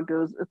the plot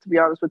goes, to be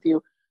honest with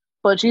you.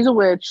 But she's a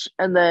witch,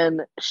 and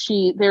then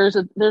there's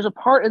a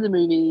part in the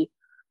movie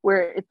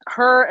where it's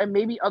her and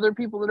maybe other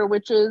people that are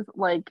witches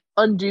like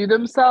undo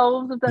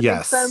themselves, if that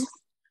makes sense.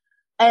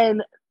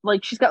 And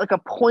like she's got like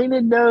a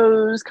pointed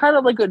nose, kind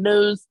of like a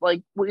nose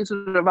like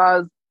Wizard of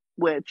Oz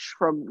witch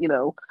from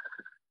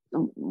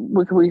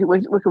Wicked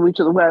Witch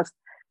of the West,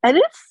 and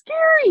it's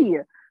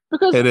scary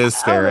because it is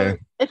scary.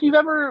 If you've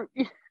ever.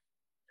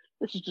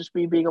 This is just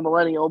me being a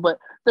millennial, but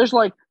there's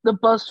like the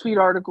BuzzFeed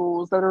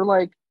articles that are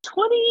like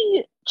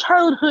 20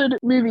 childhood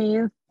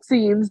movie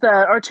scenes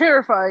that are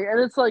terrifying, and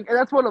it's like, and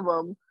that's one of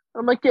them.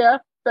 I'm like, yeah,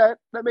 that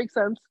makes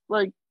sense.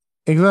 Like,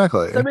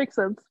 exactly, that makes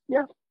sense.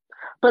 Yeah,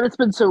 but it's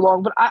been so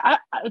long. But I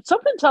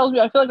something tells me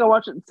I feel like I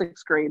watched it in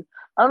 6th grade.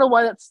 I don't know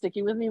why that's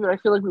sticking with me, but I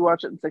feel like we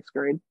watched it in 6th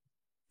grade.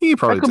 You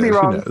probably I could be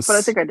wrong, but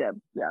I think I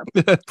did. Yeah,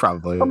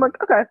 probably. I'm like,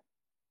 okay.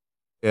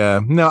 Yeah,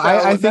 no, so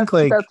I think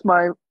like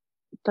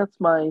that's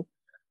my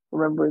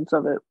remembrance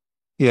of it.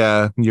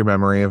 Yeah, your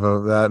memory of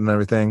that and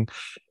everything.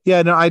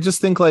 Yeah, no, I just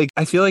think like,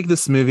 I feel like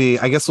this movie,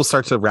 I guess we'll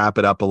start to wrap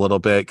it up a little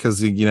bit,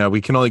 because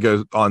we can only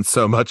go on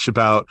so much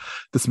about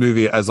this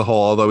movie as a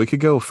whole, although we could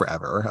go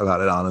forever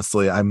about it,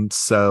 honestly. I'm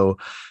so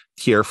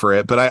here for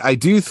it. But I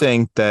do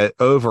think that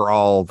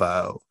overall,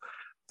 though,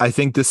 I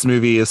think this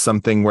movie is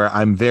something where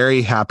I'm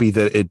very happy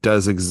that it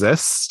does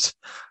exist.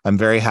 I'm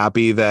very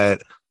happy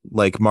that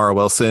like Mara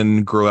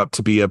Wilson grew up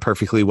to be a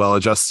perfectly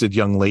well-adjusted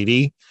young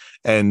lady,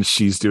 and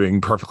she's doing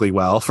perfectly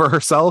well for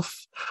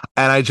herself.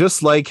 And I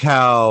just like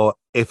how,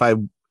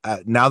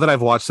 now that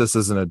I've watched this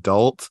as an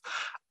adult,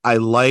 I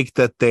like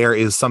that there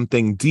is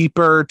something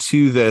deeper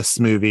to this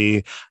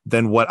movie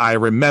than what I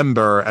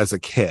remember as a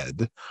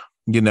kid.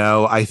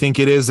 I think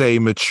it is a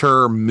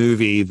mature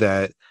movie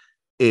that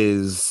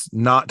is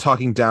not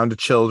talking down to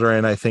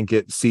children. I think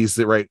it sees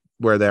it right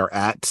where they're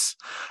at,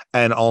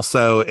 and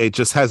also it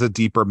just has a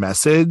deeper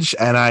message.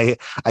 And I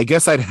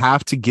guess I'd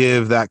have to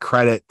give that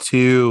credit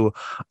to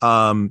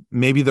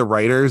maybe the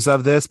writers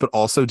of this, but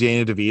also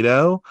Danny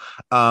DeVito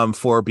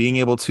for being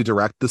able to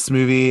direct this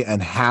movie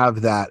and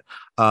have that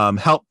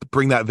help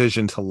bring that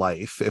vision to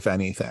life, if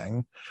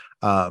anything.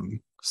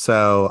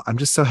 So I'm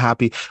just so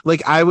happy.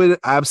 Like, I would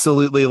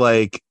absolutely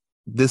like,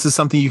 this is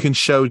something you can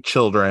show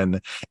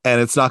children,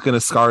 and it's not going to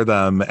scar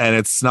them, and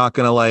it's not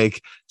going to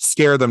like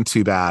scare them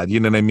too bad. You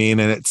know what I mean?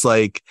 And it's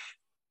like,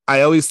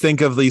 I always think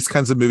of these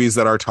kinds of movies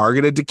that are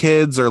targeted to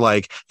kids or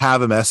like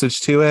have a message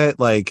to it.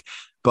 Like,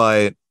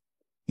 but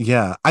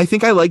yeah, I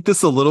think I like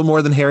this a little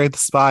more than Harriet the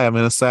Spy. I'm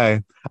going to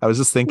say, I was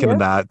just thinking of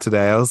that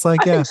today. I was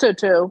like, I think so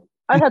too.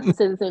 I'd have to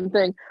say the same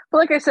thing. But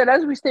like I said,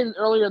 as we stated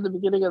earlier at the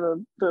beginning of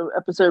the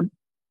episode,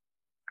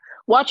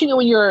 watching it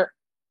when you're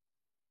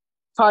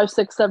five,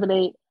 six, seven,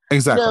 eight,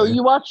 Exactly.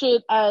 you watch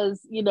it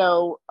as,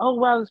 oh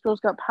wow, this girl's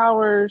got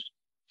powers.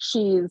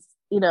 She's,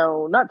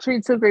 not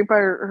treated so great by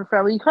her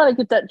family. You kind of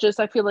get that gist.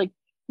 I feel like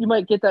you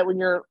might get that when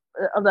you're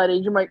of that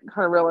age. You might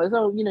kind of realize,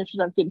 oh, she's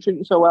not getting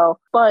treated so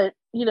well. But,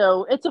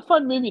 it's a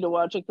fun movie to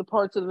watch. Like the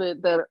parts of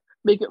it that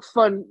make it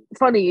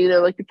funny,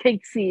 like the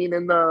cake scene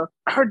and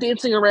her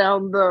dancing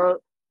around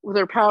with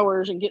her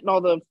powers and getting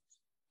all the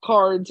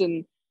cards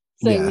and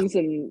Yeah. things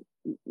and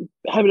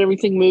having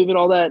everything move and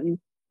all that and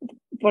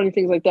funny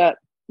things like that.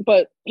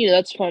 But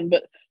that's fun.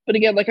 But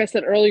again, like I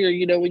said earlier,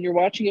 when you're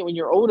watching it when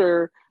you're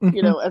older,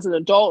 Mhm. as an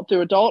adult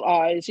through adult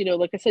eyes,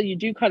 like I said, you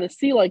do kind of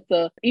see like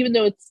even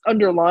though it's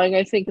underlying,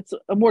 I think it's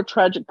a more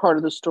tragic part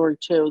of the story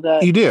too.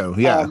 That You do,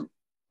 yeah.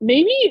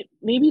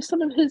 maybe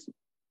some of his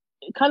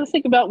kind of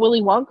think about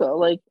Willy Wonka,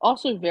 like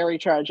also very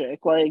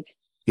tragic. Like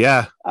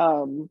Yeah.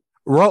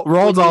 Roald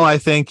when Dahl, I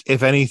think,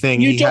 if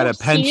anything, you he had a don't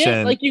see it,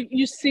 penchant. like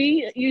you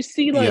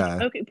see like Yeah.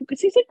 okay,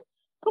 because he's like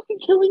fucking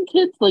killing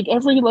kids like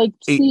every like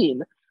He,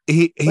 scene.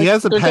 he Like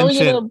has a they're going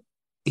in penchant.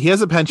 a He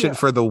has a penchant yeah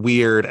for the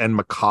weird and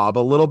macabre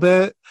a little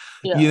bit,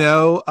 yeah.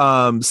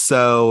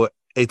 so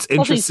it's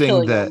Nothing's interesting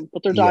killing that, them,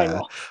 but they're dying yeah,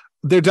 off,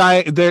 they're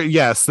dying.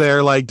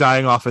 They're like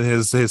dying off in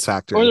his or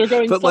factory, they're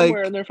going but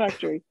somewhere like, in their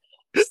factory.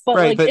 But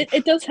right. like But it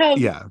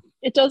yeah,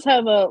 does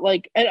have a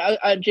like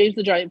and James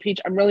the Giant Peach.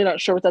 I'm really not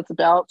sure what that's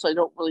about, so I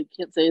don't really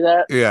can't say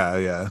that. yeah,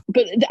 yeah,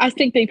 But I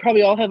think they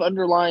probably all have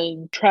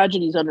underlying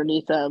tragedies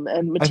underneath them.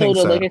 And I think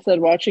Matilda, so. like I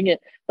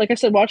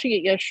said, watching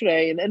it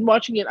yesterday and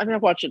watching it, I mean,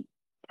 I've watched it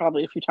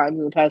probably a few times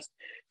in the past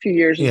few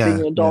years as being Yeah, an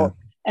yeah, adult.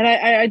 And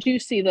I do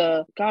see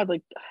the God,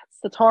 like,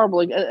 it's horrible.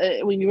 Like,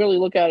 when you really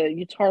look at it,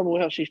 it's horrible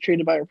how she's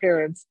treated by her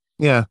parents.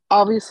 yeah.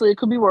 Obviously, it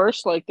could be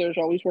worse. Like, there's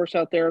always worse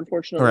out there,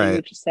 unfortunately, Right.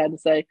 which is sad to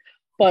say.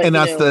 But, And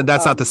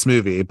that's not this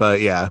movie, but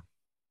yeah,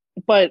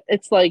 but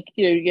it's like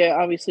yeah,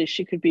 obviously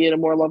she could be in a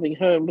more loving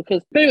home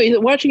because but anyway,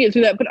 watching it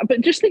through that,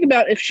 but just think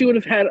about if she would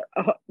have had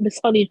a Miss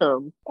Honey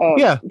home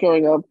yeah.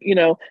 growing up,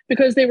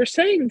 because they were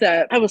saying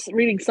that I was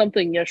reading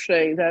something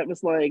yesterday that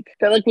was like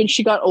that, like when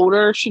she got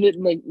older she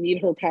didn't like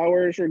need her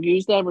powers or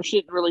use them, or she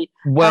didn't really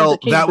have the Well,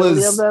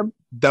 capability of them.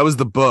 that was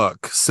the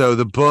book. So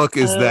the book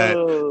is that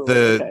Oh,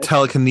 the okay.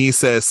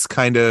 telekinesis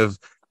kind of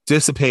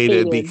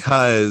dissipated Faded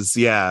because,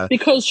 yeah,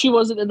 because she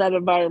wasn't in that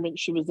environment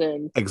she was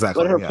in when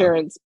exactly, her yeah.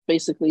 parents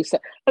basically said.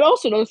 And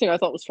also another thing I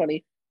thought was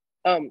funny,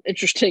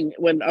 interesting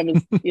when I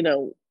was,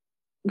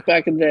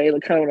 back in the day,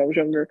 like kind of when I was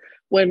younger,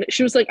 when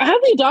she was like, I have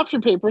the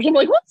adoption papers. I'm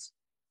like, what?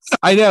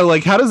 I know,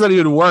 like, how does that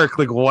even work?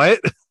 Like, what?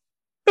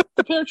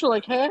 The parents were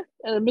like, huh?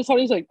 And Miss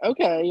Honey's like,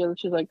 okay. And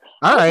she's like,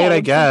 All right, okay. I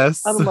And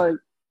guess. I'm like,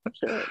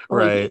 shit.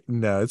 Right.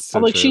 No, it's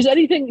I'm so like, true. she's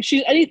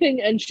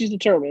anything and she's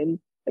determined.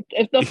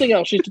 If nothing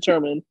else, she's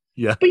determined.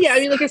 Yeah, But yeah, I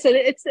mean, like I said,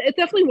 it's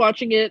definitely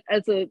watching it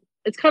as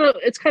it's kind of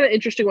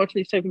interesting watching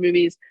these type of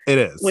movies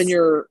it when is.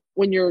 you're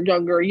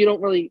younger. You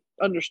don't really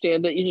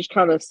understand it. You just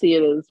kind of see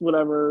it as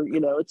whatever.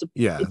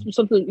 Yeah. It's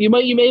something you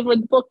may have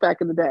read the book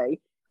back in the day,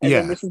 and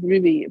then Yeah. this is the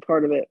movie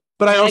part of it.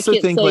 But I And I also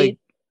can't think, like, say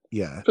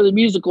yeah, for the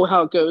musical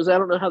how it goes. I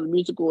don't know how the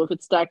musical, if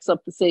it stacks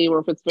up the same or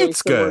if it's very it's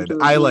similar good. to the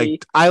movie.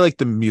 I like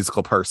the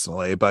musical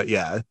personally, but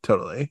yeah,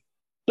 totally.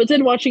 But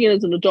then watching it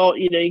as an adult,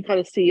 you kind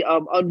of see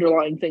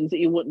underlying things that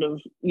you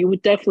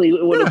would definitely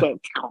it wouldn't have Yeah,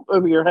 went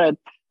over your head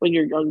when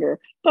you're younger.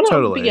 But yeah,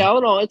 totally. all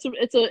in all,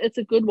 it's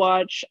a good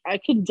watch. I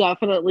can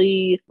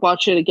definitely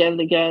watch it again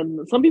and again.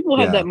 Some people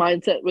have Yeah. that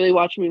mindset where they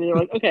watch a movie and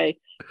they're like, okay.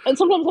 And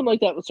sometimes I'm like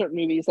that with certain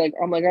movies. Like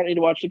I'm like, I don't need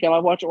to watch it again.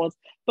 I'll watch it once.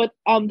 But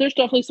there's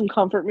definitely some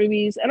comfort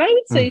movies, and I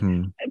would say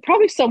Hmm.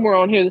 probably somewhere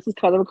on here, this is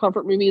kind of a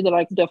comfort movie that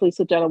I can definitely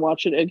sit down and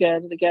watch it again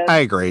and again. I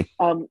agree.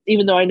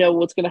 Even though I know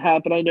what's going to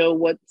happen, I know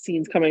what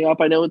scene's coming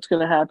up, I know what's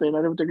going to happen,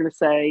 I know what they're going to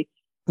say,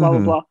 blah blah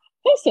Hmm. blah.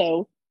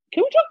 Also,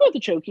 can we talk about the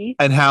Chokey?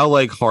 And how,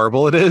 like,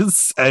 horrible it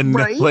is, and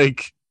Right?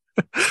 like,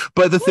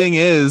 but the What? thing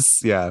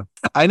is, yeah,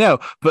 I know,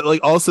 but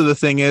like, also the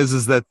thing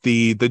is that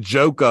the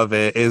joke of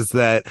it is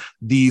that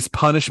these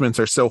punishments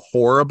are so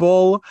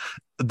horrible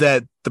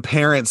that the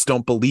parents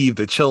don't believe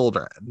the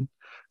children.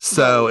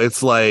 So Right.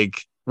 it's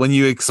like when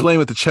you explain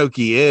what the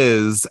chokey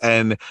is,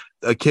 and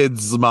a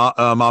kid's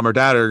mom or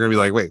dad are gonna be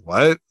like, "Wait,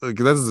 what? Like,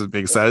 that doesn't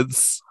make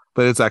sense."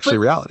 But it's actually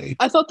But reality.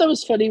 I thought that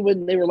was funny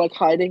when they were like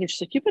hiding, and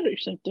she's like,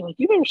 they're like,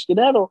 you better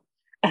skedaddle.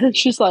 And then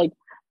she was like,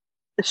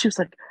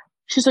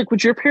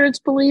 would your parents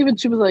believe? And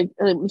she was like,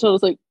 and so I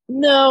was like,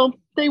 no,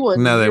 they No,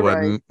 wouldn't. they You're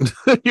right.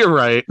 wouldn't. You're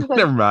right. She's like,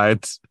 Never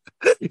mind.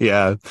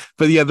 Yeah,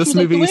 but yeah, she this was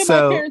like, the movie. way my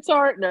So parents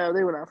are, no,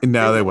 they would not. They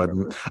no, they wouldn't wouldn't.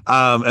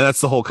 remember. And that's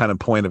the whole kind of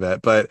point of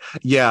it. But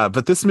yeah,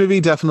 but this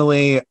movie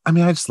definitely, I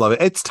mean, I just love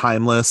it. It's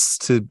timeless,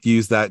 to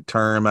use that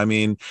term. I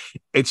mean,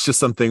 it's just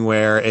something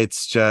where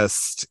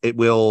it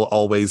will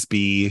always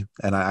be.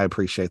 And I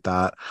appreciate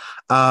that.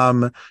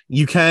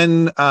 You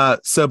can,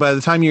 so by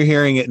the time you're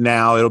hearing it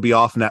now, it'll be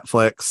off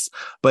Netflix,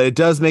 but it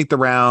does make the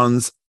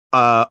rounds.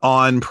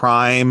 on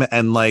Prime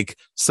and like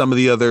some of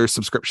the other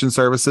subscription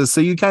services,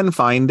 so you can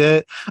find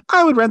it.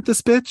 I would rent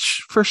this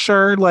bitch for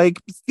sure. Like,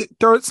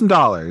 throw it some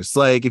dollars.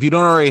 Like, if you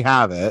don't already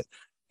have it,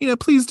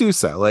 please do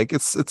so. Like,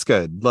 it's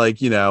good.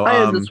 Like, I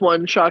had this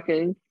one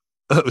shocking.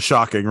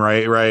 shocking,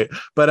 right.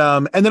 But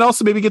and then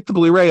also maybe get the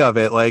Blu-ray of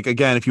it. Like,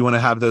 again, if you want to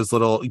have those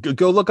little,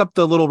 go look up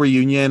the little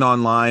reunion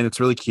online. It's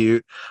really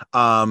cute.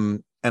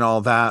 And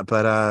all that.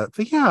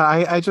 But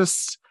yeah,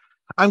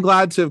 I'm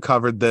glad to have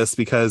covered this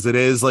because it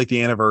is like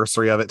the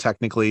anniversary of it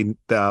technically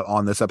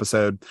on this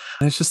episode.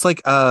 And it's just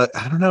like, I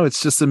don't know.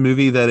 It's just a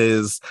movie that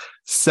is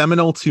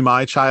seminal to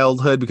my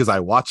childhood because I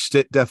watched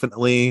it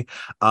definitely.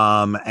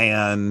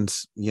 And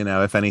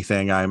if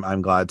anything,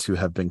 I'm glad to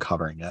have been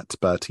covering it.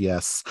 But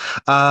yes.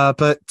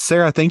 But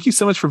Sarah, thank you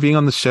so much for being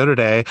on the show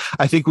today.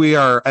 I think we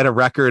are at a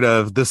record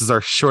of this is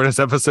our shortest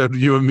episode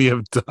you and me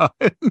have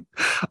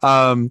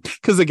done.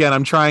 Because again,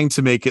 I'm trying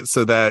to make it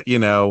so that,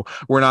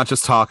 we're not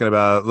just talking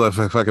about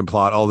the fucking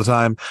plot all the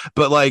time,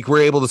 but like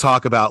we're able to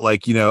talk about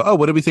like, oh,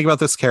 what did we think about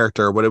this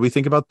character? What did we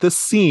think about this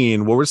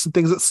scene? What were some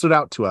things that stood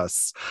out to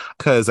us?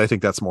 Because I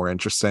think that's more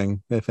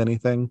interesting, if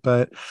anything.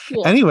 But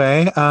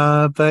anyway,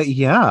 but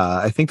yeah,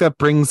 I think that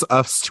brings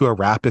us to a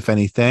wrap, if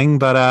anything.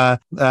 But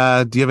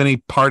do you have any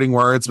parting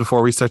words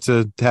before we start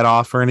to head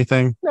off or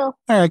anything? No.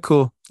 All right,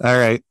 cool. All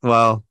right.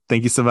 Well,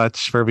 thank you so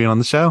much for being on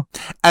the show.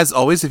 As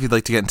always, if you'd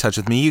like to get in touch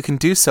with me, you can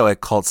do so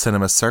at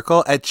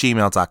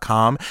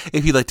cultcinemacircle@gmail.com.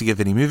 If you'd like to give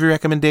any movie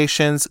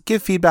recommendations,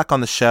 give feedback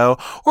on the show,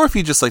 or if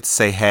you'd just like to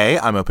say, hey,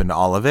 I'm open to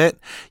all of it.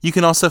 You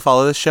can also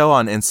follow the show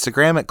on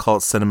Instagram at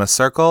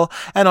cultcinemacircle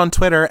and on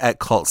Twitter at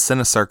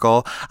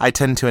cultcinecircle. I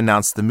tend to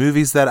announce the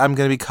movies that I'm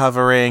going to be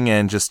covering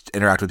and just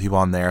interact with people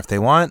on there if they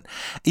want.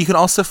 You can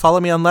also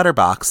follow me on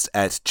Letterboxd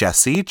at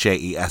Jesse,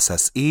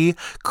 Jesse,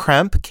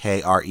 Kremp,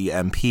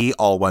 Kremp,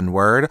 all one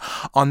word.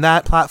 On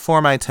that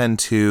platform, I tend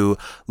to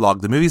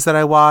log the movies that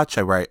I watch.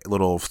 I write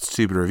little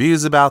stupid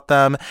reviews about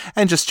them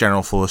and just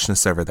general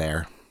foolishness over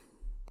there.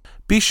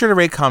 Be sure to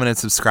rate, comment, and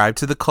subscribe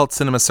to the Cult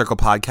Cinema Circle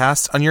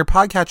podcast on your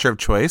podcatcher of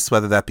choice,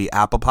 whether that be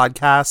Apple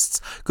Podcasts,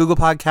 Google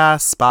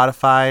Podcasts,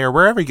 Spotify, or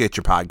wherever you get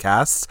your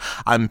podcasts.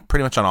 I'm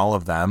pretty much on all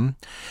of them.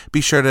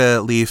 Be sure to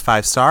leave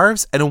 5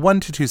 stars and a 1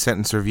 to 2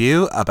 sentence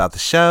review about the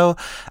show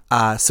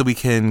so we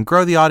can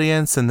grow the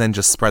audience and then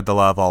just spread the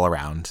love all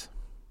around.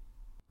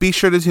 Be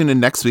sure to tune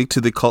in next week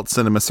to the Cult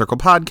Cinema Circle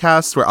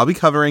podcast, where I'll be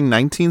covering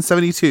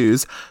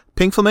 1972's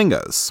Pink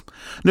Flamingos.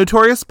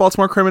 Notorious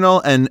Baltimore criminal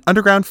and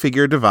underground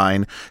figure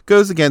Divine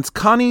goes against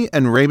Connie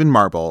and Raymond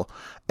Marble,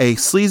 a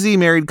sleazy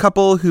married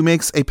couple who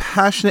makes a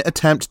passionate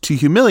attempt to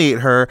humiliate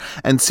her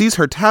and sees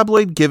her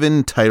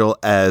tabloid-given title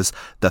as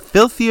the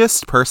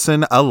filthiest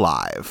person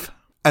alive.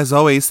 As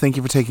always, thank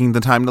you for taking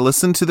the time to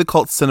listen to the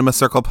Cult Cinema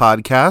Circle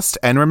podcast,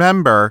 and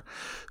remember,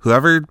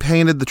 whoever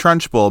painted the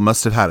Trunchbull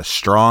must have had a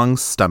strong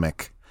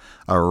stomach.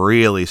 A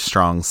really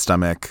strong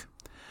stomach.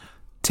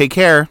 Take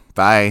care.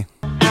 Bye.